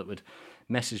of people that would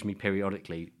message me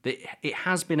periodically. It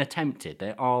has been attempted.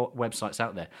 There are websites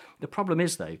out there. The problem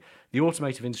is, though, the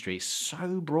automotive industry is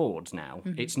so broad now.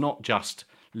 Mm-hmm. It's not just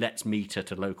let's meet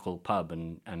at a local pub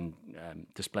and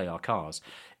display our cars.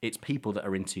 It's people that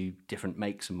are into different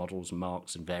makes and models and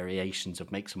marques and variations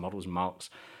of makes and models and marques,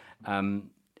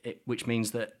 which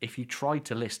means that if you tried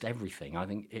to list everything, I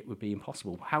think it would be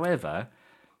impossible. However,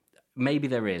 maybe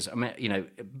there is. I mean,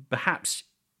 perhaps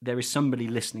there is somebody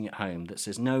listening at home that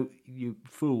says, no, you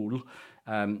fool,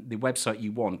 the website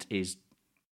you want is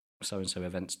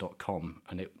so-and-so-events.com,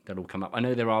 and they'll all come up. I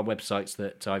know there are websites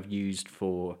that I've used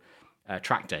for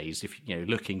track days. If you're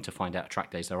looking to find out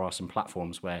track days, there are some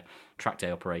platforms where track day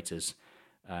operators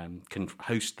can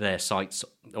host their sites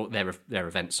or their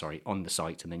events, on the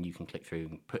site, and then you can click through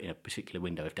and put in a particular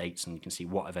window of dates, and you can see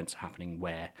what events are happening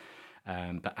where.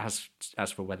 But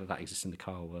as for whether that exists in the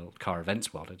car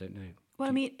events world, I don't know. Well,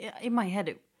 I mean, in my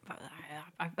head,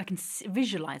 I can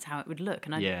visualize how it would look,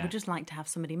 and I would just like to have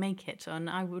somebody make it, and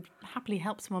I would happily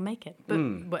help someone make it.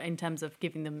 But in terms of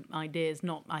giving them ideas,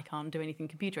 I can't do anything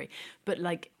computery. But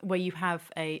like where you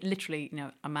have literally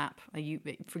a map,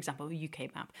 for example, a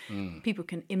UK map, people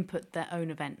can input their own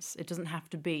events. It doesn't have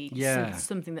to be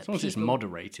something that as long as it's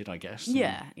moderated, I guess.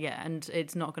 Yeah, and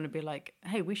it's not going to be like,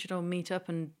 hey, we should all meet up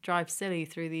and drive silly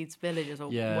through these villages or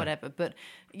whatever. But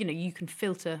you can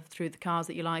filter through the cars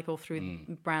that you like or through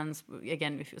brands.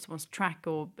 Again, if it's someone's track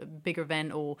or a bigger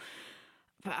event or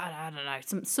but I don't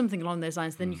know, something along those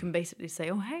lines. Then you can basically say,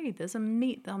 oh, hey, there's a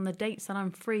meet on the dates that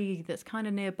I'm free that's kind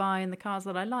of nearby in the cars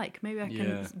that I like. Maybe I can.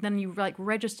 Yeah. Then you like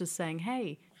register saying,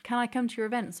 hey, can I come to your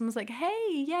event? Someone's like, hey,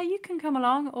 yeah, you can come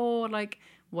along, or like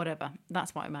whatever.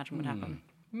 That's what I imagine would happen.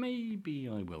 Maybe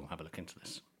I will have a look into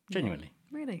this. Genuinely.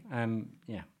 Really?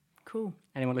 Yeah. Cool.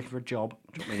 Anyone looking for a job,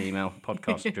 drop me an email,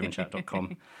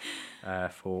 podcast@drivenchat.com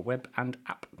for web and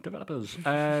app developers.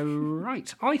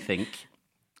 Right, I think,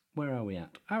 where are we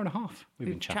at? Hour and a half we've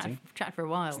been chatting. Chatted for a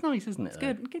while. It's nice, isn't it? It's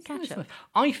good catch It's up. nice.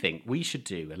 I think we should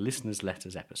do a listeners'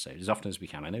 letters episode as often as we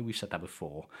can. I know we've said that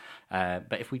before,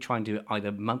 but if we try and do it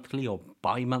either monthly or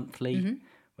bi-monthly,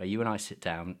 where you and I sit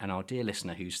down and our dear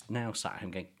listener who's now sat at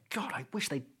home going, God, I wish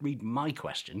they'd read my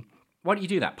question. Why don't you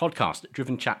do that?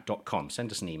 Podcast@drivenchat.com.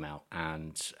 Send us an email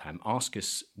and ask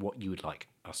us what you would like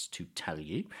us to tell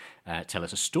you. Tell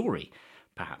us a story,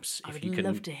 perhaps, if you can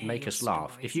love to hear make your us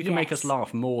laugh. stories. If you can make us Yes.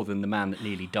 laugh more than the man that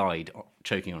nearly died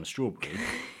choking on a strawberry,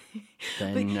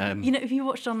 then You know, if you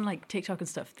watched on like TikTok and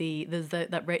stuff, there's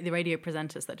the radio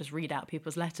presenters that just read out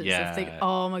people's letters. Yeah.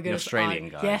 Oh my The goodness, Australian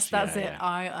guys. Yes, that's Yeah, it. yeah.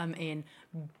 I am in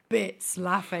bits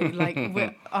laughing. Like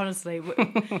honestly,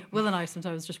 Will and I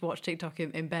sometimes just watch TikTok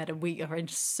in bed, and we are in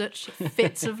such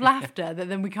fits of laughter that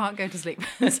then we can't go to sleep.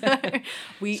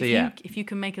 If you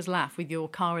can make us laugh with your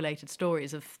car-related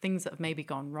stories of things that have maybe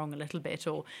gone wrong a little bit,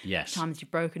 or Yes. times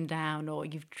you've broken down, or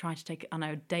you've tried to take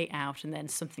a date out and then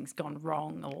something's gone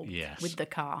wrong, or Yes. with the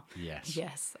car. Yes.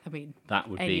 Yes. I mean, That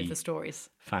would any be of the stories.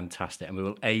 fantastic. And we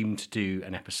will aim to do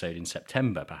an episode in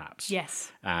September, perhaps.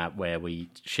 Yes. Where we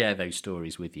share those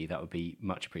stories with you. That would be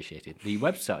much appreciated. The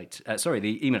website,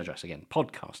 the email address again,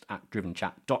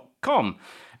 podcast@drivenchat.com.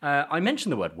 I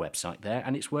mentioned the word website there,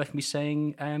 and it's worth me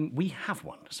saying we have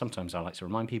one. Sometimes I like to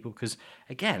remind people because,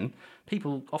 again,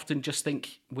 people often just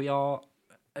think we are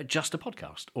just a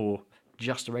podcast or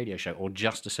just a radio show or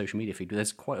just a social media feed. But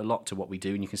there's quite a lot to what we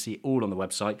do, and you can see it all on the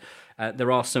website.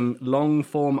 There are some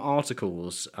long-form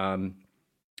articles. I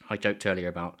joked earlier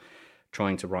about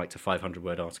trying to write a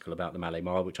 500-word article about the Malay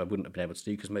Mile, which I wouldn't have been able to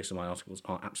do because most of my articles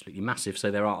are absolutely massive.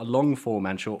 So there are long-form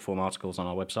and short-form articles on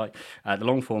our website. The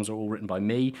long-forms are all written by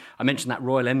me. I mentioned that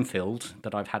Royal Enfield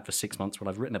that I've had for 6 months. Well,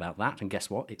 I've written about that, and guess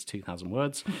what? It's 2,000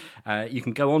 words. You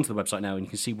can go onto the website now and you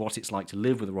can see what it's like to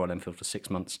live with a Royal Enfield for 6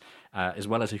 months, as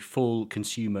well as a full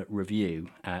consumer review,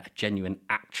 a genuine,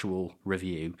 actual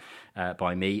review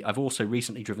by me. I've also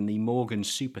recently driven the Morgan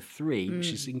Super 3,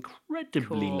 which is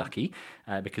incredibly lucky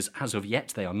because as of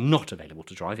yet, they are not available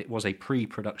to drive. It was a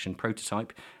pre-production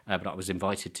prototype, but I was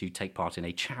invited to take part in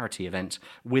a charity event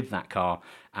with that car,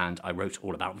 and I wrote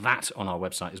all about that on our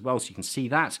website as well, so you can see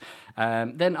that.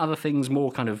 Then other things,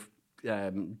 more kind of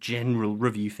general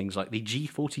review things like the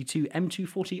G42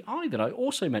 M240i that I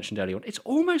also mentioned earlier on. It's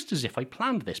almost as if I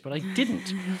planned this, but I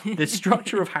didn't. The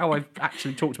structure of how I've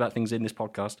actually talked about things in this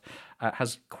podcast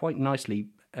has quite nicely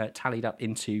tallied up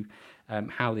into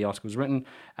how the article was written.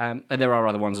 And there are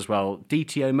other ones as well.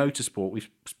 DTO Motorsport, we've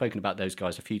spoken about those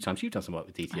guys a few times. You've done some work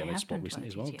with DTO Motorsport recently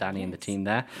as well, Danny and the team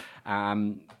there.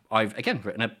 I've, again,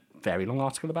 written a very long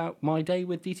article about my day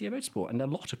with DTO Motorsport, and a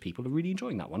lot of people are really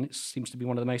enjoying that one. It seems to be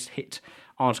one of the most hit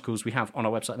articles we have on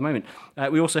our website at the moment.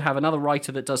 We also have another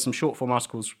writer that does some short-form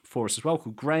articles for us as well,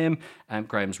 called Graham.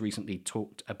 Graham's recently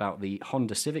talked about the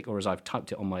Honda Civic, or as I've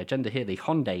typed it on my agenda here, the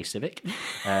Hyundai Civic,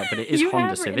 but it is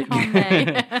Honda Civic.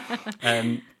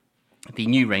 The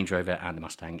new Range Rover and the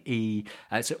Mustang E.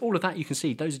 So all of that you can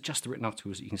see. Those are just the written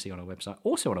articles that you can see on our website.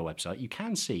 Also on our website, you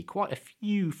can see quite a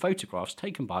few photographs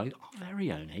taken by our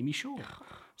very own Amy Shaw.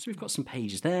 So we've got some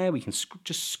pages there. We can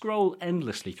just scroll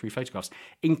endlessly through photographs,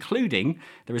 including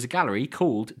there is a gallery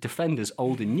called Defenders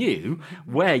Old and New,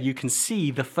 where you can see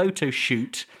the photo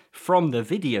shoot from the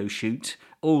video shoot,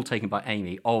 all taken by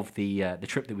Amy, of the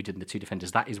trip that we did in the two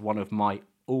Defenders. That is one of my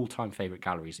all-time favourite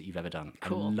galleries that you've ever done.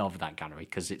 Cool. I love that gallery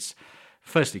because it's,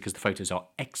 firstly, because the photos are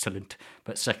excellent,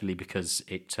 but secondly, because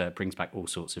it brings back all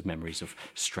sorts of memories of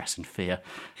stress and fear.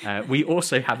 We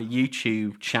also have a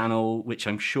YouTube channel, which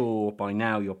I'm sure by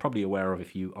now you're probably aware of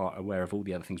if you are aware of all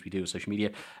the other things we do on social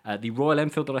media. The Royal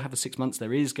Enfield that I have for 6 months,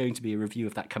 there is going to be a review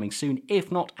of that coming soon,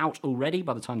 if not out already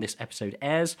by the time this episode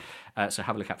airs. So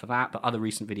have a look out for that. But other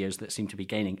recent videos that seem to be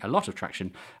gaining a lot of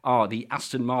traction are the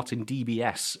Aston Martin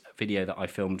DBS video that I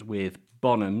filmed with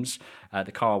Bonhams.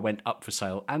 The car went up for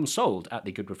sale and sold at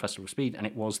the Goodwood Festival of Speed, and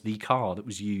it was the car that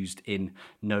was used in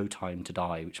No Time to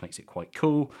Die, which makes it quite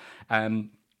cool.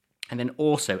 And then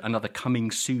also another coming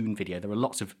soon video. There are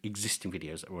lots of existing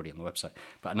videos that are already on the website,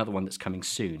 but another one that's coming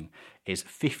soon is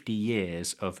 50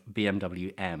 years of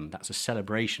BMW M. That's a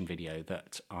celebration video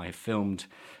that I filmed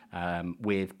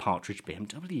with Partridge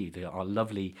BMW. They are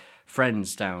lovely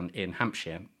friends down in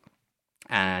Hampshire.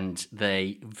 And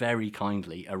they very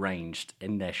kindly arranged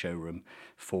in their showroom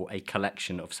for a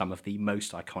collection of some of the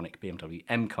most iconic BMW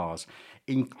M cars,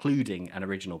 including an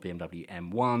original BMW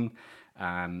M1.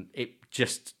 It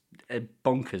just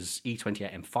bonkers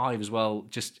E28 M5 as well.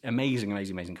 Just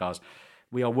amazing cars.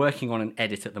 We are working on an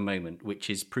edit at the moment, which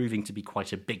is proving to be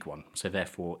quite a big one. So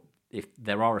therefore, if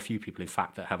there are a few people, in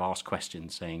fact, that have asked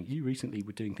questions saying, you recently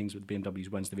were doing things with BMWs,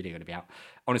 when's the video going to be out?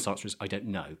 Honest answer is, I don't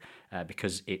know,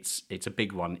 because it's a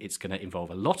big one. It's going to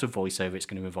involve a lot of voiceover. It's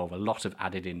going to involve a lot of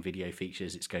added in video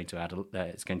features. It's going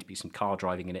to be some car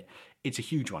driving in it. It's a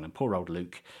huge one. And poor old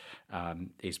Luke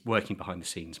is working behind the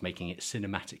scenes, making it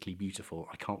cinematically beautiful.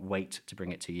 I can't wait to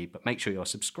bring it to you. But make sure you're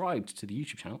subscribed to the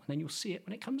YouTube channel, and then you'll see it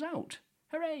when it comes out.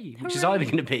 Hooray! Which is either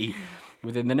going to be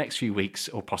within the next few weeks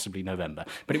or possibly November.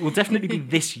 But it will definitely be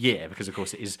this year, because, of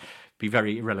course, be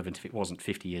very irrelevant if it wasn't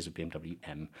 50 years of BMW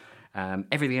M.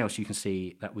 Everything else you can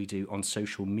see that we do on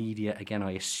social media. Again,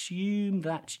 I assume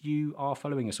that you are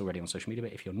following us already on social media,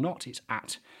 but if you're not, it's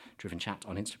at Driven Chat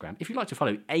on Instagram. If you'd like to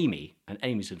follow Amy and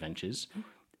Amy's adventures,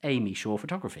 Amy Shaw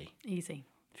Photography. Easy.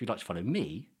 If you'd like to follow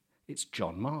me, it's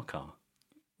John Markar.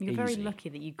 You're very lucky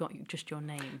that you got just your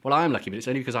name. Well, I am lucky, but it's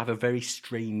only because I have a very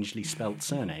strangely spelt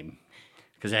surname.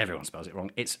 Because everyone spells it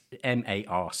wrong. It's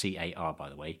Marcar, by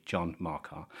the way, John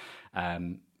Markar.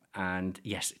 And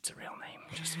yes, it's a real name.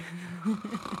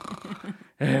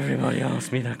 Everybody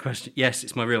asks me that question. Yes,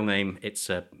 it's my real name. It's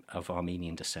of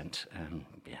Armenian descent.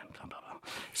 Blah, blah, blah.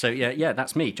 So, yeah,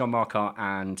 that's me, John Markar,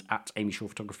 and at Amy Shaw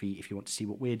Photography if you want to see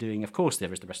what we're doing. Of course,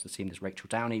 there is the rest of the team. There's Rachel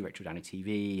Downey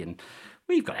TV, and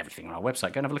we've got everything on our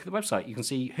website. Go and have a look at the website. You can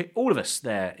see all of us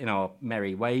there in our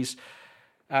merry ways.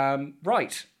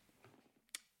 Right.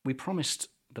 We promised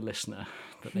the listener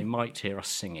that they might hear us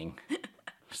singing.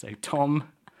 So, Tom,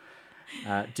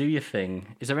 do your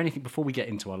thing. Is there anything, before we get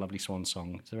into our lovely swan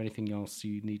song, is there anything else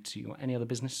you need to, any other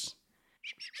business?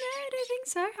 No, I don't think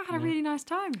so. I had a really nice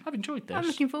time. I've enjoyed this. I'm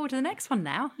looking forward to the next one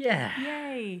now. Yeah.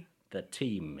 Yay. The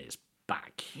team is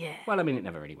back. Yeah. Well, I mean, it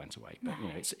never really went away, but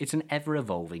it's an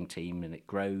ever-evolving team, and it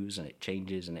grows and it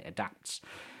changes and it adapts.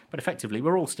 But effectively,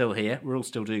 we're all still here. We're all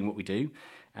still doing what we do.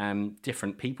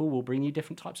 Different people will bring you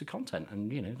different types of content,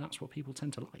 and that's what people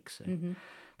tend to like. So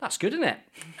that's good, isn't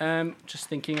it? Just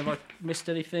thinking, have I missed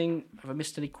anything? Have I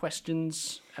missed any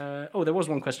questions? There was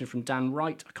one question from Dan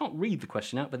Wright. I can't read the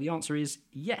question out, but the answer is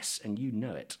yes, and you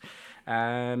know it.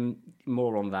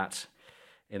 More on that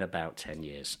in about 10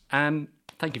 years.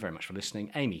 Thank you very much for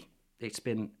listening. Amy, it's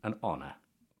been an honour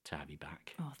to have you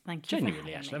back. Oh, thank you.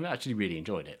 Genuinely, actually. I actually really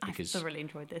enjoyed it. Because I thoroughly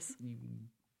enjoyed this.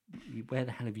 Where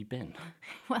the hell have you been?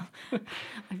 Well,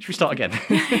 should we start again?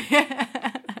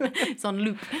 It's on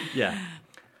loop. Yeah.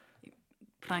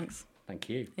 Thanks. Thank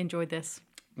you. Enjoyed this.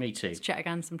 Me too. Let's chat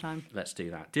again sometime. Let's do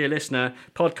that. Dear listener,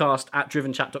 podcast at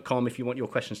drivenchat.com if you want your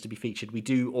questions to be featured. We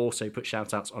do also put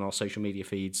shout-outs on our social media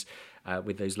feeds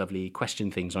with those lovely question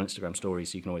things on Instagram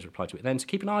stories, so you can always reply to it then. So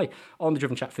keep an eye on the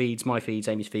Driven Chat feeds, my feeds,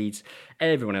 Amy's feeds,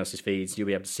 everyone else's feeds. You'll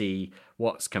be able to see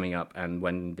what's coming up and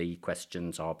when the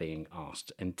questions are being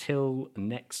asked. Until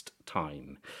next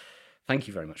time. Thank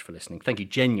you very much for listening. Thank you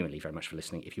genuinely very much for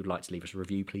listening. If you'd like to leave us a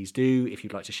review, please do. If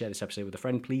you'd like to share this episode with a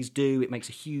friend, please do. It makes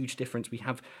a huge difference. We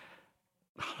have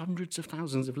hundreds of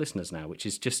thousands of listeners now, which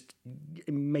is just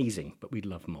amazing, but we'd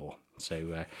love more.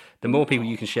 So the more people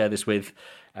you can share this with,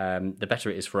 the better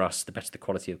it is for us, the better the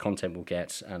quality of content we'll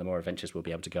get, and the more adventures we'll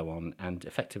be able to go on and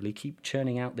effectively keep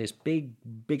churning out this big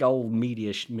old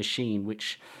media machine,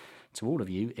 which to all of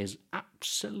you is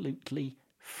absolutely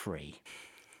free.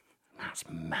 That's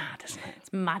mad, isn't it?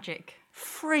 It's magic.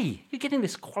 Free. You're getting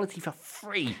this quality for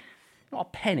free. Not a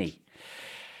penny.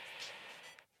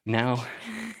 Now,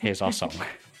 here's our song.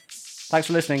 Thanks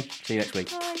for listening. See you next week.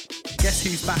 Bye. Guess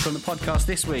who's back on the podcast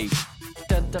this week?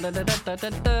 Da, da, da, da, da, da,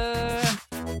 da.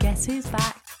 Guess who's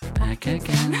back? Back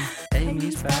again.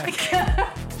 Amy's back.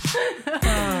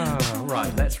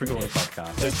 Right, let's record a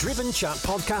podcast. The Driven Chat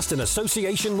podcast in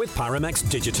association with Paramex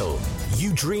Digital.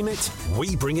 You dream it,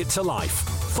 we bring it to life.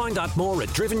 Find out more at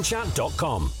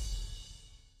drivenchat.com.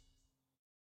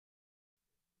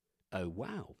 Oh,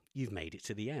 wow. You've made it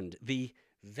to the end. The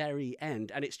very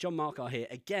end. And it's John Markar here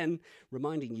again,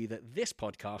 reminding you that this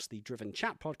podcast, the Driven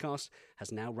Chat podcast,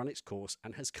 has now run its course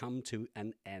and has come to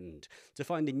an end. To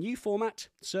find a new format,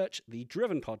 search the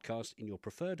Driven podcast in your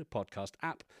preferred podcast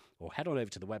app or head on over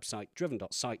to the website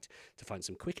driven.site to find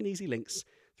some quick and easy links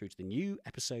through to the new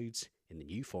episodes in the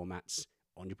new formats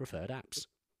on your preferred apps.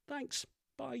 Thanks.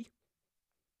 Bye.